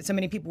the fact that so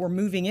many people were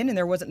moving in and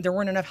there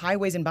weren't enough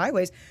highways and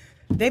byways,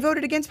 they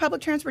voted against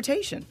public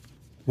transportation.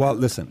 Well,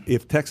 listen,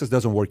 if Texas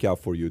doesn't work out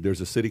for you,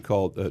 there's a city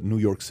called New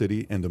York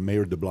City and the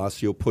mayor de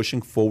Blasio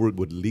pushing forward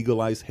with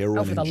legalized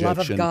heroin for the love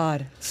of injection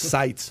God.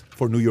 sites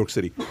for New York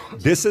City.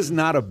 This is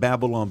not a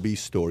Babylon Bee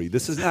story.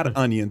 This is not an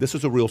Onion. This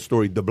is a real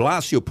story. De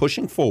Blasio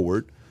pushing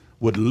forward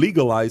with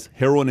legalized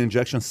heroin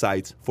injection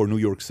sites for New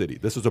York City.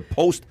 This is a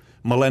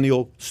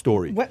post-millennial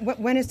story.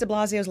 When is de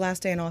Blasio's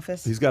last day in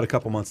office? He's got a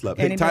couple months left.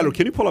 Hey, Anybody? Tyler,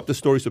 can you pull up the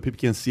story so people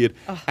can see it?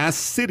 As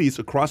cities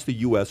across the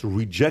U.S.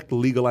 reject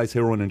legalized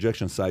heroin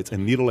injection sites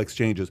and needle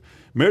exchanges,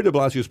 Mayor de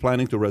Blasio is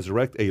planning to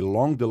resurrect a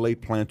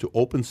long-delayed plan to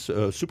open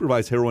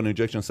supervised heroin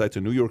injection sites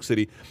in New York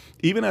City,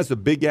 even as the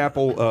Big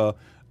Apple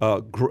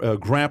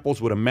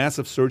grapples with a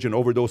massive surge in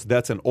overdose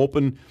deaths and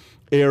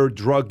open-air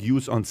drug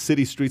use on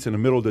city streets in the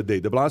middle of the day.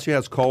 De Blasio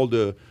has called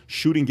the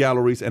shooting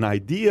galleries an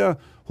idea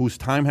whose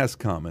time has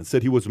come and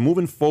said he was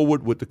moving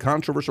forward with the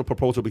controversial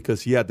proposal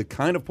because he had the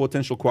kind of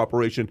potential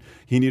cooperation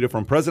he needed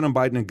from President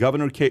Biden and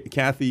Governor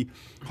Kathy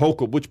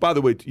Hochul, which, by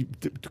the way,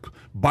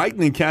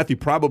 Biden and Kathy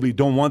probably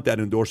don't want that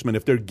endorsement.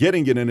 If they're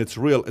getting it and it's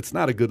real, it's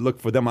not a good look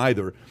for them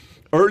either.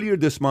 Earlier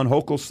this month,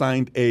 Hochul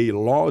signed a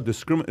law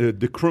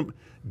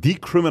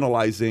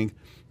decriminalizing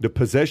the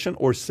possession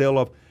or sale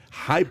of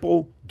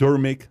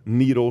hypodermic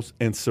needles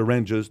and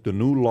syringes. The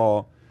new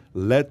law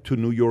led to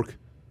New York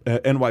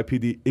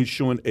NYPD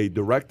issuing a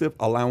directive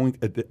allowing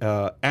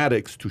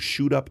addicts to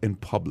shoot up in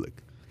public.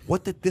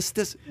 What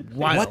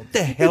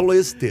the hell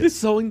is this? It's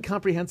so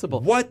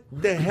incomprehensible. What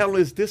the hell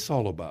is this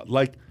all about?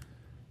 Like,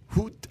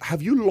 who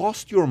have you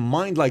lost your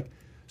mind? Like,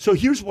 so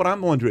here's what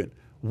I'm wondering.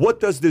 What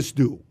does this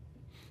do?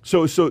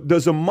 So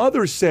does a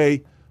mother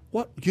say,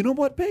 "What? You know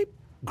what, babe?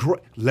 Great.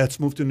 Let's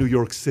move to New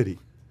York City.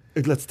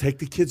 And let's take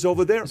the kids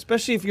over there."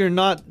 Especially if you're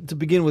not, to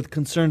begin with,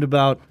 concerned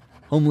about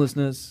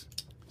homelessness,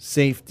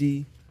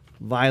 safety,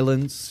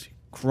 violence,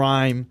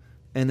 crime,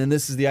 and then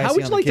this is the icing How would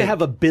you on the like to cake.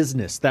 have a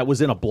business that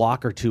was in a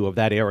block or two of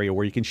that area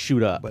where you can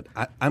shoot up? But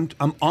I'm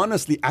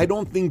honestly, I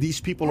don't think these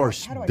people are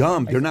How do I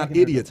dumb. find They're my not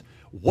second idiots.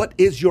 What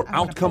is your I'm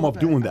gonna outcome pull of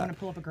up a- doing I'm that? gonna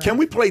pull up a graph. Can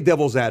we play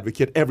devil's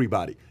advocate,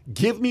 everybody?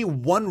 Give me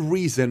one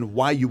reason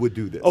why you would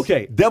do this.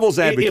 Okay, Devil's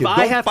advocate. If I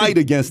don't have fight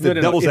to, against no, it. no,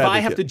 no. Devil's If advocate. I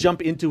have to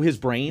jump into his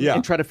brain Yeah.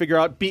 and try to figure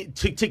out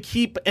to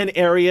keep an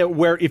area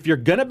where if you're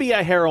going to be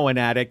a heroin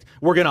addict,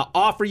 we're going to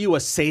offer you a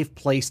safe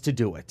place to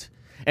do it.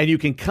 And you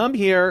can come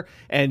here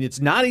and it's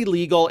not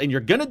illegal and you're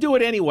going to do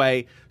it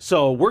anyway.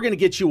 So we're going to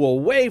get you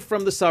away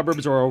from the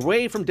suburbs or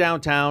away from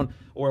downtown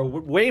or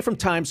away from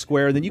Times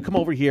Square. Then you come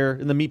over here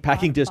in the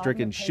meatpacking district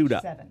and shoot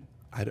up.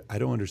 I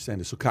don't understand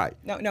this. So Kai,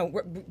 No,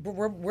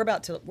 we're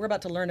about to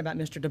learn about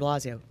Mr. De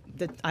Blasio.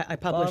 I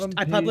Bottom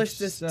published page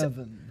this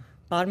 7.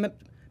 bottom up,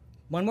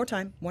 one more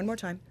time.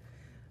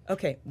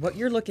 Okay, what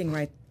you're looking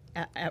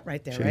at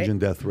right there, change right? in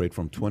death rate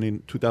from 2009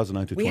 to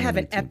 2019. We have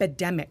an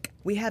epidemic.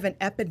 We have an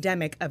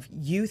epidemic of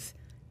youth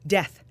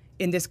death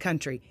in this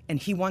country, and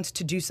he wants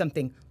to do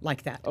something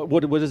like that.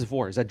 What is it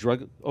for? Is that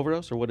drug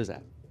overdose or what is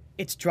that?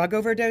 It's drug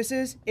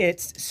overdoses.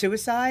 It's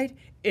suicide.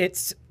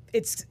 It's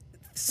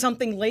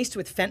something laced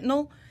with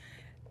fentanyl.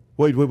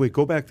 Wait.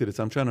 Go back to this.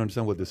 I'm trying to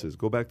understand what this is.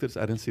 Go back to this.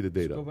 I didn't see the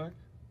data. Go back.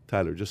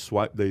 Tyler, just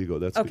swipe. There you go.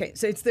 That's Okay,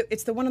 so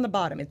it's the one on the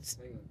bottom. It's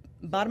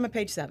bottom of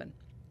page 7.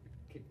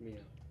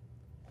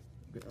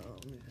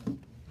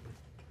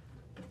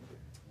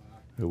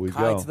 Here we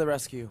Kai go. to the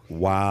rescue.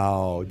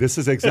 Wow, this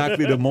is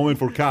exactly the moment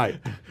for Kai.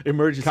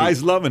 Emergency.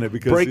 Kai's loving it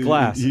because Break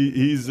glass.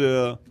 he's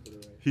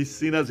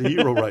seen as a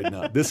hero right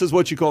now. This is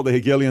what you call the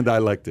Hegelian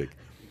dialectic.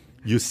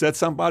 You set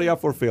somebody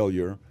up for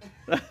failure.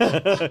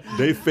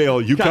 They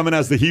fail. You come in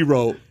as the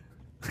hero.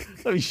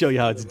 Let me show you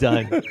how it's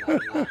done.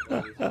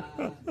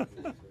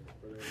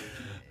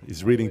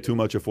 He's reading too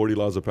much of 40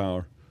 Laws of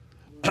Power.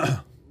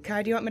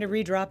 Kai, do you want me to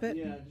redrop it?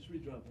 Yeah, just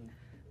redrop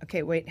it.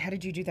 Okay, wait. How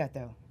did you do that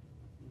though?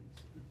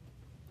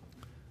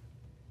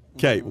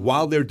 Okay,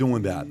 while they're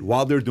doing that,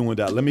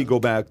 let me go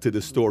back to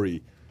the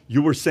story.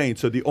 You were saying,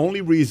 so the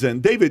only reason,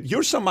 David,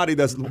 you're somebody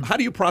how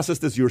do you process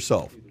this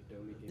yourself?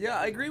 Yeah,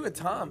 I agree with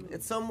Tom.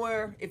 It's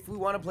somewhere, if we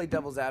want to play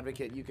devil's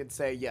advocate, you could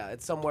say, yeah,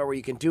 it's somewhere where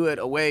you can do it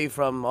away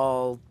from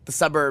all the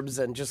suburbs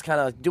and just kind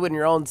of do it in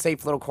your own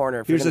safe little corner.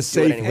 If Here's you're a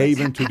safe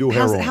haven to do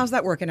heroin. How's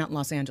that working out in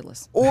Los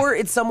Angeles? Or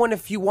it's someone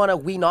if you want to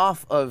wean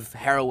off of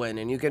heroin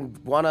and you can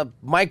want to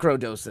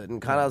microdose it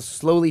and kind of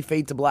slowly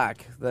fade to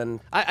black, then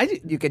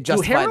you could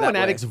justify do heroin that way.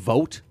 addicts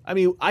vote? I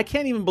mean, I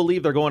can't even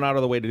believe they're going out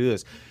of the way to do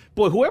this.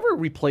 Boy, whoever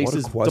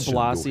replaces What a question. de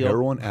Blasio. Do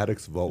heroin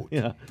addicts vote?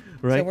 Yeah,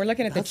 right. So we're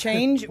looking at the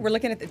change. We're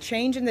looking at the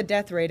change in the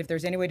death rate. If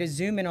there's any way to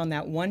zoom in on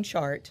that one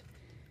chart.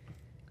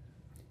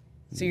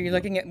 So you're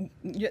looking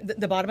at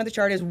the bottom of the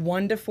chart is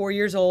 1 to 4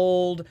 years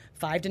old,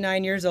 5 to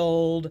 9 years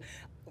old.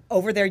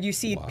 Over there, you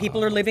see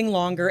people are living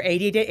longer,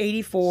 80 to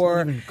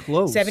 84, It's not even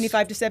close.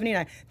 75 to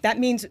 79. That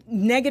means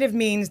negative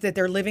means that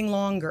they're living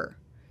longer,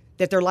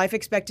 that their life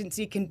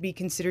expectancy can be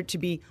considered to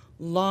be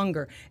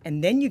longer.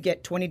 And then you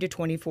get 20 to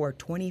 24,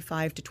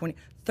 25 to 20,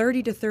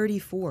 30 to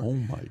 34, Oh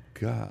my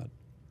God.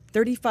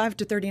 35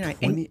 to 39.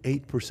 And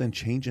 28%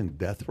 change in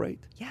death rate?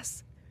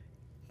 yes,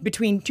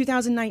 between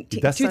 2019,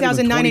 That's not even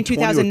 2009 and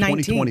 2020 or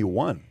 2019.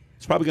 2021.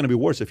 It's probably going to be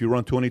worse if you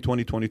run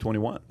 2020,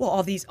 2021. Well,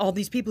 all these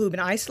people who've been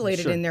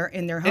isolated Sure. in their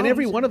homes. And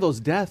every one of those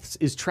deaths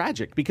is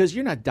tragic because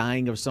you're not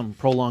dying of some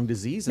prolonged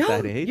disease at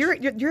that age.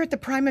 You're at the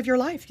prime of your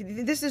life.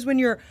 This is when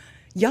you're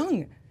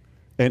young.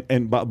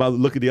 But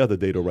look at the other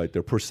data right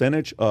there.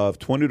 Percentage of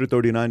 20 to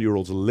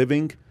 39-year-olds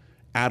living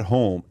at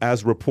home,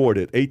 as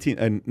reported,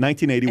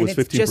 1980 And was 15%.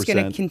 it's just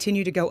going to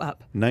continue to go up.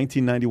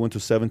 1991 to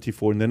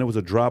 74, and then there was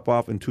a drop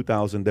off in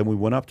 2000. Then we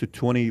went up to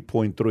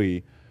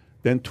 20.3,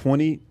 then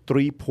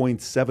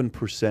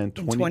 23.7%. In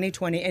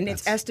 2020, and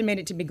it's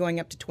estimated to be going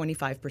up to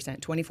 25%,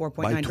 24.9%.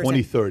 By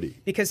 2030.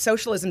 Because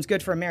socialism's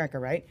good for America,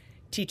 right?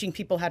 Teaching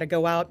people how to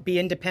go out, be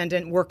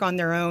independent, work on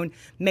their own,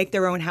 make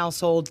their own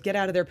households, get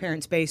out of their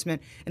parents'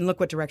 basement, and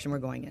look what direction we're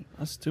going in.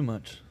 That's too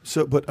much.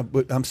 So, but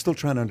I'm still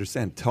trying to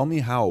understand. Tell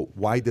me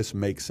why this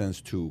makes sense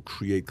to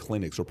create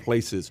clinics or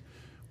places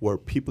where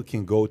people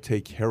can go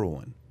take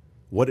heroin.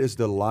 What is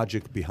the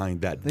logic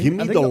behind that? Give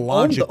me I think the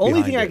logic. The only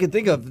behind thing I it. can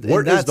think of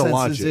Where in that is the sense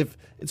logic? is if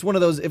it's one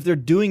of those, if they're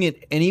doing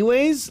it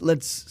anyways,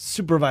 let's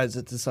supervise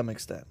it to some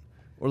extent.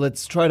 Or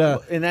let's try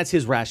to and that's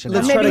his rationale.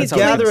 let's Maybe try to he's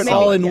gather it maybe-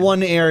 all in yeah.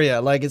 one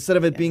area. Like instead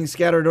of it being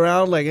scattered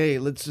around, like hey,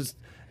 let's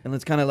kind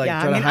of like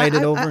try to hide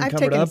it over and I've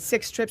cover it taken up.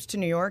 6 trips to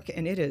New York,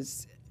 and it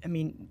is, I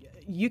mean,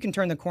 you can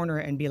turn the corner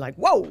and be like,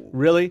 whoa.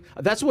 Really?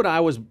 That's what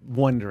I was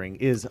wondering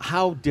is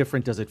how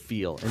different does it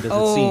feel and does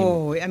it seem?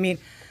 Oh, I mean,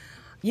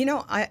 you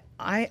know, I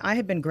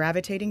have been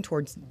gravitating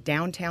towards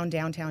downtown.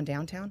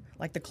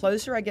 Like the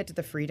closer I get to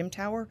the Freedom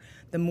Tower,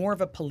 the more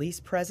of a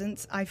police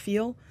presence I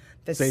feel,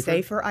 the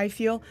safer I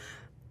feel.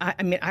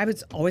 I mean, I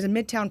was always a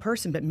Midtown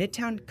person, but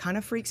Midtown kind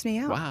of freaks me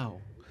out. Wow.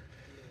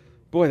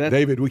 Boy, that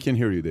David, we can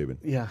hear you, David.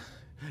 yeah.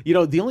 You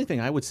know, the only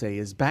thing I would say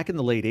is back in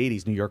the late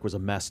 80s, New York was a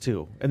mess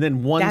too. And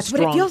then That's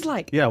what it feels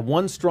like. Yeah,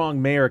 one strong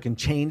mayor can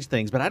change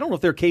things, but I don't know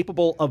if they're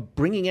capable of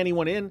bringing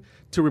anyone in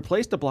to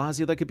replace de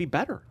Blasio that could be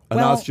better. Well-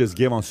 Anas just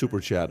gave on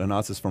Super Chat.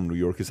 Anas is from New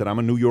York. He said, I'm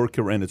a New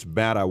Yorker and it's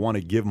bad. I want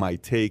to give my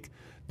take.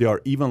 They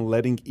are even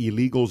letting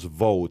illegals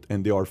vote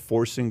and they are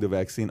forcing the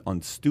vaccine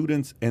on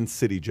students and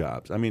city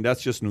jobs. I mean,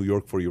 that's just New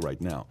York for you right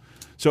now.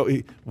 So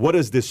what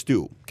does this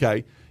do?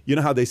 Okay. You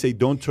know how they say,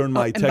 don't turn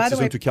my And by the Texas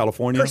way, into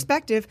California?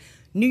 Perspective,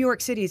 New York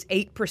City is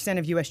 8%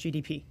 of U.S.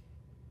 GDP.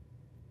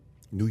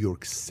 New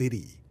York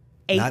City.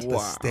 Eight. Not the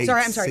state.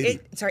 Sorry, I'm sorry. City.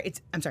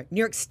 I'm sorry. New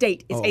York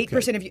State is Oh, okay.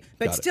 8% of you,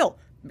 but Got it. still,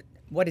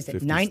 what is it?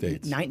 50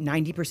 states.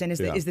 90%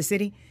 Yeah. is the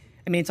city.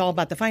 I mean, it's all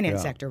about the finance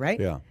Yeah. sector, right?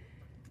 Yeah.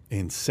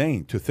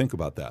 Insane to think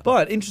about that.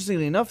 But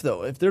interestingly enough,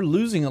 though, if they're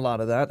losing a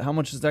lot of that, how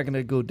much is that going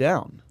to go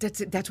down?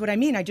 That's what I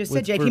mean. I just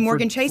said With- JP for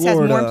Morgan Chase has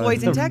more Florida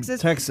employees in and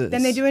Texas than they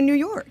Texas. do in New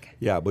York.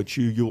 Yeah, but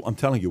I'm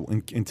telling you,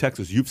 in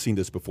Texas, you've seen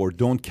this before.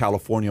 Don't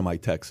California my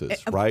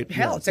Texas, right?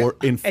 Hell, it's or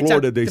in it's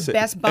Florida, the they say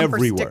best bumper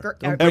everywhere. sticker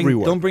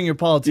Everywhere. Don't bring your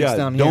politics Yeah,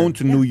 down here.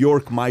 don't New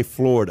York my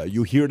Florida.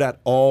 You hear that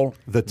all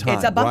the time.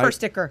 It's a bumper right?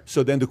 sticker.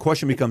 So then the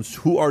question becomes,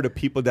 who are the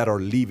people that are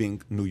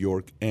leaving New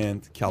York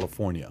and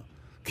California?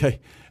 Okay.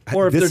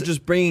 Or if This- they're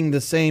just bringing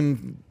the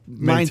same mindset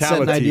and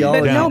Mentality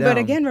ideology down. No, but down.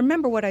 again,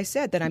 remember what I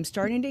said that I'm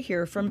starting to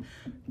hear from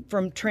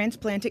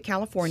transplanted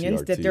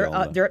Californians that CRT on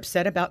that. they're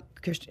upset about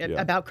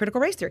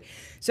critical race theory.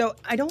 So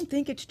I don't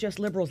think it's just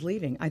liberals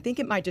leaving. I think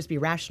it might just be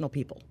rational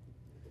people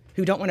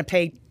who don't want to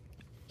pay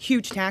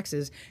huge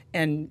taxes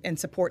and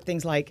support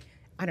things like,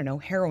 I don't know,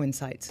 heroin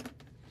sites.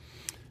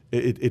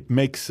 It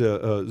makes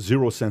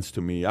zero sense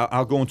to me.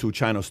 I'll go into a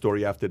China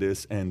story after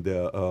this, and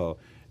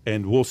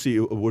we'll see.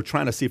 We're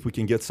trying to see if we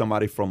can get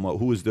somebody from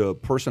who is the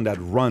person that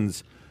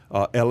runs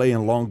L.A.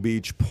 and Long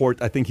Beach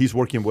port. I think he's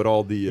working with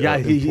all the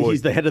He's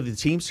employees. the head of the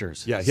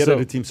Teamsters. Yeah, head of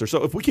the team, sir.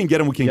 So if we can get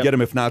him, we can get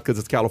him. If not, because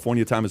it's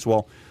California time as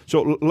well.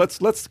 So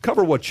let's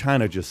cover what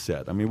China just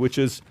said. I mean, which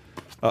is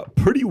a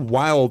pretty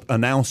wild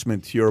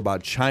announcement here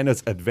about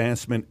China's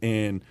advancement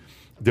in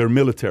their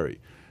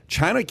military.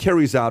 China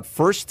carries out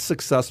first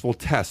successful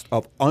test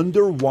of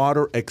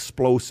underwater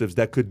explosives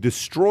that could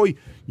destroy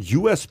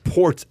U.S.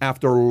 ports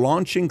after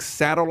launching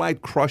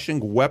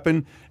satellite-crushing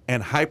weapon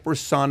and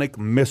hypersonic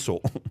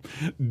missile.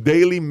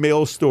 Daily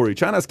Mail story.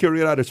 China has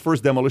carried out its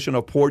first demolition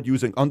of port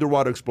using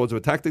underwater explosive,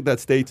 a tactic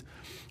that state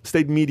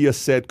media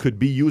said could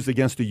be used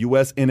against the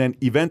U.S. in an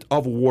event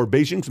of war.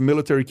 Beijing's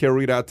military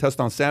carried out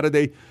tests on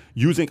Saturday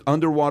using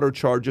underwater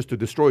charges to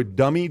destroy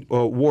dummy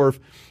wharf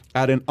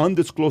at an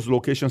undisclosed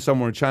location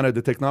somewhere in China.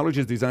 The technology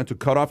is designed to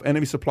cut off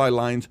enemy supply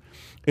lines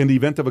in the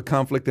event of a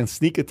conflict, and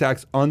sneak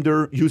attacks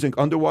using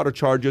underwater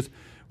charges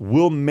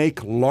will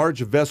make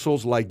large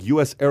vessels like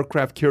U.S.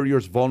 aircraft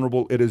carriers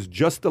vulnerable. It is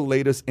just the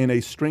latest in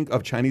a string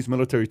of Chinese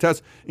military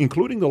tests,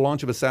 including the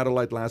launch of a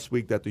satellite last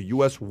week that the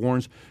U.S.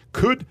 warns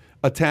could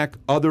attack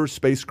other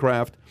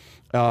spacecraft,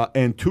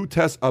 and 2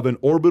 tests of an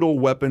orbital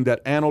weapon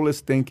that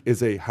analysts think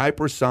is a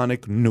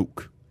hypersonic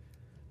nuke.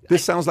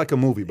 This sounds like a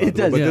movie, by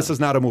the way, but this is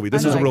not a movie.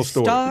 This is a real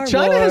story.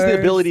 China has the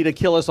ability to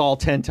kill us all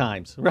 10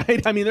 times,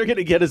 right? I mean, they're going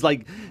to get us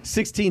like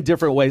 16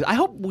 different ways. I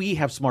hope we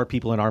have smart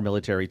people in our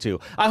military, too.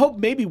 I hope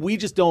maybe we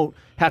just don't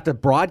have to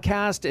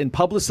broadcast and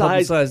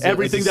publicize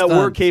everything that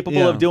we're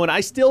capable of doing.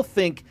 I still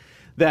think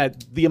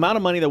that the amount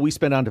of money that we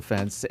spend on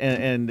defense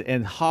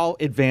and how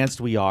advanced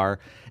we are,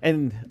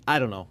 and I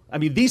don't know. I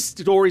mean, these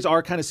stories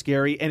are kind of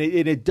scary, and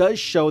it does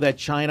show that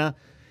China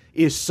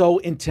is so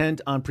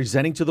intent on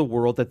presenting to the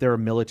world that they're a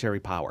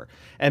military power.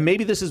 And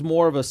maybe this is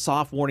more of a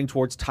soft warning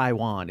towards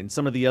Taiwan and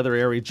some of the other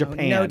areas,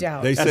 Japan. No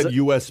doubt. They said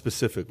U.S.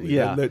 specifically.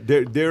 Yeah.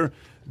 They're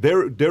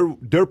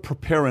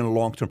preparing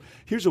long term.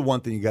 Here's the one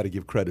thing you got to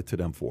give credit to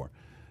them for.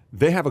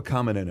 They have a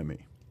common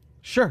enemy.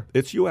 Sure.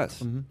 It's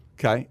U.S.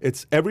 Okay?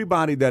 It's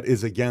everybody that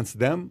is against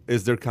them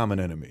is their common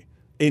enemy.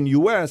 In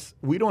U.S.,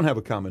 we don't have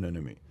a common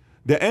enemy.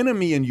 The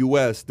enemy in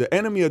U.S., the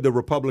enemy of the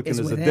Republican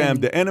is the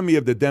Dem. The enemy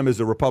of the Dem is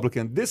the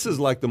Republican. This is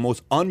like the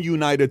most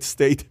ununited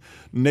state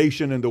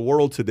nation in the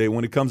world today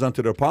when it comes down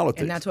to their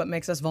politics. And that's what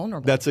makes us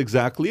vulnerable. That's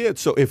exactly it.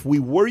 So if we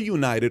were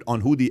united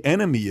on who the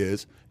enemy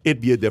is, it'd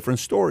be a different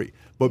story.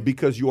 But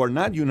because you are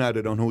not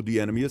united on who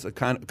the enemy is, a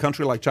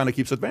country like China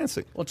keeps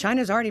advancing. Well,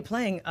 China's already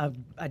playing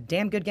a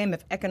damn good game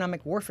of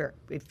economic warfare.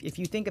 If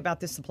you think about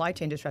this supply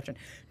chain disruption,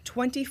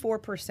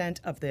 24%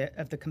 of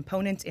the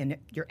components in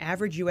your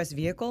average U.S.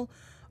 vehicle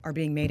are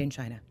being made in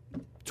China.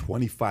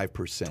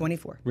 25%.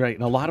 24. Right,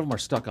 and a lot of them are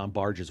stuck on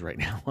barges right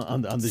now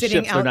on the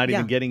Sitting ships. They're not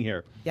even getting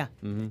here. Yeah,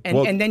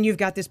 and then you've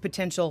got this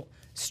potential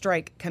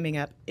strike coming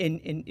up. I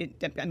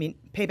mean,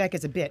 payback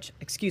is a bitch.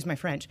 Excuse my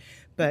French,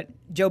 but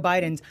Joe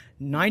Biden's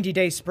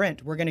 90-day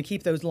sprint. We're going to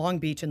keep those Long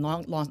Beach and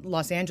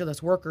Los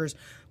Angeles workers.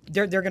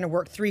 They're going to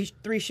work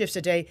three shifts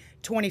a day,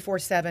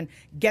 24/7.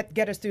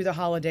 Get us through the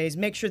holidays.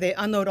 Make sure they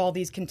unload all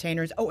these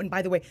containers. Oh, and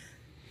by the way,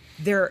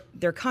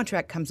 their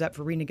contract comes up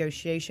for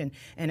renegotiation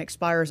and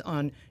expires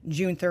on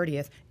June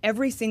 30th.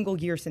 Every single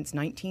year since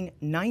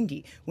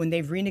 1990, when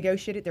they've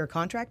renegotiated their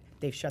contract,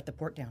 they've shut the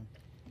port down.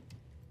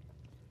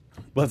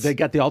 But they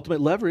got the ultimate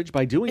leverage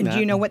by doing that. And do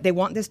you know what they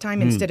want this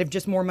time instead of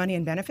just more money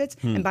and benefits?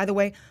 And by the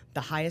way,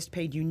 the highest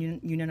paid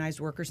unionized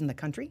workers in the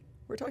country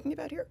we're talking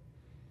about here.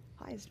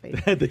 Highest paid.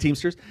 The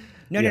Teamsters?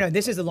 No.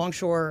 This is the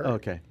Longshore.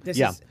 Okay.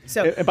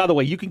 And by the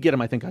way, you can get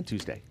him, I think, on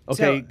Tuesday.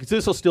 Okay. So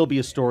this will still be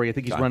a story. I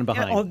think he's running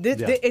behind.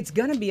 It's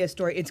going to be a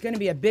story. It's going to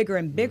be a bigger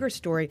and bigger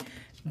story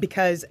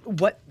because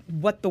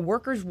what the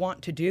workers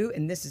want to do,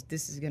 and this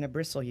is going to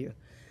bristle you.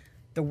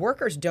 The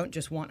workers don't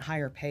just want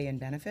higher pay and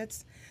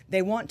benefits.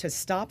 They want to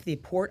stop the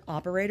port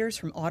operators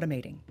from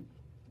automating.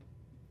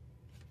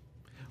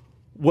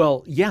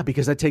 Well, yeah,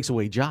 because that takes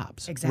away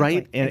jobs, exactly,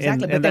 right?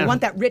 Exactly, but they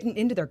want that written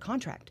into their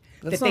contract.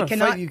 That's that not they a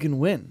fight you can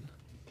win.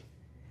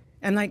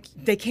 And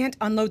they can't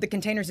unload the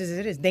containers as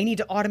it is. They need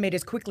to automate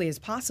as quickly as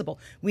possible.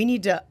 We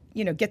need to,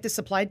 get the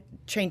supply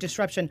chain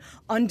disruption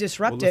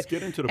undisrupted. Well, let's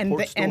get into the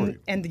port story.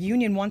 And the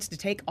union wants to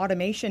take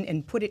automation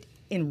and put it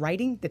in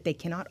writing that they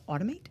cannot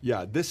automate.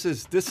 Yeah, this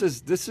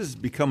is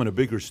becoming a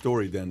bigger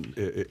story than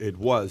it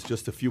was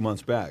just a few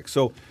months back.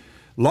 So,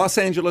 Los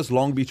Angeles,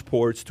 Long Beach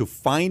ports to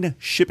fine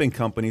shipping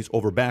companies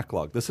over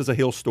backlog. This is a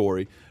Hill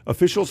story.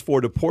 Officials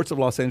for the ports of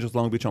Los Angeles,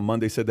 Long Beach on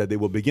Monday said that they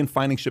will begin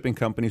fining shipping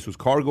companies whose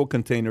cargo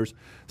containers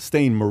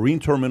stay in marine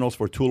terminals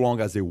for too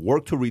long as they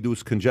work to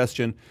reduce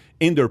congestion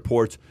in their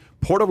ports.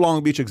 Port of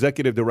Long Beach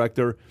executive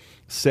director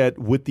said,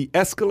 with the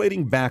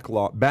escalating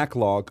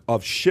backlog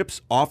of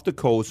ships off the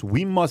coast,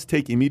 we must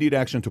take immediate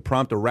action to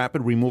prompt a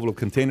rapid removal of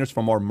containers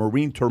from our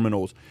marine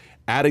terminals,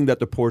 adding that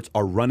the ports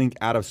are running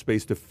out of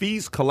space. The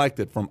fees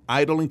collected from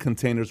idling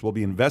containers will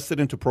be invested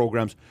into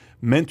programs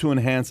meant to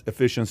enhance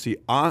efficiency.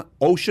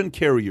 Ocean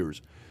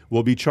carriers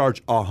will be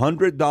charged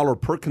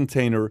 $100 per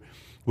container,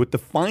 with the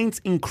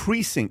fines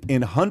increasing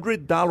in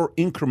 $100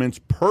 increments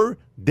per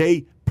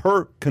day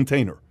per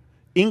container.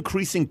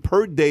 Increasing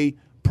per day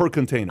per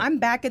container. I'm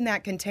backing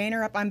that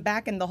container up, I'm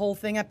backing the whole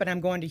thing up, and I'm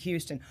going to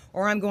Houston,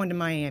 or I'm going to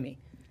Miami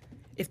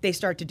if they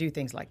start to do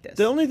things like this.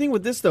 The only thing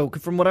with this, though,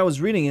 from what I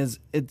was reading, is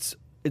it's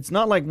it's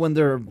not like when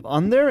they're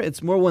on there.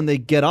 It's more when they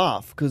get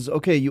off. Because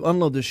okay, you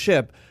unload the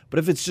ship, but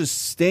if it's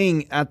just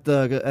staying at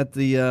the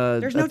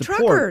There's no the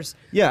truckers.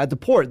 Port, yeah, at the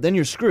port, then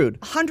you're screwed.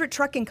 100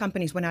 trucking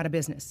companies went out of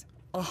business.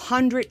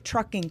 100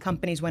 trucking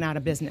companies went out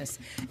of business.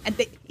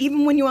 And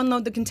even when you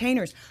unload the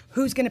containers,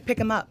 who's going to pick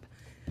them up?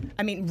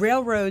 I mean,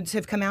 railroads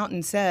have come out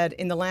and said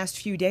in the last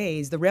few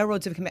days, the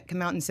railroads have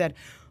come out and said,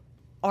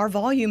 our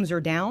volumes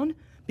are down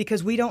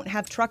because we don't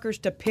have truckers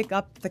to pick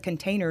up the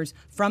containers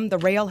from the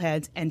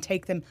railheads and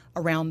take them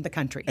around the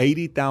country.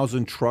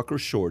 80,000 trucker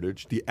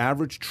shortage. The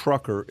average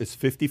trucker is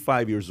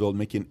 55 years old,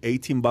 making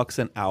 $18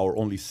 an hour.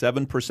 Only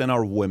 7%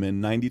 are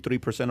women,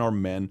 93% are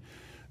men.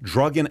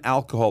 Drug and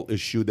alcohol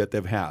issue that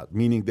they've had,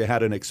 meaning they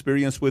had an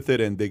experience with it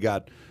and they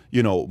got,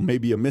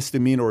 maybe a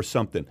misdemeanor or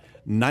something.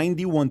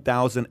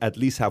 91,000 at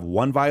least have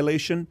one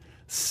violation.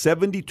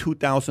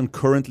 72,000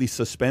 currently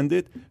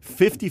suspended.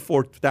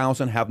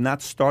 54,000 have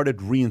not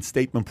started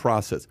reinstatement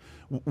process.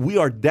 We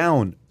are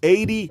down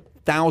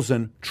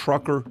 80,000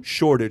 trucker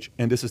shortage,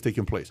 and this is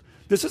taking place.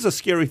 This is a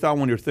scary thought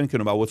when you're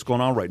thinking about what's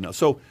going on right now.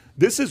 So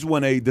this is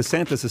when a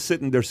DeSantis is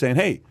sitting there saying,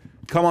 hey,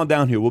 come on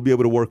down here. We'll be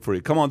able to work for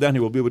you. Come on down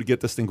here. We'll be able to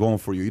get this thing going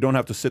for you. You don't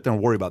have to sit there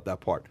and worry about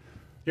that part.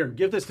 Here,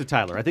 give this to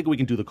Tyler. I think we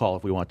can do the call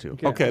if we want to.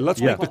 Okay,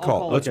 let's make the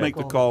call. Let's make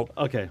the call.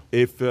 Okay.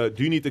 If do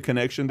you need the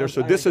connection there?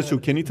 So this is who?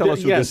 Can you tell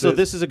us who this is? So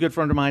this is a good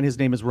friend of mine. His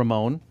name is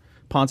Ramon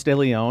Ponce de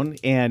Leon,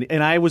 and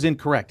I was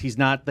incorrect. He's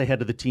not the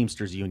head of the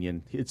Teamsters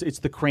Union. It's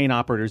the Crane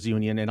Operators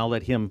Union, and I'll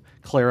let him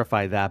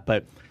clarify that.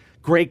 But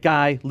great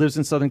guy, lives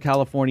in Southern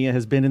California,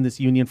 has been in this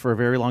union for a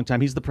very long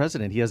time. He's the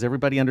president. He has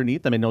everybody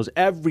underneath him and knows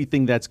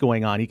everything that's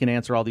going on. He can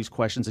answer all these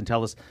questions and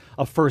tell us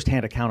a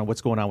firsthand account of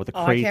what's going on with the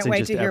crates. I can't and wait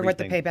just to hear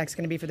everything. what the payback's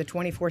going to be for the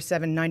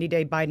 24/7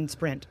 90-day Biden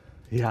sprint.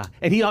 Yeah,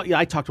 and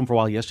I talked to him for a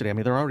while yesterday. I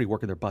mean, they're already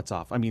working their butts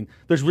off. I mean,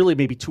 there's really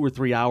maybe 2 or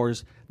 3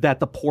 hours that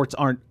the ports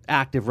aren't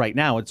active right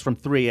now. It's from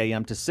 3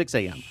 a.m. to 6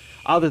 a.m.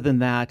 Other than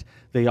that,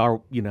 they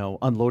are,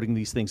 unloading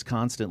these things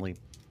constantly.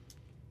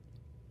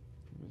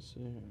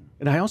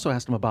 And I also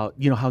asked him about,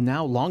 how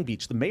now Long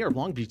Beach, the mayor of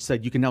Long Beach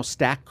said you can now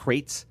stack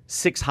crates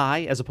 6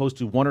 high as opposed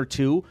to 1 or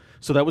 2.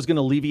 So that was going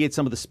to alleviate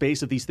some of the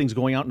space of these things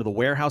going out into the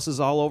warehouses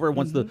all over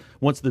once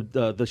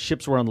the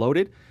ships were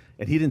unloaded.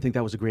 And he didn't think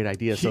that was a great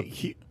idea.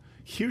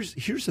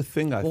 Here's the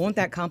thing. Won't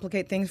that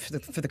complicate things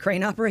for the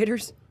crane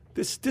operators?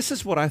 This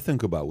is what I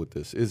think about with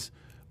this is,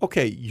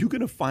 okay, you're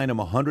going to fine them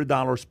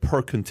 $100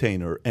 per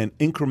container and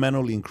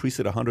incrementally increase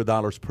it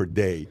 $100 per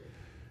day.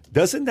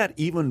 Doesn't that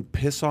even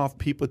piss off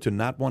people to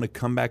not want to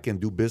come back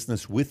and do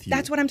business with you?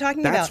 That's what I'm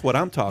talking about. That's what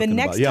I'm talking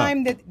about.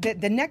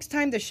 The next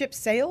time the ship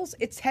sails,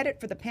 it's headed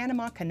for the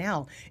Panama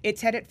Canal. It's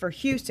headed for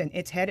Houston.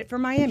 It's headed for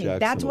Miami. Jackson,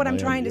 That's what I'm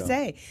trying to yeah.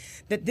 say.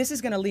 That this is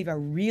going to leave a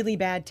really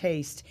bad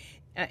taste.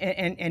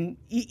 And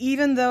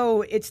even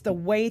though it's the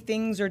way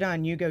things are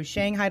done, you go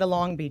Shanghai to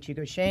Long Beach, you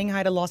go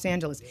Shanghai to Los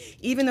Angeles,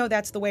 even though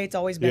that's the way it's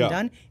always been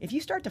done, if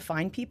you start to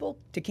fine people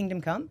to Kingdom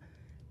Come,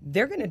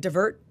 they're going to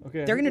divert.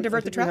 Okay, they're going to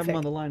divert the We have traffic. him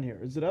on the line here.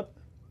 Is it up?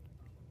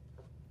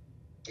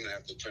 I'm gonna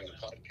have to turn the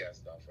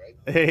podcast off, right?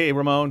 Hey,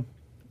 Ramon.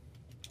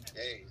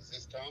 Hey, is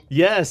this Tom?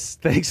 Yes,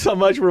 thanks so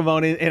much,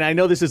 Ramon. And I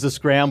know this is a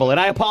scramble, and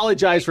I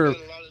apologize for. A lot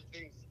of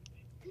things.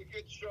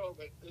 Good show,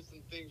 but there's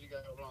some things you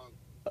got wrong.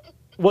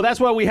 Well, that's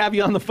why we have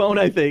you on the phone,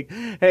 I think.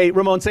 Hey,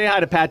 Ramon, say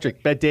hi to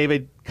Patrick. Bet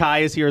David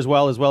Kai is here as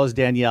well as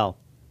Danielle.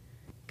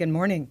 Good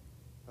morning.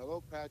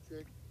 Hello,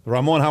 Patrick.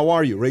 Ramon, how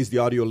are you? Raise the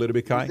audio a little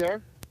bit, Kai. You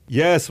there?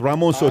 Yes,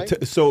 Ramon. Hi.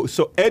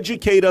 So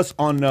educate us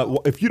on,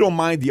 if you don't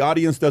mind, the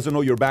audience doesn't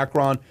know your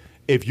background.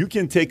 If you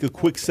can take a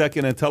quick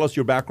second and tell us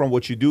your background,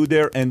 what you do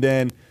there, and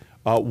then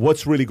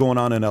what's really going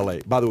on in LA.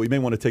 By the way, you may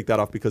want to take that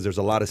off because there's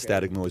a lot of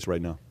static noise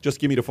right now. Just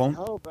give me the phone.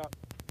 How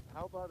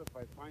about if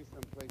I find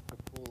some place to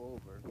pull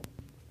over?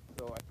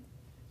 So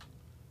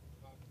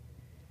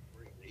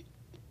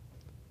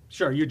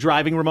Sure, you're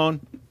driving,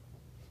 Ramon?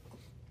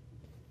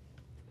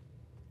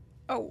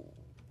 Oh.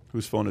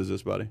 Whose phone is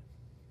this, buddy?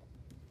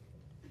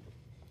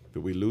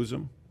 Did we lose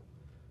him?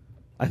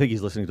 I think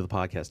he's listening to the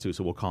podcast, too,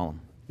 so we'll call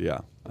him. Yeah,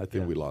 I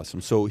think we lost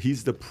him. So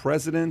he's the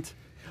president.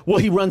 Well,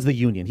 he runs the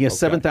union. He has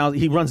 7,000.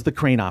 He runs the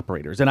crane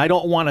operators. And I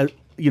don't want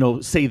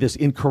to, say this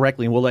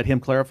incorrectly, and we'll let him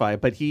clarify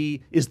it, but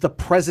he is the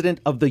president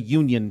of the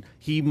union.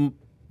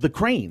 The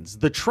cranes,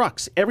 the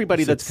trucks,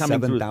 everybody that's coming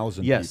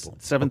 7,000 through. Yes, people.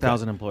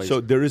 7,000 employees. So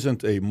there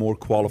isn't a more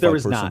qualified There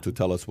is person not. to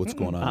tell us what's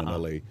going on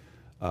in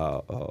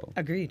LA.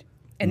 Agreed.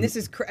 And this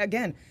is,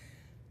 again,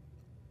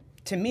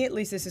 to me at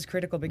least, this is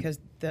critical because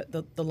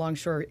the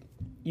Longshore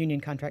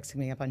union contract's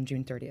coming up on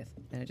June 30th.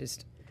 And it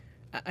just,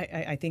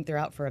 I think they're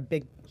out for a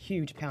big,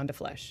 huge pound of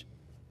flesh.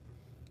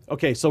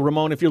 Okay, so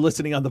Ramon, if you're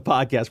listening on the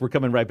podcast, we're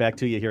coming right back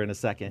to you here in a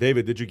second.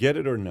 David, did you get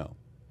it or no?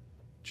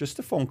 Just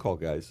a phone call,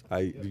 guys.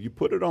 You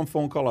put it on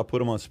phone call, I put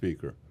them on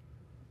speaker.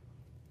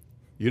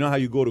 You know how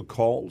you go to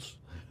calls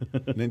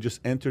and then just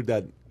enter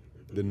the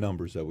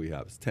numbers that we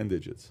have. It's 10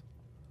 digits.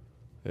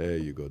 There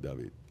you go,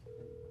 David.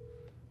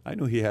 I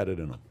knew he had it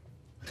in him.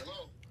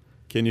 hello.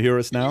 Can you hear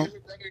us now? Can you hear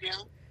me better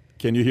now?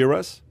 Can you hear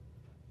us?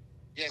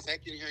 Yes, I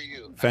can hear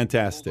you.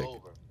 Fantastic. I pulled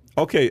over.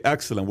 Okay,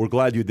 excellent. We're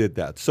glad you did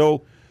that.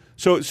 So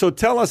So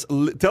tell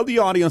the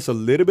audience a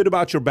little bit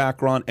about your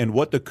background and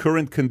what the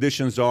current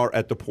conditions are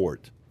at the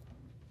port.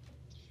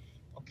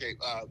 Okay,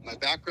 my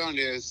background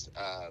is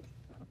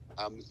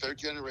I'm a third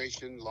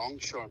generation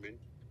longshoreman.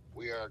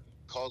 We are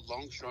called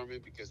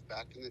longshoremen because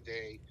back in the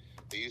day,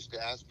 they used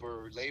to ask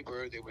for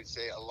labor. They would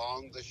say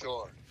along the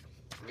shore,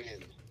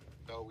 men.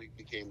 So we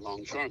became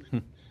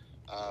longshoremen.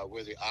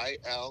 We're the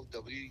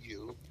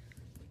ILWU,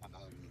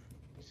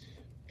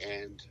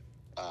 and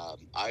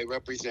I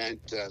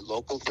represent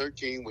Local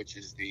 13, which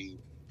is the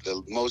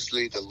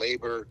mostly the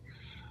labor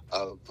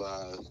of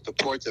the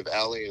ports of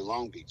LA and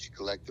Long Beach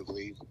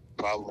collectively,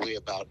 probably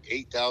about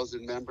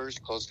 8,000 members,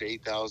 close to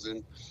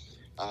 8,000.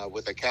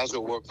 With a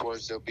casual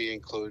workforce,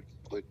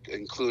 would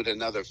include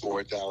another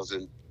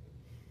 4,000.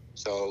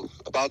 So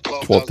about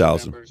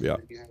 12,000 members. Yeah.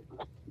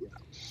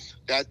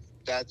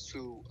 That's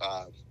who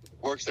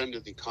works under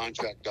the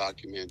contract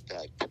document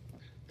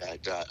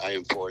that I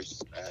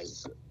enforce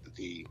as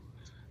the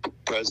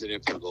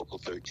president for Local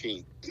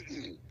 13.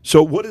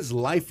 So what is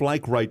life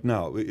like right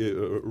now,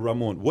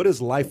 Ramon? What is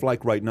life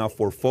like right now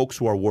for folks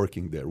who are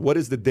working there? What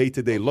is the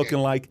day-to-day looking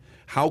like?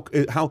 How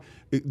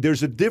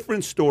there's a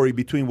different story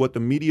between what the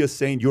media is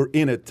saying. You're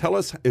in it. Tell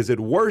us, is it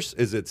worse?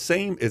 Is it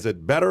same? Is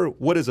it better?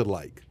 What is it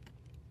like?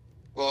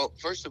 Well,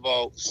 first of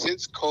all,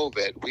 since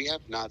COVID, we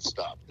have not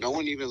stopped. No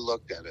one even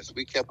looked at us.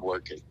 We kept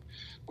working.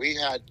 We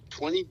had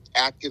 20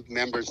 active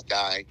members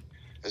die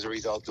as a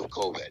result of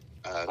COVID.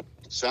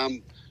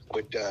 Some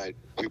would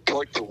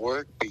report to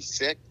work, be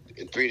sick,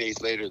 and 3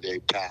 days later they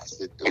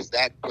passed. It was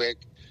that quick.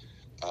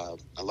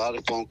 A lot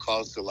of phone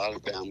calls to a lot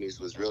of families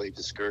was really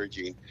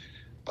discouraging.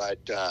 But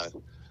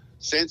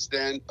since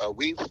then,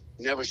 we've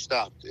never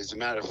stopped. As a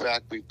matter of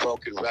fact, we've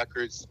broken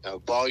records,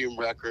 volume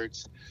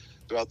records.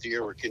 Throughout the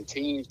year, we're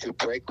continuing to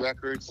break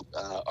records.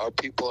 Our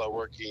people are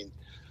working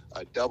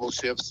double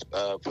shifts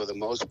for the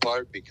most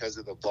part because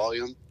of the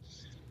volume.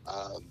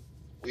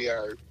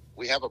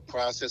 We have a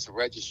process of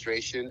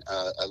registration,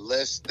 a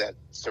list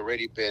that's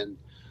already been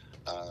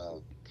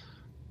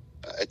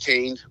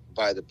attained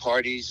by the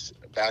parties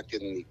back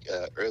in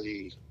the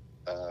early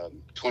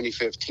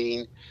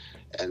 2015,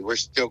 and we're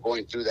still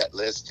going through that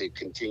list to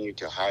continue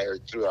to hire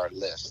through our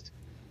list.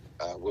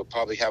 We'll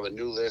probably have a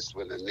new list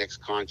when the next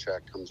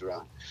contract comes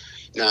around.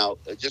 Now,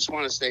 I just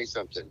want to say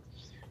something.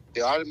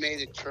 The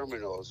automated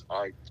terminals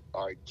are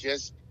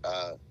just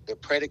they're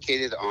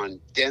predicated on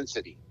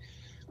density,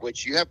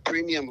 which you have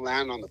premium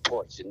land on the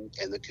ports, and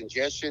the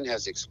congestion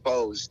has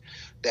exposed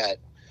that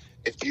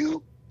if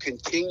you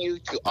continue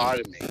to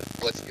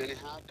automate, what's going to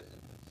happen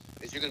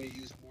is you're going to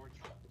use more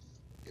trucks.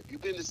 If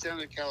you've been to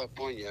Southern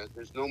California,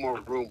 there's no more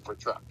room for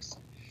trucks.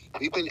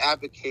 We've been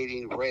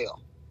advocating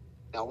rail.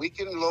 Now, we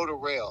can load a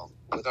rail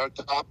with our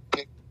top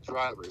pick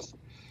drivers.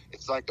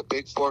 It's like a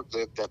big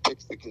forklift that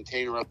picks the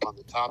container up on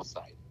the top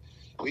side.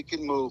 We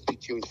can move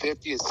between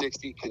 50 and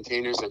 60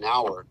 containers an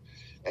hour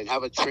and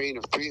have a train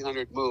of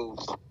 300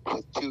 moves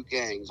with 2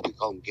 gangs. We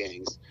call them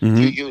gangs, 2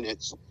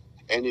 units.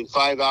 And in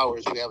 5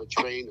 hours, we have a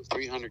train of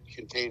 300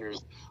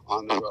 containers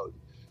on the road.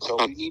 So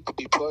we need to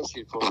be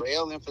pushing for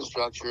rail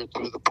infrastructure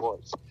through the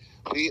ports.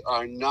 We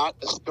are not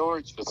a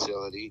storage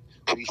facility.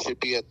 We should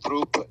be a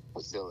throughput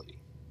facility.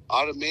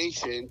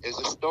 Automation is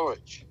a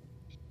storage.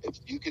 If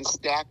you can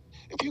stack,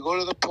 if you go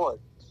to the port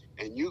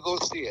and you go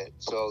see it,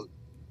 so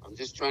I'm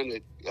just trying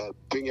to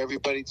bring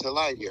everybody to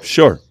light here.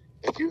 Sure.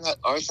 If you have,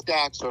 our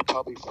stacks are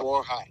probably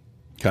 4 high.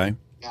 Okay.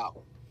 Now,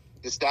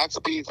 the stacks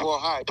being 4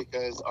 high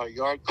because our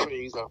yard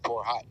cranes are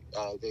 4 high.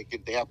 They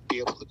have to be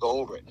able to go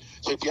over it.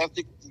 So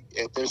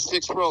if there's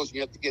 6 rows,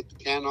 you have to get the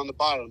can on the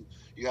bottom.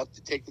 You have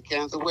to take the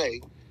cans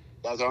away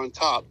that are on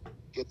top,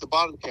 get the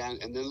bottom can,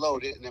 and then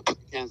load it, and then put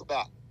the cans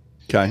back.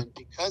 Okay. And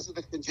because of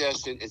the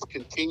congestion, it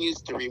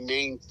continues to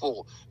remain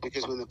full.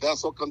 Because when the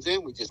vessel comes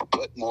in, we just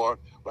put more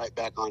right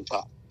back on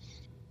top.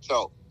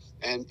 So,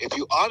 and if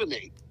you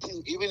automate,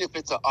 even if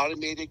it's an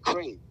automated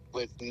crane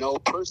with no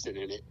person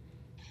in it,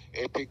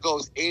 if it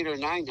goes 8 or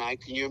 9 high,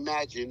 can you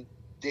imagine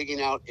digging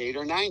out 8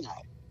 or 9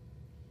 high?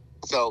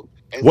 So,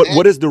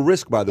 what is the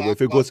risk, by the way,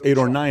 if it goes 8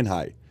 or 9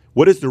 high?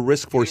 What is the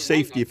risk for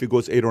safety if it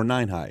goes 8 or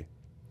 9 high?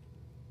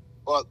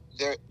 Well,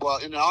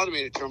 in an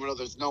automated terminal,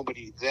 there's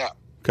nobody there.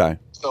 Okay.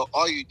 So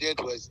all you did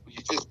was you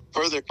just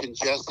further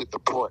congested the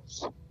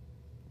ports.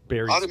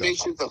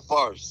 Automation's a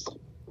farce.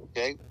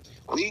 Okay,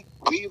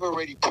 we've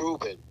already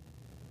proven.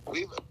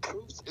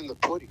 Proofs in the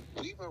pudding.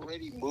 We've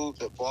already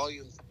moved the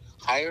volumes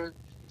higher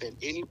than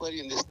anybody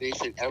in this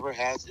nation ever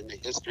has in the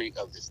history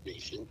of this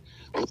nation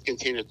with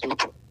container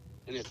throughput.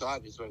 And it's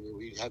obvious. I mean,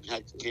 we haven't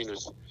had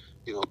containers,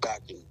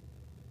 back in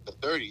the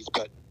 30s,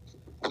 but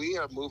we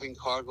are moving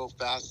cargo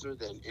faster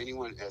than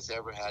anyone has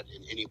ever had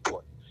in any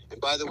port.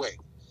 And by the way,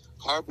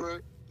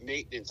 harbor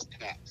maintenance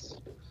tax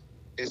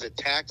is a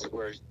tax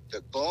where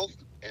the Gulf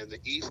and the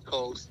East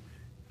Coast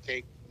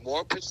take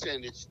more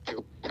percentage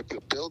to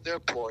build their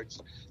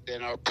ports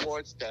than our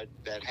ports that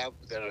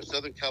are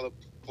Southern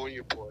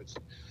California ports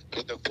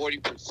with a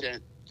 40%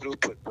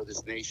 throughput for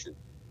this nation.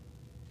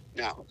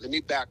 Now, let me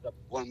back up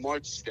one more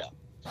step.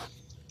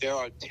 There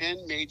are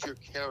 10 major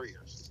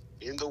carriers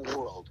in the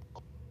world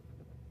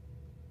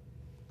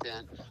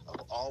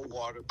of all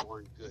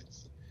waterborne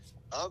goods.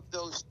 Of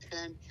those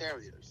 10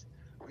 carriers,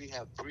 we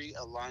have 3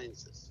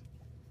 alliances.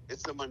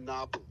 It's a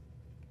monopoly.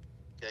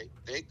 Okay,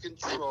 they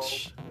control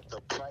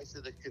the price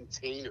of the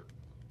container.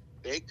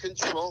 They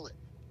control it.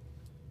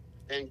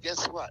 And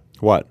guess what?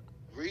 What?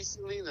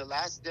 Recently, in the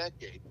last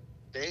decade,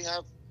 they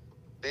have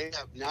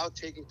now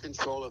taken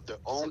control of their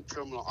own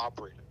terminal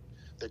operator.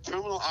 The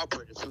terminal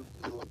operators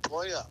who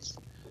employ us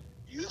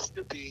used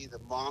to be the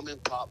mom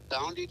and pop,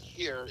 founded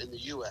here in the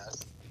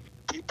U.S.,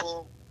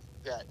 people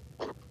that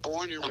were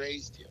born and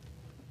raised here.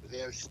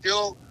 They're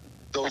still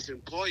those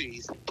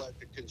employees, but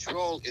the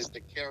control is the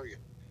carrier.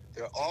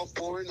 They're all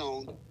foreign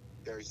owned.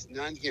 There's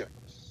none here.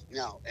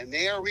 Now, and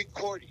they are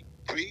recording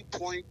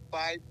 $3.5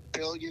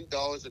 billion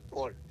a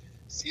quarter.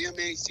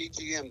 CMA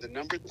CGM, the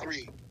number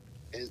 3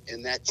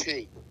 in that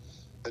chain,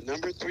 the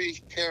number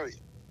 3 carrier,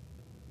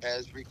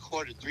 has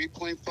recorded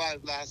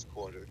 3.5 last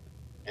quarter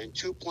and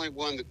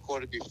 2.1 the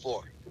quarter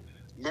before.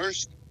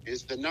 Maersk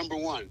is the number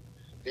 1.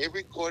 They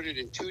recorded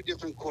in 2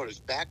 different quarters,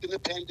 back in the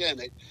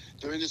pandemic,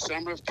 during the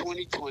summer of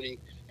 2020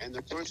 and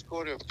the first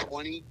quarter of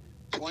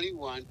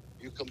 2021.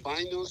 You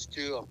combine those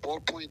two, a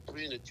 4.3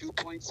 and a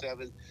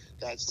 2.7,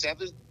 that's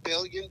 $7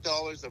 billion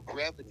of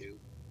revenue.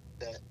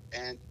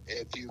 And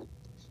if you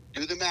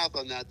do the math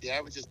on that, the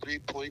average is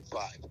 3.5.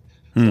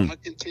 I'm going to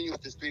continue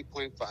with this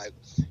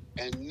 3.5.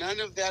 And none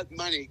of that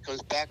money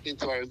goes back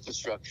into our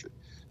infrastructure.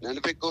 None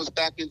of it goes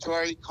back into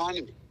our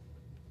economy.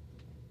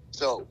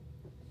 So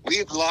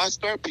we've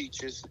lost our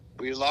beaches.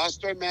 We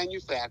lost our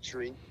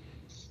manufacturing.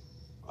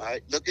 All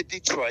right, look at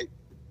Detroit.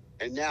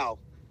 And now,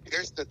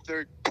 here's the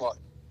third part.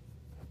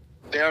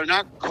 They are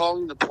not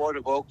calling the Port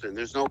of Oakland.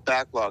 There's no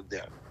backlog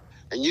there.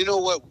 And you know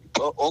what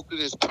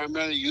Oakland is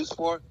primarily used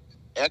for?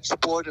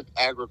 Export of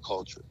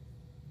agriculture.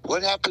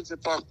 What happens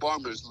if our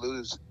farmers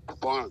lose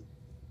farm?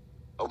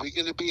 Are we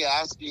going to be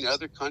asking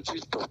other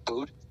countries for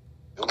food?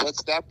 And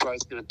what's that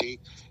price going to be?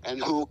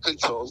 And who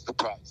controls the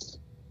price?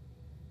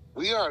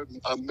 We are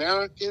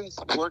Americans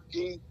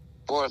working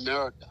for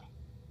America.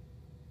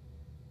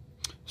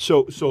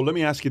 So let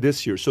me ask you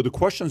this here. So the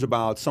questions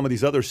about some of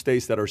these other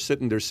states that are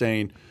sitting there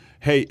saying,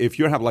 hey, if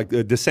you have, like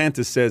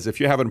DeSantis says, if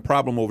you're having a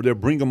problem over there,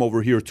 bring them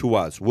over here to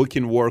us. We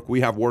can work. We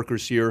have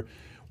workers here.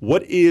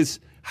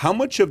 How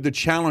much of the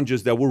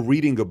challenges that we're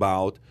reading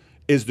about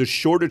is the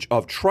shortage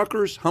of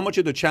truckers? How much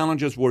of the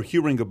challenges we're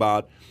hearing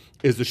about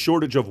is the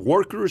shortage of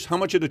workers? How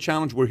much of the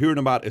challenge we're hearing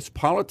about is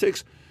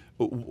politics?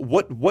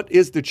 What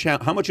is the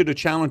challenge? How much of the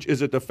challenge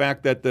is it the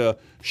fact that the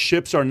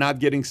ships are not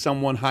getting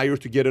someone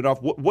hired to get it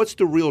off? What's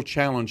the real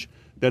challenge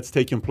that's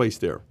taking place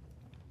there?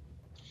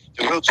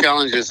 The real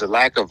challenge is the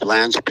lack of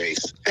land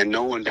space, and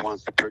no one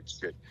wants to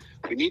purchase it.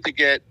 We need to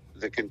get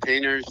the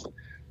containers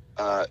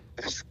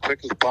as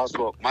quick as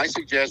possible. My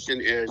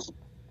suggestion is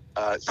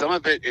some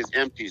of it is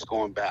empties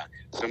going back.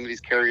 Some of these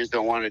carriers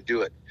don't want to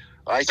do it.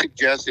 I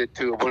suggested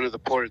to one of the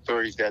port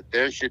authorities that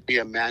there should be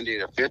a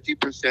mandate of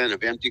 50%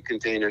 of empty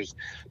containers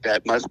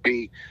that must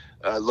be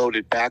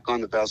loaded back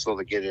on the vessel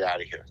to get it out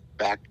of here,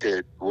 back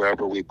to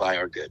wherever we buy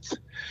our goods.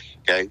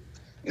 Okay?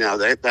 Now,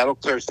 that'll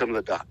clear some of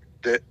the dock.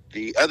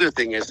 The other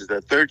thing is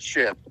the third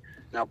shift.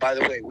 Now, by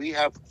the way, we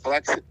have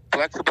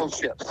flexible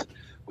shifts.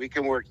 We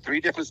can work 3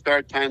 different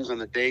start times on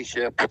the day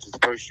shift, which is the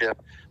first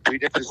shift, 3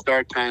 different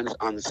start times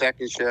on the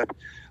second shift,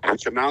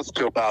 which amounts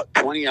to about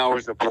 20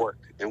 hours of work,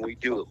 and we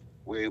do.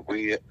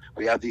 We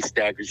have these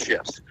staggered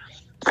shifts.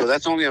 So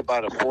that's only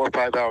about a 4 or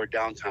 5 hour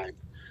downtime.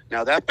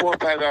 Now, that 4 or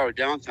 5 hour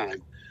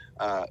downtime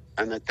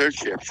on the third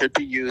shift should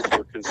be used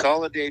for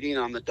consolidating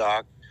on the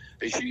dock.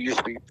 They should use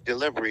to be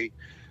delivery,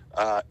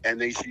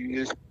 and they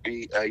should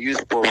be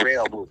used for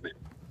rail movement.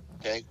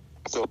 Okay?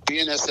 So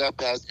BNSF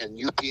has and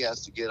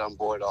UPS to get on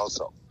board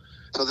also.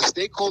 So the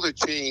stakeholder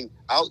chain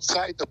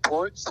outside the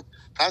ports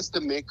has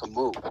to make a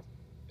move.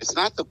 It's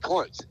not the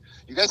ports.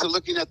 You guys are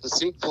looking at the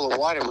sink full of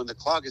water when the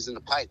clog is in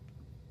the pipe.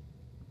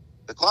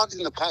 The clog's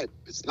in the pipe.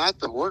 It's not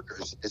the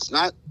workers. It's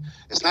not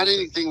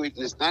anything.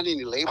 It's not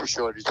any labor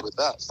shortage with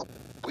us.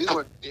 We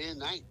work day and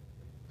night,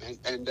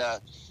 and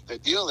the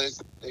deal is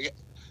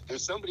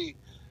there's somebody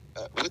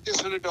with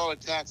this $100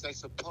 tax. I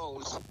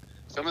suppose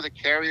some of the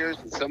carriers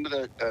and some of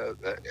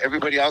the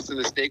everybody else in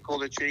the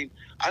stakeholder chain.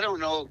 I don't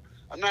know.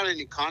 I'm not an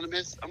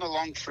economist. I'm a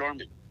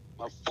longshoreman.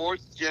 I'm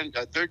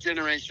a third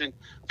generation,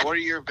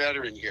 40-year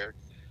veteran here,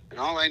 and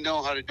all I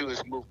know how to do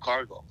is move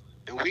cargo,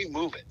 and we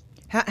move it.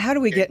 How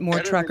do we get more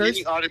truckers?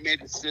 Any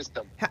automated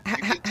system. You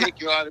can take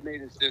your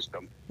automated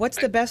system. What's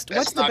the best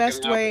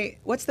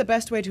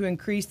way to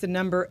increase the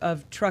number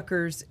of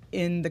truckers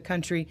in the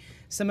country?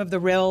 Some of the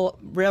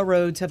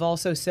railroads have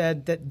also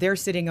said that they're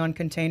sitting on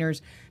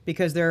containers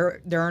because there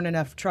aren't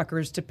enough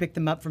truckers to pick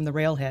them up from the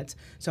railheads.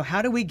 So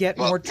how do we get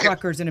more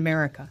truckers in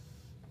America?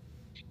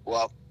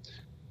 Well,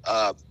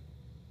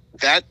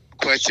 that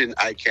question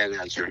I can't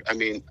answer. I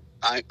mean,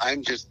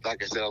 I'm just,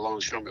 like I said, a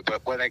longshoreman.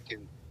 But what I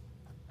can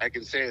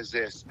say is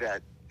this,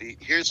 that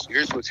here's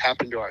what's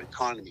happened to our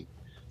economy.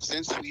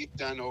 Since we've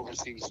done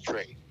overseas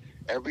trade,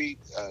 every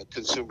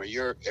consumer.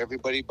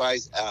 Everybody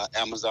buys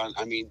Amazon.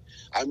 I mean,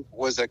 I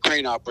was a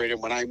crane operator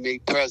when I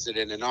made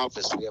president in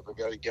office. We have a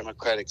very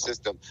democratic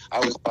system. I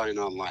was buying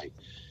online.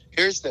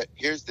 Here's the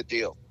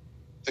deal.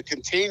 The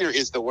container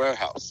is the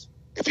warehouse.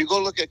 If you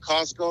go look at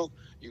Costco,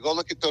 you go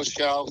look at those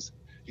shelves,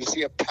 you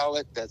see a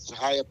pallet that's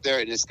high up there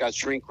and it's got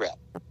shrink wrap.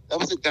 That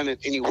wasn't done at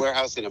any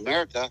warehouse in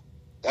America.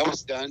 That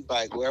was done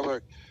by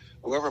whoever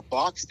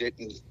boxed it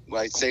in,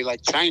 like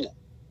China.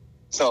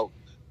 So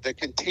the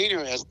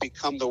container has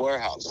become the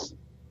warehouse.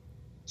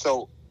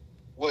 So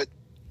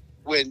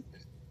when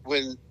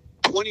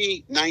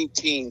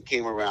 2019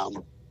 came around,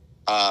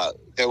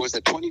 there was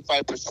a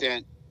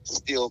 25%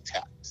 steel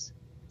tax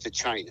to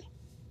China.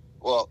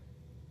 Well,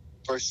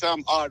 for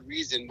some odd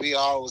reason, we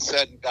all of a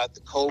sudden got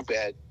the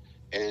COVID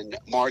in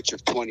March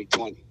of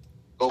 2020.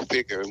 Go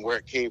figure, and where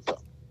it came from,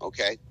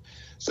 okay?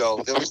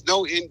 So there was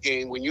no end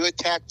game. When you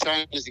attack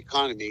China's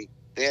economy,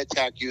 they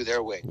attack you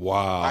their way.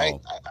 Wow. I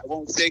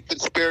won't say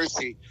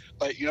conspiracy,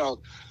 but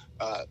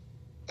I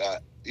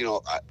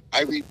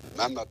read.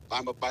 I'm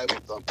a Bible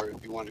thumper,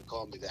 if you want to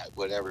call me that,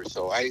 whatever.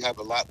 So I have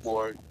a lot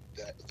more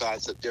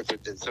thoughts that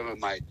different than some of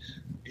my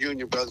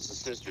union brothers and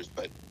sisters.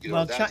 But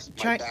Well, that's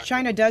my background.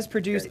 China does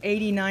produce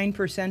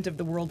 89% of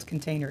the world's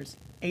containers.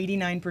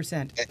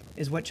 89%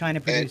 is what China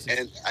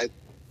produces.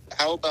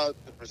 How about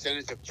the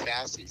percentage of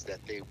chassis that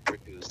they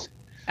produce?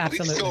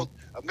 Absolutely.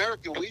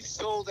 We've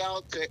sold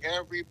out to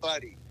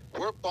everybody.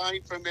 We're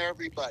buying from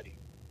everybody.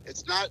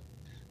 It's not.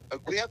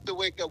 We have to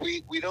wake up.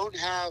 We don't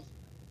have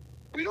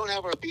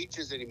our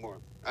beaches anymore.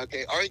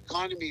 Okay, our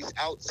economy is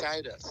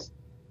outside us.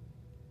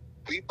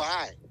 We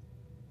buy.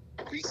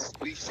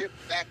 We ship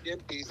back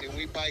empties and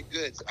we buy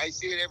goods. I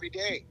see it every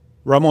day.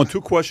 Ramon, two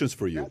questions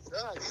for you. That's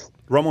us.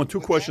 Ramon, two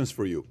questions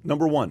for you.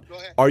 Number one, Go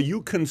ahead. are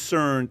you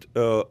concerned?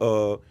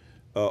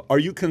 Are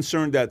you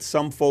concerned that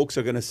some folks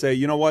are going to say,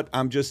 you know what,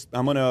 I'm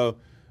going to,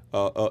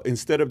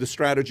 instead of the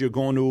strategy of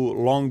going to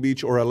Long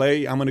Beach or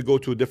LA, I'm going to go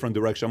to a different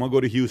direction. I'm going to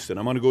go to Houston.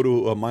 I'm going to go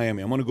to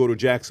Miami. I'm going to go to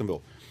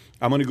Jacksonville.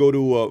 I'm going to go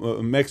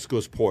to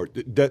Mexico's port.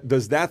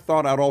 Does that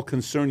thought at all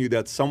concern you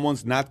that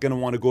someone's not going to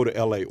want to go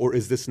to LA? Or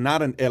is this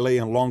not an LA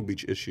and Long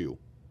Beach issue?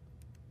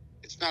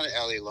 It's not an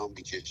LA Long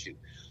Beach issue.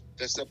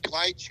 The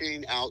supply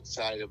chain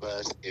outside of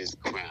us is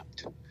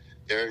cramped.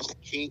 There's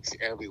kinks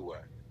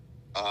everywhere.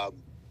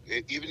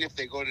 Even if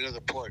they go to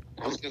another port,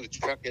 who's going to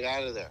truck it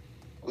out of there?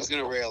 Who's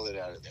going to rail it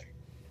out of there?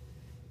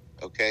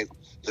 Okay?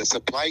 The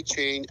supply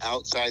chain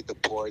outside the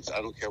ports,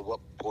 I don't care what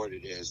port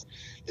it is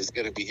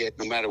going to be hit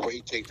no matter where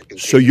you take the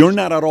containers. So you're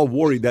not at all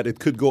worried that it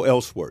could go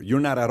elsewhere. You're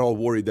not at all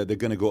worried that they're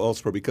going to go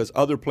elsewhere because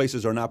other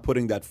places are not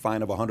putting that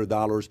fine of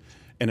 $100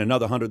 and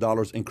another $100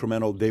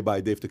 incremental day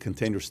by day if the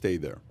containers stay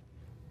there.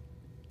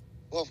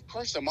 Well, of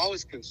course, I'm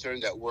always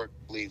concerned that work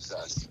leaves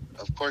us.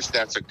 Of course,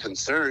 that's a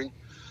concern.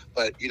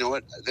 But you know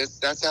what?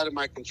 That's out of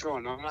my control,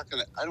 and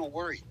I don't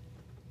worry.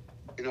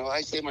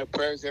 I say my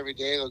prayers every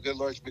day. The good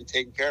Lord's been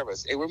taking care of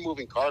us. Hey, we're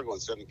moving cargo in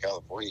Southern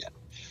California.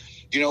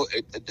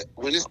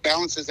 When this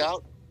balances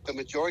out, the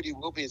majority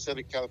will be in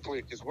Southern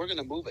California because we're going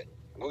to move it.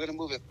 We're going to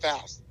move it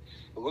fast.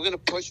 And we're going to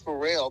push for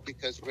rail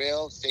because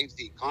rail saves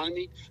the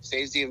economy,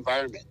 saves the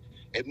environment.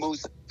 It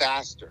moves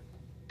faster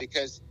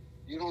because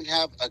you don't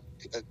have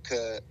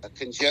a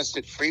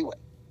congested freeway.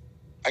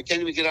 I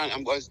can't even get on.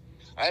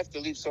 I have to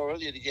leave so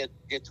early to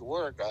get to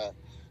work.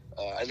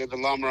 I live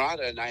in La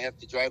Mirada, and I have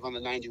to drive on the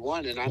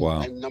 91, and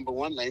I'm number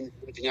one lane.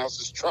 Everything else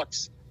is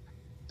trucks.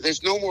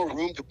 There's no more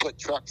room to put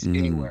trucks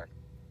anywhere.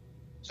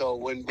 So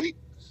when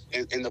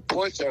and the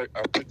ports are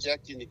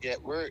projecting to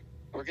get, we're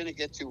going to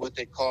get to what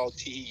they call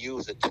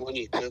TEUs, a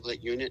 20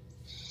 equivalent unit.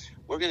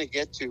 We're going to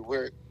get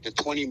to the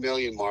 20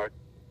 million mark,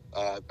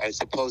 I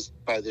suppose,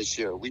 by this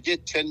year. We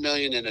did 10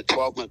 million in a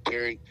 12-month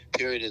period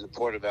in the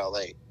Port of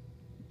LA.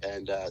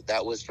 And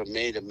that was from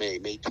May to May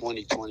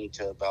 2020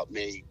 to about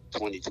May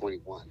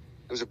 2021.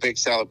 It was a big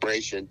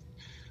celebration.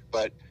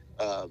 But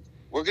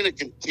we're going to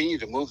continue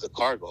to move the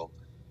cargo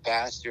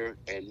faster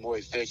and more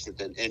efficient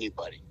than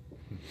anybody.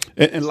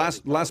 And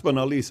last but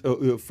not least,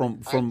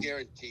 from I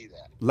guarantee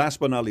that.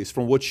 Last but not least,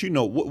 from what you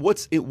know,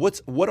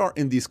 what are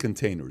in these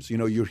containers?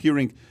 You're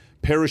hearing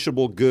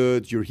perishable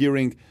goods. You're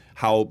hearing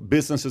how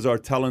businesses are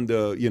telling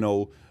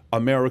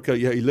America,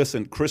 yeah,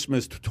 listen,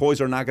 Christmas toys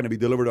are not going to be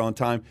delivered on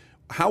time.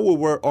 How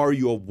aware are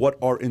you of what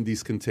are in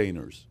these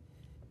containers?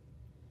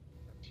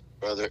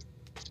 Brother,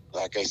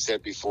 like I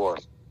said before,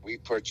 we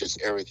purchase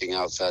everything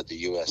outside the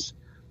U.S.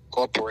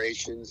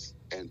 Corporations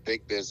and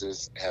big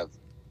business have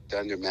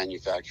done their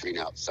manufacturing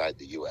outside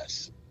the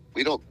U.S.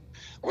 Where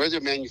are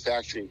the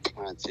manufacturing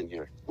plants in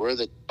here? Where are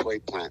the toy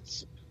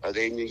plants? Are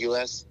they in the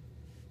U.S.?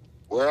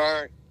 Where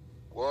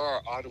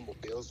are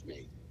automobiles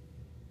made?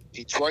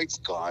 Detroit's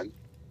gone.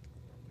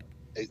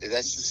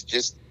 This is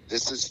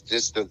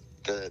just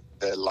the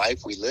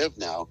life we live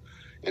now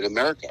in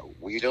America.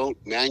 We don't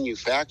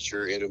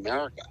manufacture in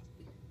America.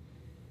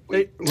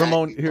 Hey,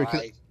 Ramon, here.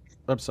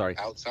 I'm sorry.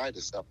 Outside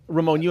of stuff.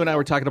 Ramon, you and I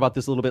were talking about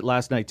this a little bit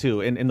last night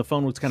too, and the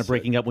phone was kind of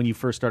breaking up when you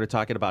first started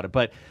talking about it.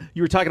 But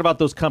you were talking about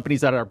those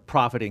companies that are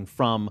profiting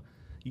from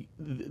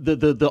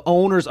the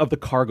owners of the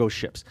cargo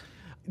ships.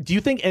 do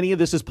you think any of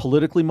this is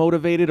politically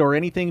motivated or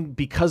anything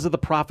because of the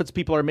profits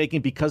people are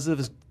making because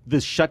of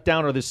this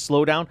shutdown or this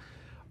slowdown?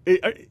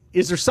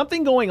 Is there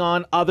something going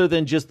on other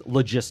than just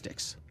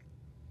logistics?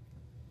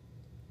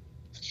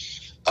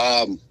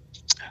 I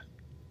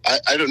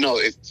don't know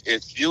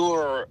if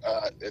you're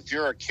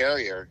a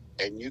carrier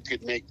and you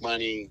could make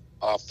money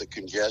off the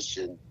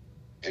congestion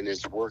and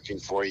it's working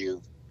for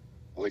you,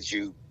 would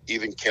you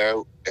even care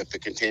if the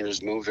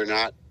containers moved or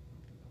not?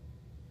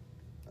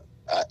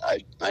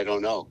 I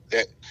don't know.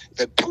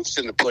 The proof's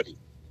in the pudding.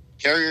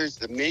 Carriers,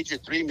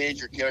 three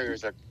major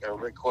carriers are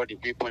recording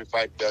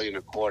 $3.5 billion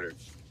a quarter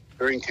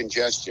during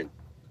congestion.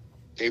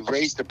 They've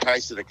raised the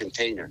price of the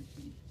container.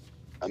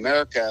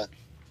 America,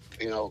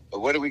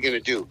 what are we going to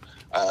do?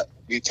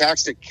 You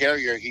tax the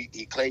carrier,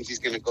 he claims he's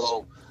going to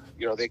go,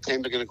 they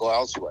claim they're going to go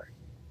elsewhere.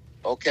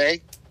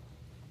 Okay.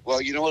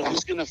 Well, you know what?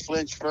 Who's going to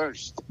flinch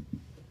first?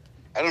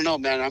 I don't know,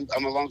 man.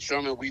 I'm a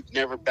longshoreman. We've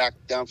never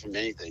backed down from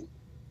anything.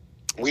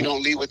 We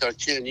don't lead with our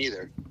chin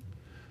either.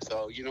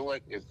 So, you know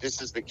what? If this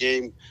is the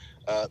game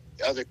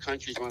other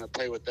countries want to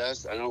play with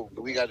us, I know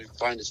we got to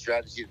find a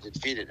strategy to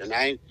defeat it. And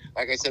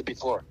like I said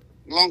before,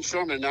 I'm a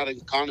longshoreman, not an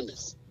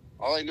economist.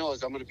 All I know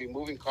is I'm going to be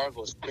moving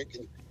cargo as quick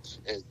and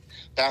as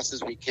fast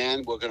as we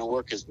can. We're going to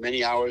work as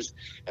many hours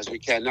as we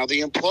can. Now, the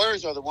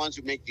employers are the ones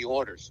who make the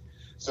orders.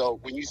 So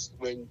when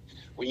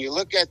you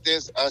look at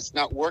this, us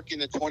not working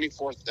the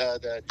 24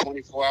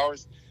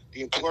 hours,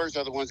 the employers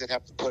are the ones that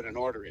have to put an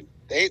order in.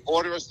 They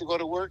order us to go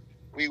to work,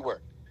 we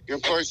work. Your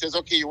employer says,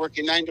 okay, you're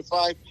working 9 to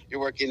 5, you're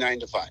working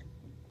 9 to 5.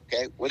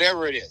 Okay,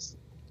 whatever it is.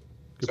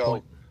 Good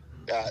point.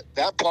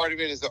 That part of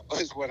it is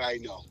what I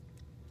know.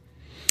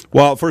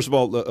 Well, first of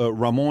all,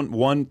 Ramon,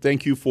 one,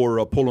 thank you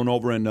for pulling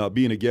over and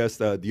being a guest.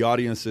 The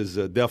audience is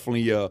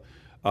definitely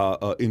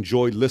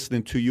enjoyed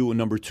listening to you. And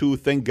number two,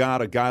 thank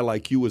God a guy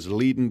like you is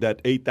leading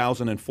that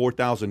 8,000 and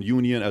 4,000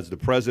 union as the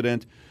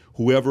president.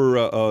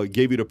 Whoever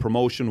gave you the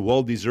promotion,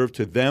 well-deserved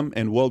to them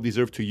and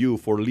well-deserved to you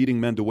for leading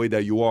men the way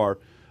that you are.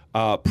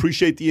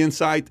 Appreciate the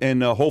insight,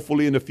 and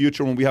hopefully in the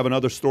future when we have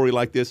another story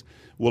like this,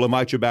 we'll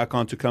invite you back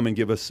on to come and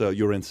give us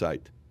your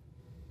insight.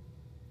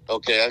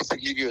 Okay, I'll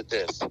give you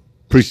this.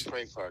 Please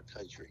pray for our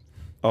country.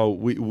 Oh,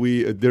 we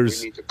need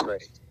to pray.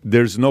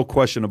 There's no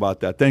question about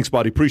that. Thanks,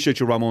 buddy.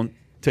 Appreciate you, Ramon.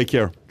 Take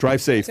care.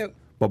 Drive safe.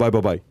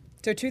 Bye-bye.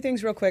 So two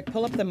things real quick.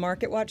 Pull up the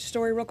Market Watch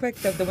story real quick,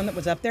 the one that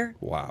was up there.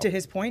 Wow. To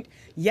his point,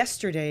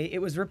 yesterday it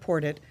was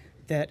reported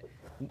that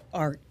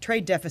our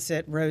trade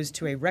deficit rose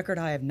to a record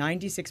high of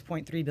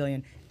 $96.3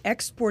 billion.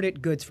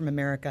 Exported goods from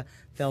America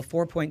fell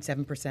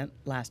 4.7%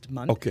 last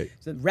month. Okay.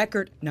 So the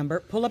record number.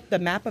 Pull up the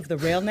map of the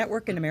rail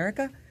network in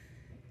America.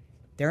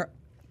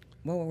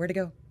 Where'd it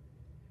go?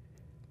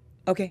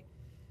 Okay.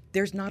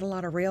 There's not a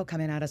lot of rail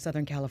coming out of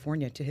Southern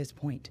California, to his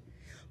point.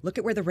 Look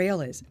at where the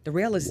rail is. The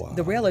rail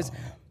is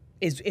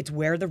it's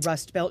where the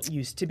Rust Belt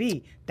used to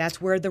be.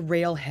 That's where the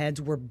rail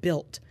heads were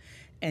built.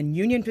 And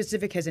Union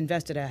Pacific has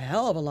invested a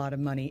hell of a lot of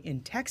money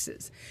in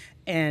Texas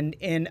and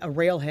in a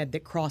railhead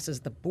that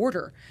crosses the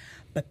border.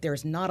 But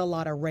there's not a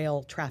lot of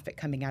rail traffic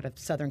coming out of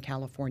Southern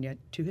California,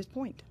 to his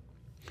point.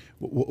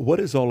 What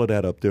is all of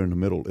that up there in the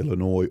middle?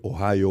 Illinois,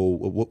 Ohio,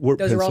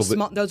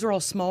 Those are all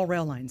small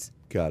rail lines.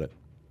 Got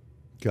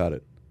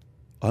it.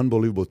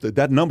 Unbelievable.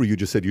 That number you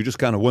just said, you just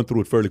kind of went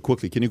through it fairly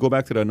quickly. Can you go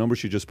back to that number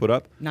she just put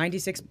up?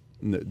 96.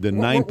 The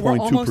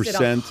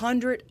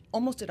 9.2%.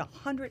 Almost at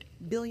 $100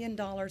 billion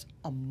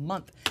a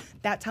month.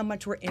 That's how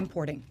much we're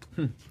importing.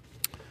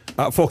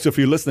 Folks, if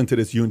you're listening to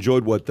this, you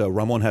enjoyed what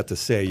Ramon had to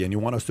say, and you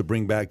want us to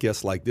bring back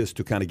guests like this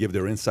to kind of give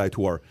their insight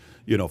to our,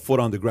 foot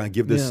on the ground.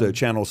 Give this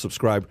channel a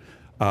subscribe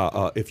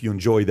if you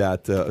enjoy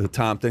that.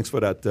 Tom, thanks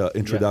for that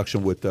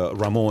introduction with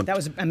Ramon. That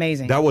was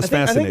amazing. That was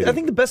fascinating. I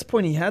think the best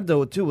point he had,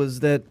 though, too, was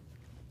that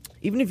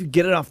even if you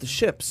get it off the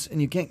ships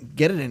and you can't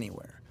get it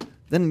anywhere,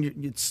 then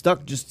it's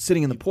stuck just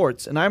sitting in the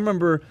ports. And I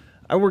remember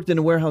I worked in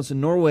a warehouse in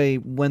Norway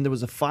when there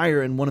was a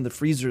fire in one of the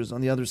freezers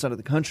on the other side of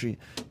the country.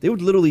 They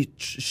would literally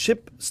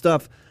ship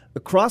stuff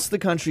across the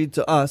country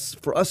to us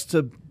for us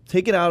to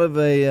take it out of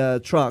a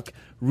truck,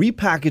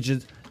 repackage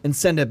it, and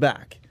send it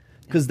back.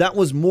 Because that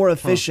was more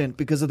efficient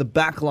because of the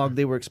backlog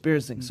they were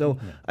experiencing. So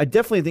I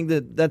definitely think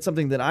that that's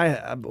something that I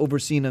have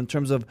overseen in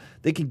terms of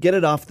they can get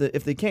it off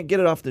if they can't get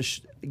it off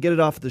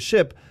the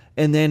ship,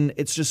 and then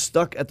it's just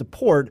stuck at the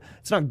port,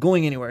 it's not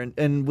going anywhere.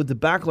 And with the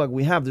backlog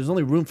we have, there's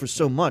only room for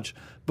so much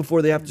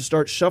before they have to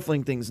start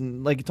shuffling things.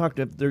 And like you talked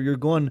about, you're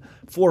going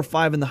 4 or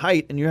 5 in the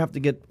height, and you have to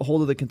get a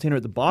hold of the container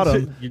at the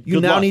bottom. You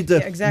now need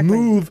to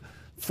move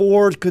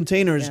 4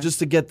 containers just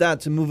to get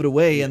that to move it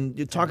away, and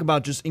you talk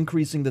about just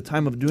increasing the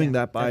time of doing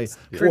that by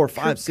 4,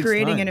 5, 6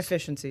 creating times.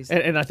 inefficiencies.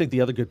 And I think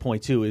the other good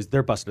point too is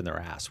they're busting their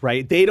ass,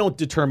 right? They don't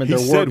determine their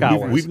work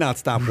hours. We've not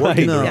stopped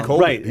working during COVID.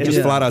 Right. He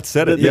just flat out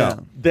said it.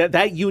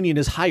 That union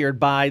is hired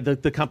by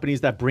the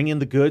companies that bring in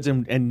the goods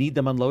and need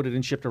them unloaded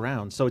and shipped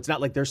around. So it's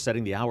not like they're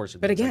setting the hours.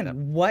 But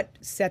again, what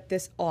set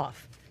this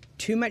off?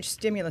 too much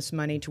stimulus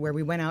money to where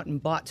we went out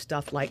and bought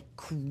stuff like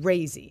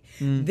crazy.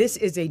 This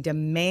is a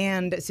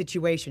demand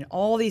situation.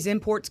 All these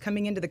imports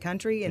coming into the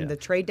country and the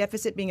trade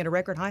deficit being at a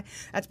record high,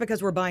 that's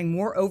because we're buying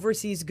more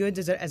overseas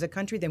goods as a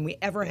country than we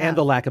ever have. And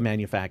the lack of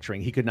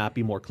manufacturing. He could not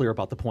be more clear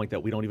about the point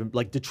that we don't even,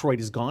 like, Detroit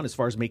is gone as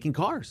far as making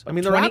cars. I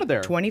mean, they're out of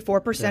there.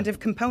 24% of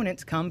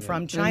components come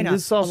from China. And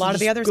this A also lot of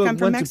the just others come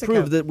from went Mexico. to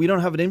prove that we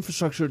don't have an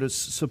infrastructure to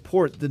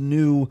support the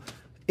new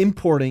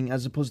importing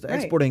as opposed to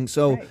Right, exporting.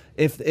 So right.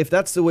 if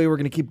that's the way we're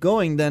going to keep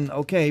going, then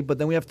okay, but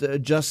then we have to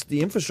adjust the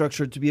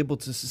infrastructure to be able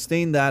to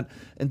sustain that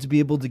and to be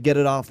able to get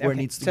it off where it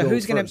needs to so go.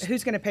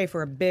 who's gonna pay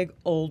for a big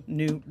old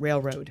new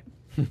railroad?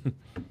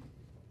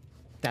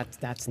 That's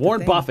the Warren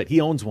thing. Buffett, he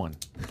owns one.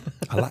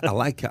 I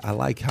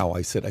like how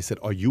I said,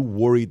 are you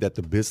worried that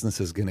the business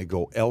is going to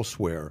go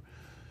elsewhere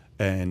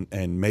and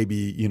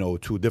maybe,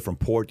 to a different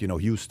port,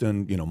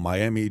 Houston,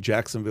 Miami,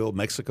 Jacksonville,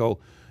 Mexico?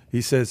 He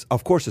says,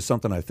 of course, it's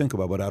something I think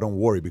about, but I don't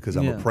worry because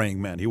I'm a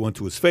praying man. He went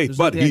to his faith. There's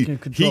But nothing I can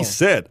control. he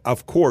said,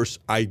 of course,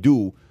 I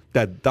do.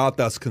 That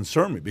does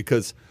concern me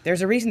because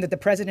There's a reason that the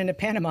president of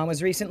Panama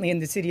was recently in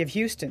the city of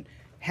Houston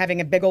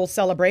having a big old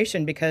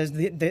celebration because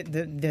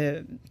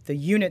the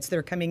units that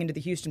are coming into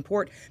the Houston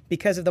port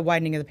because of the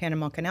widening of the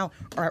Panama Canal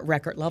are at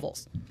record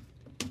levels.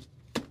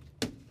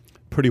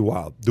 pretty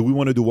wild. Do we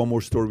want to do one more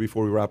story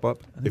before we wrap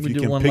up? If we you do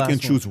can one pick last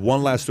and choose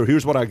one last story.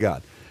 Here's what I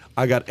got.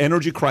 I got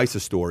energy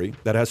crisis story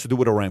that has to do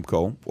with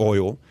Aramco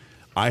oil.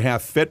 I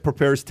have Fed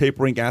prepares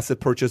tapering asset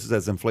purchases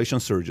as inflation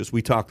surges.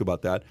 We talked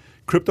about that.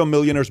 Crypto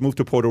millionaires move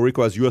to Puerto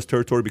Rico as U.S.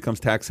 territory becomes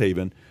tax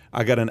haven.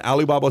 I got an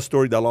Alibaba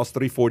story that lost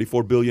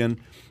 $344 billion,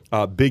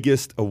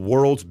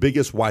 world's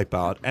biggest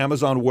wipeout.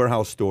 Amazon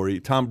warehouse story.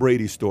 Tom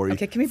Brady story.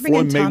 Okay, can we bring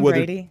in Tom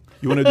Brady?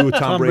 You want to do a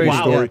Tom Brady Brady.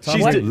 story? Wow.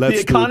 She's the Let's do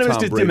a Economist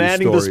Tom is Brady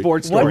demanding the story.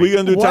 sports Are story. we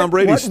going to do Tom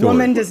Brady what story?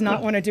 woman does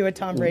not want to do a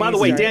Tom Brady By the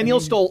way, story? Danielle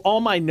stole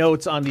all my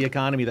notes on the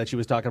economy that she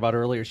was talking about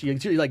earlier. She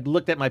like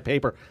looked at my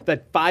paper.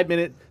 That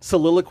 5-minute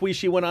soliloquy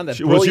she went on. That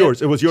It was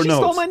yours. It was your she notes.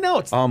 stole my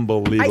notes.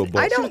 Unbelievable.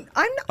 I'm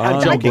not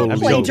Unbelievable.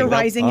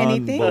 plagiarizing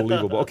anything.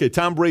 Unbelievable. Okay,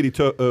 Tom Brady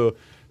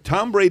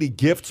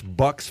gifts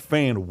Bucks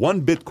fan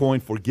 $1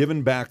 Bitcoin for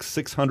giving back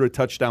 600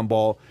 touchdown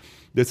ball.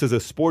 This is a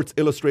Sports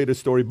Illustrated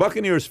story.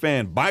 Buccaneers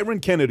fan Byron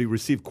Kennedy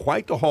received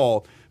quite the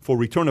haul for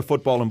return to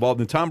football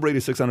involved in Tom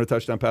Brady's 600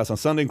 touchdown pass on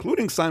Sunday,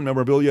 including signed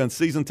memorabilia and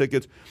season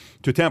tickets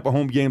to Tampa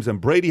home games. And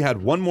Brady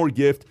had one more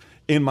gift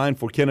in mind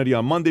for Kennedy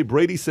on Monday.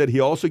 Brady said he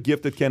also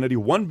gifted Kennedy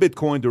 $1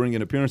 Bitcoin during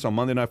an appearance on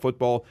Monday Night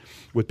Football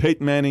with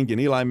Peyton Manning and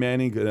Eli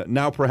Manning.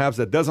 Now, perhaps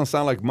that doesn't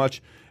sound like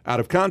much out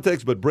of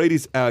context, but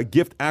Brady's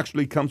gift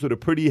actually comes with a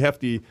pretty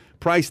hefty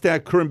price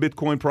tag. Current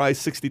Bitcoin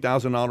price,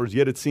 $60,000.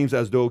 Yet it seems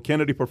as though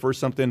Kennedy prefers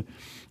something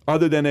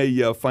other than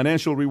a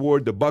financial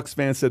reward. The Bucs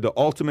fan said the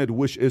ultimate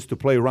wish is to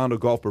play a round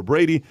of golf for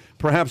Brady.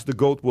 Perhaps the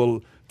GOAT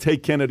will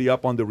take Kennedy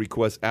up on the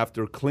request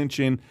after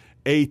clinching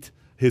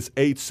his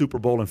eighth Super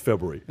Bowl in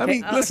February. I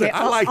mean, listen,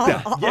 I like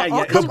that.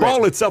 The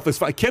ball itself is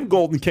fine. Ken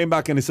Golden came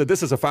back and he said,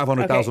 this is a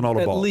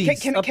 $500,000 ball.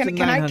 least. Can Up to I be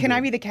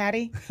 900. the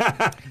caddy?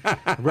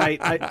 Right.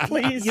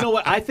 Please. You know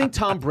what? I think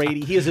Tom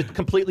Brady, he is a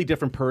completely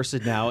different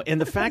person now.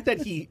 And the fact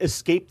that he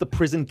escaped the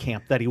prison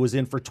camp that he was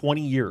in for 20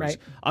 years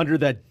under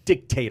that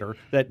dictator,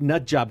 that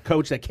nut job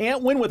coach that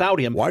can't win without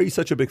him. Why are you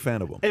such a big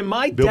fan of him? And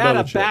my Bill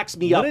data Belichick. backs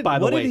me up, by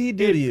the way. What did he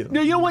do to you?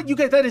 No, you know what? You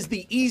guys, that is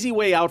the easy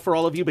way out for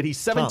all of you, but he's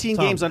 17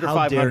 Tom, games under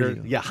how dare 500.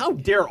 you. Yeah, how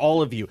dare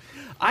all of you?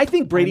 I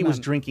think Brady was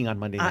drinking on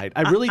Monday night.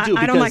 I really do.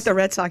 I don't like because- the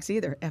Red Sox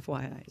either,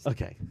 FYI.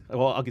 Okay.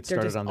 Well, I'll get They're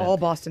started just on that. all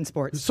Boston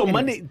sports. So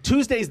Anyways.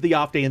 Tuesday's the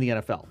off day in the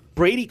NFL.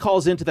 Brady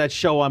calls into that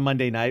show on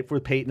Monday night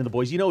with Peyton and the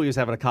boys. You know he was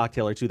having a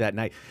cocktail or two that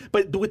night.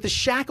 But with the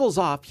shackles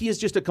off, he is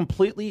just a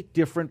completely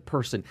different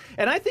person.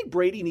 And I think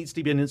Brady needs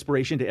to be an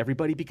inspiration to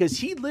everybody because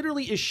he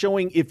literally is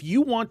showing if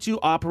you want to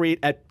operate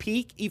at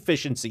peak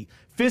efficiency,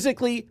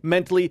 physically,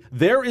 mentally,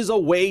 there is a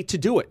way to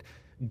do it.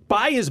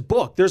 Buy his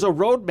book. There's a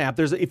roadmap.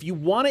 If you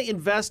want to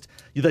invest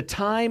the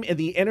time and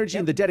the energy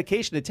and the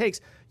dedication it takes,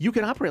 you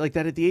can operate like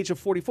that at the age of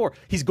 44.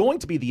 He's going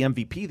to be the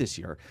MVP this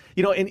year.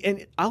 You know,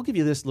 and I'll give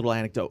you this little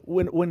anecdote.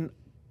 When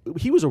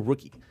he was a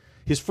rookie,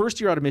 his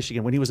first year out of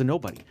Michigan, when he was a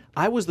nobody,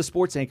 I was the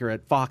sports anchor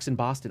at Fox in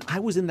Boston. I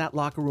was in that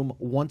locker room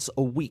once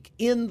a week,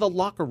 in the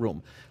locker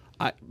room.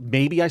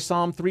 Maybe I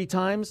saw him 3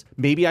 times.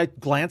 Maybe I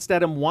glanced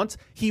at him once.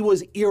 He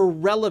was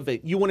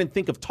irrelevant. You wouldn't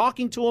think of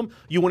talking to him.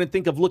 You wouldn't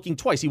think of looking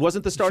twice. He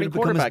wasn't the starting become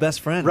his quarterback.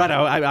 best friend. Right.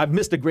 I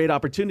missed a great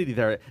opportunity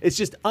there. It's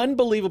just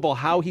unbelible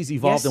how he's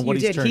evolved Yes, and what you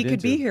he's did. turned He could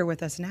into. be here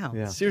with us now.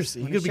 Yeah.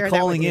 Seriously, he Wanna could be share that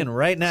calling with you. in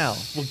right now.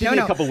 Well, give me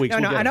a couple weeks.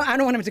 No, we'll get him. I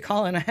don't want him to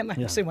call in. I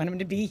actually want him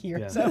to be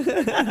here. So.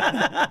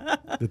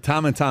 The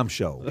Tom and Tom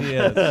Show.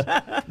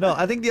 Yes. No,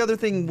 I think the other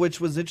thing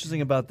which was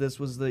interesting about this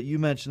was that you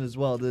mentioned as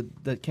well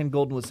that Ken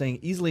Golden was saying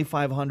easily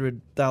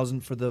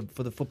 500,000 for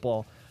the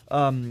football.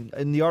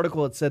 In the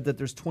article, it said that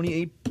there's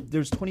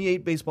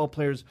 28 baseball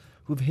players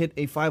who've hit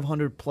a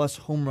 500 plus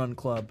home run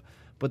club,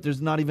 but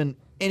there's not even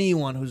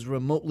anyone who's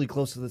remotely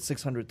close to the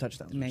 600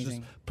 touchdowns. Which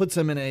Amazing. just puts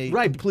him in a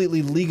Right.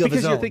 completely league of Because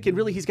his you're own. thinking,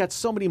 really, he's got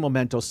so many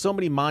mementos, so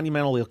many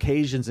monumental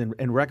occasions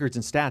and records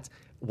and stats.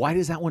 Why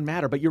does that one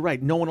matter? But you're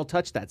right. No one will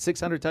touch that.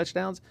 600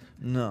 touchdowns?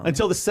 No.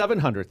 Until the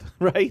 700th,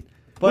 right?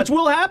 Which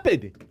will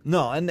happen.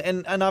 No,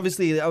 and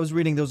obviously I was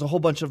reading there was a whole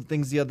bunch of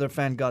things the other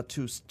fan got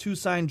too. 2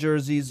 signed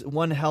jerseys,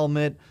 1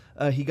 helmet.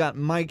 He got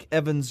Mike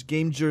Evans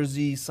game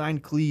jersey,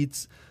 signed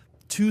cleats,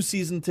 2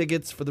 season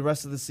tickets for the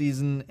rest of the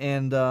season,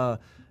 and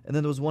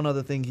then there was one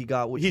other thing he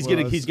got, which He's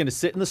was gonna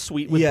sit in the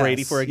suite with Yes,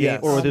 Brady for a game yes.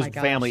 or with Oh his my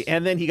gosh. family,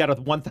 and then he got a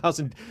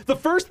 $1,000. The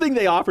first thing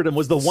they offered him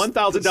was the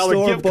 $1,000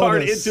 Store gift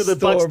card bonus. into the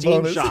Store Bucks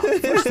team bonus. shop.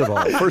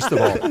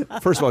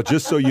 First of all,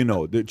 just so you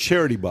know, the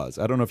Charity Buzz.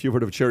 I don't know if you've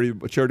heard of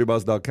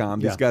CharityBuzz.com.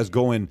 These Yeah. guys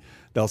go in,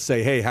 they'll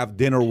say, hey, have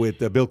dinner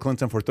with Bill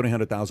Clinton for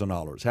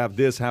 $300,000. Have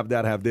this, have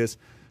that, have this.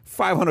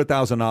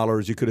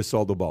 $500,000, you could have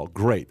sold the ball.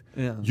 Great.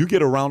 Yeah. You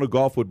get a round of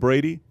golf with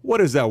Brady,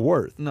 what is that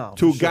worth? No,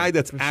 To a for guy sure,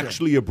 that's for sure.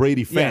 actually a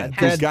Brady fan. Yeah,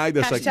 To a dead- guy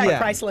that's like, Hashtag yeah.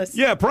 priceless.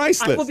 yeah,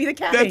 priceless. I will be the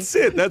caddy. That's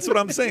it. That's what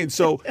I'm saying.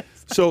 So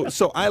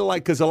I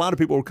like, because a lot of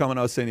people were coming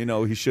out saying,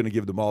 he shouldn't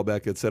give the ball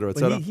back, et cetera, et But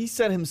cetera. he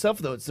said himself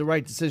though it's the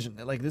right decision.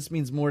 Like this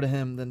means more to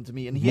him than to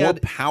me. And he More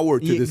had power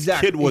to this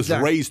kid was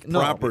raised No,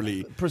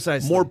 properly.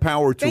 precisely. More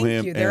power to Thank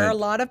him. you. There are a and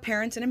lot of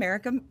parents in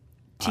America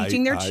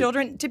teaching their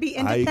children to be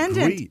independent.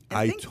 I agree. And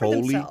I think for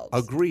totally themselves.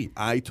 agree.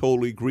 I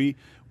totally agree.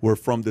 We're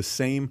from the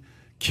same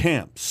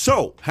camp.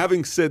 So,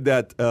 having said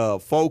that,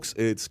 folks,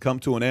 it's come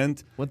to an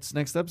end. What's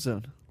next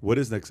episode? What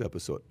is next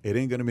episode? It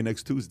ain't going to be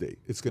next Tuesday.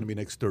 It's going to be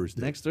next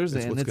Thursday. Next Thursday,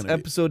 That's and what's it's gonna be.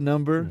 episode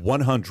number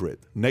 100.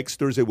 Next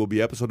Thursday will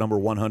be episode number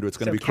 100. It's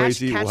going to So be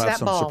crazy. catch We'll have that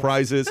some ball.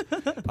 surprises.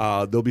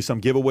 There'll be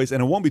some giveaways,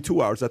 and it won't be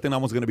 2 hours. I think that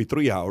one's going to be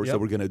 3 hours that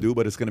we're going to do,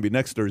 but it's going to be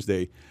next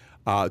Thursday.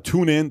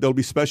 Tune in. There'll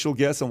be special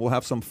guests, and we'll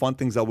have some fun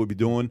things that we'll be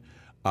doing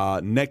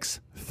next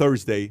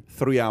Thursday,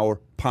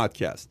 3-hour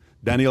podcast.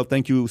 Daniel,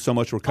 thank you so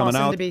much for coming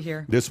Awesome out. to be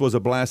here. This was a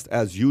blast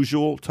as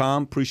usual.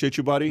 Tom, appreciate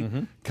you, buddy.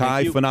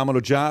 Kai,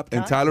 phenomenal job.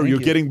 And Tyler, you're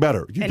getting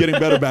better. You're getting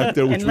better back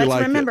there, which And we let's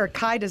like. remember,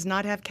 Kai does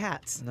not have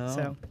cats.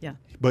 So, yeah.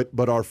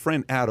 But our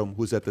friend Adam,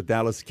 who's at the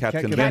Dallas Cat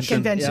Cat Convention,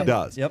 Convention.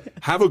 does. Yep.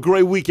 Have a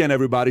great weekend,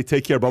 everybody.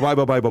 Take care. Bye-bye,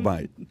 bye-bye,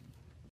 bye-bye.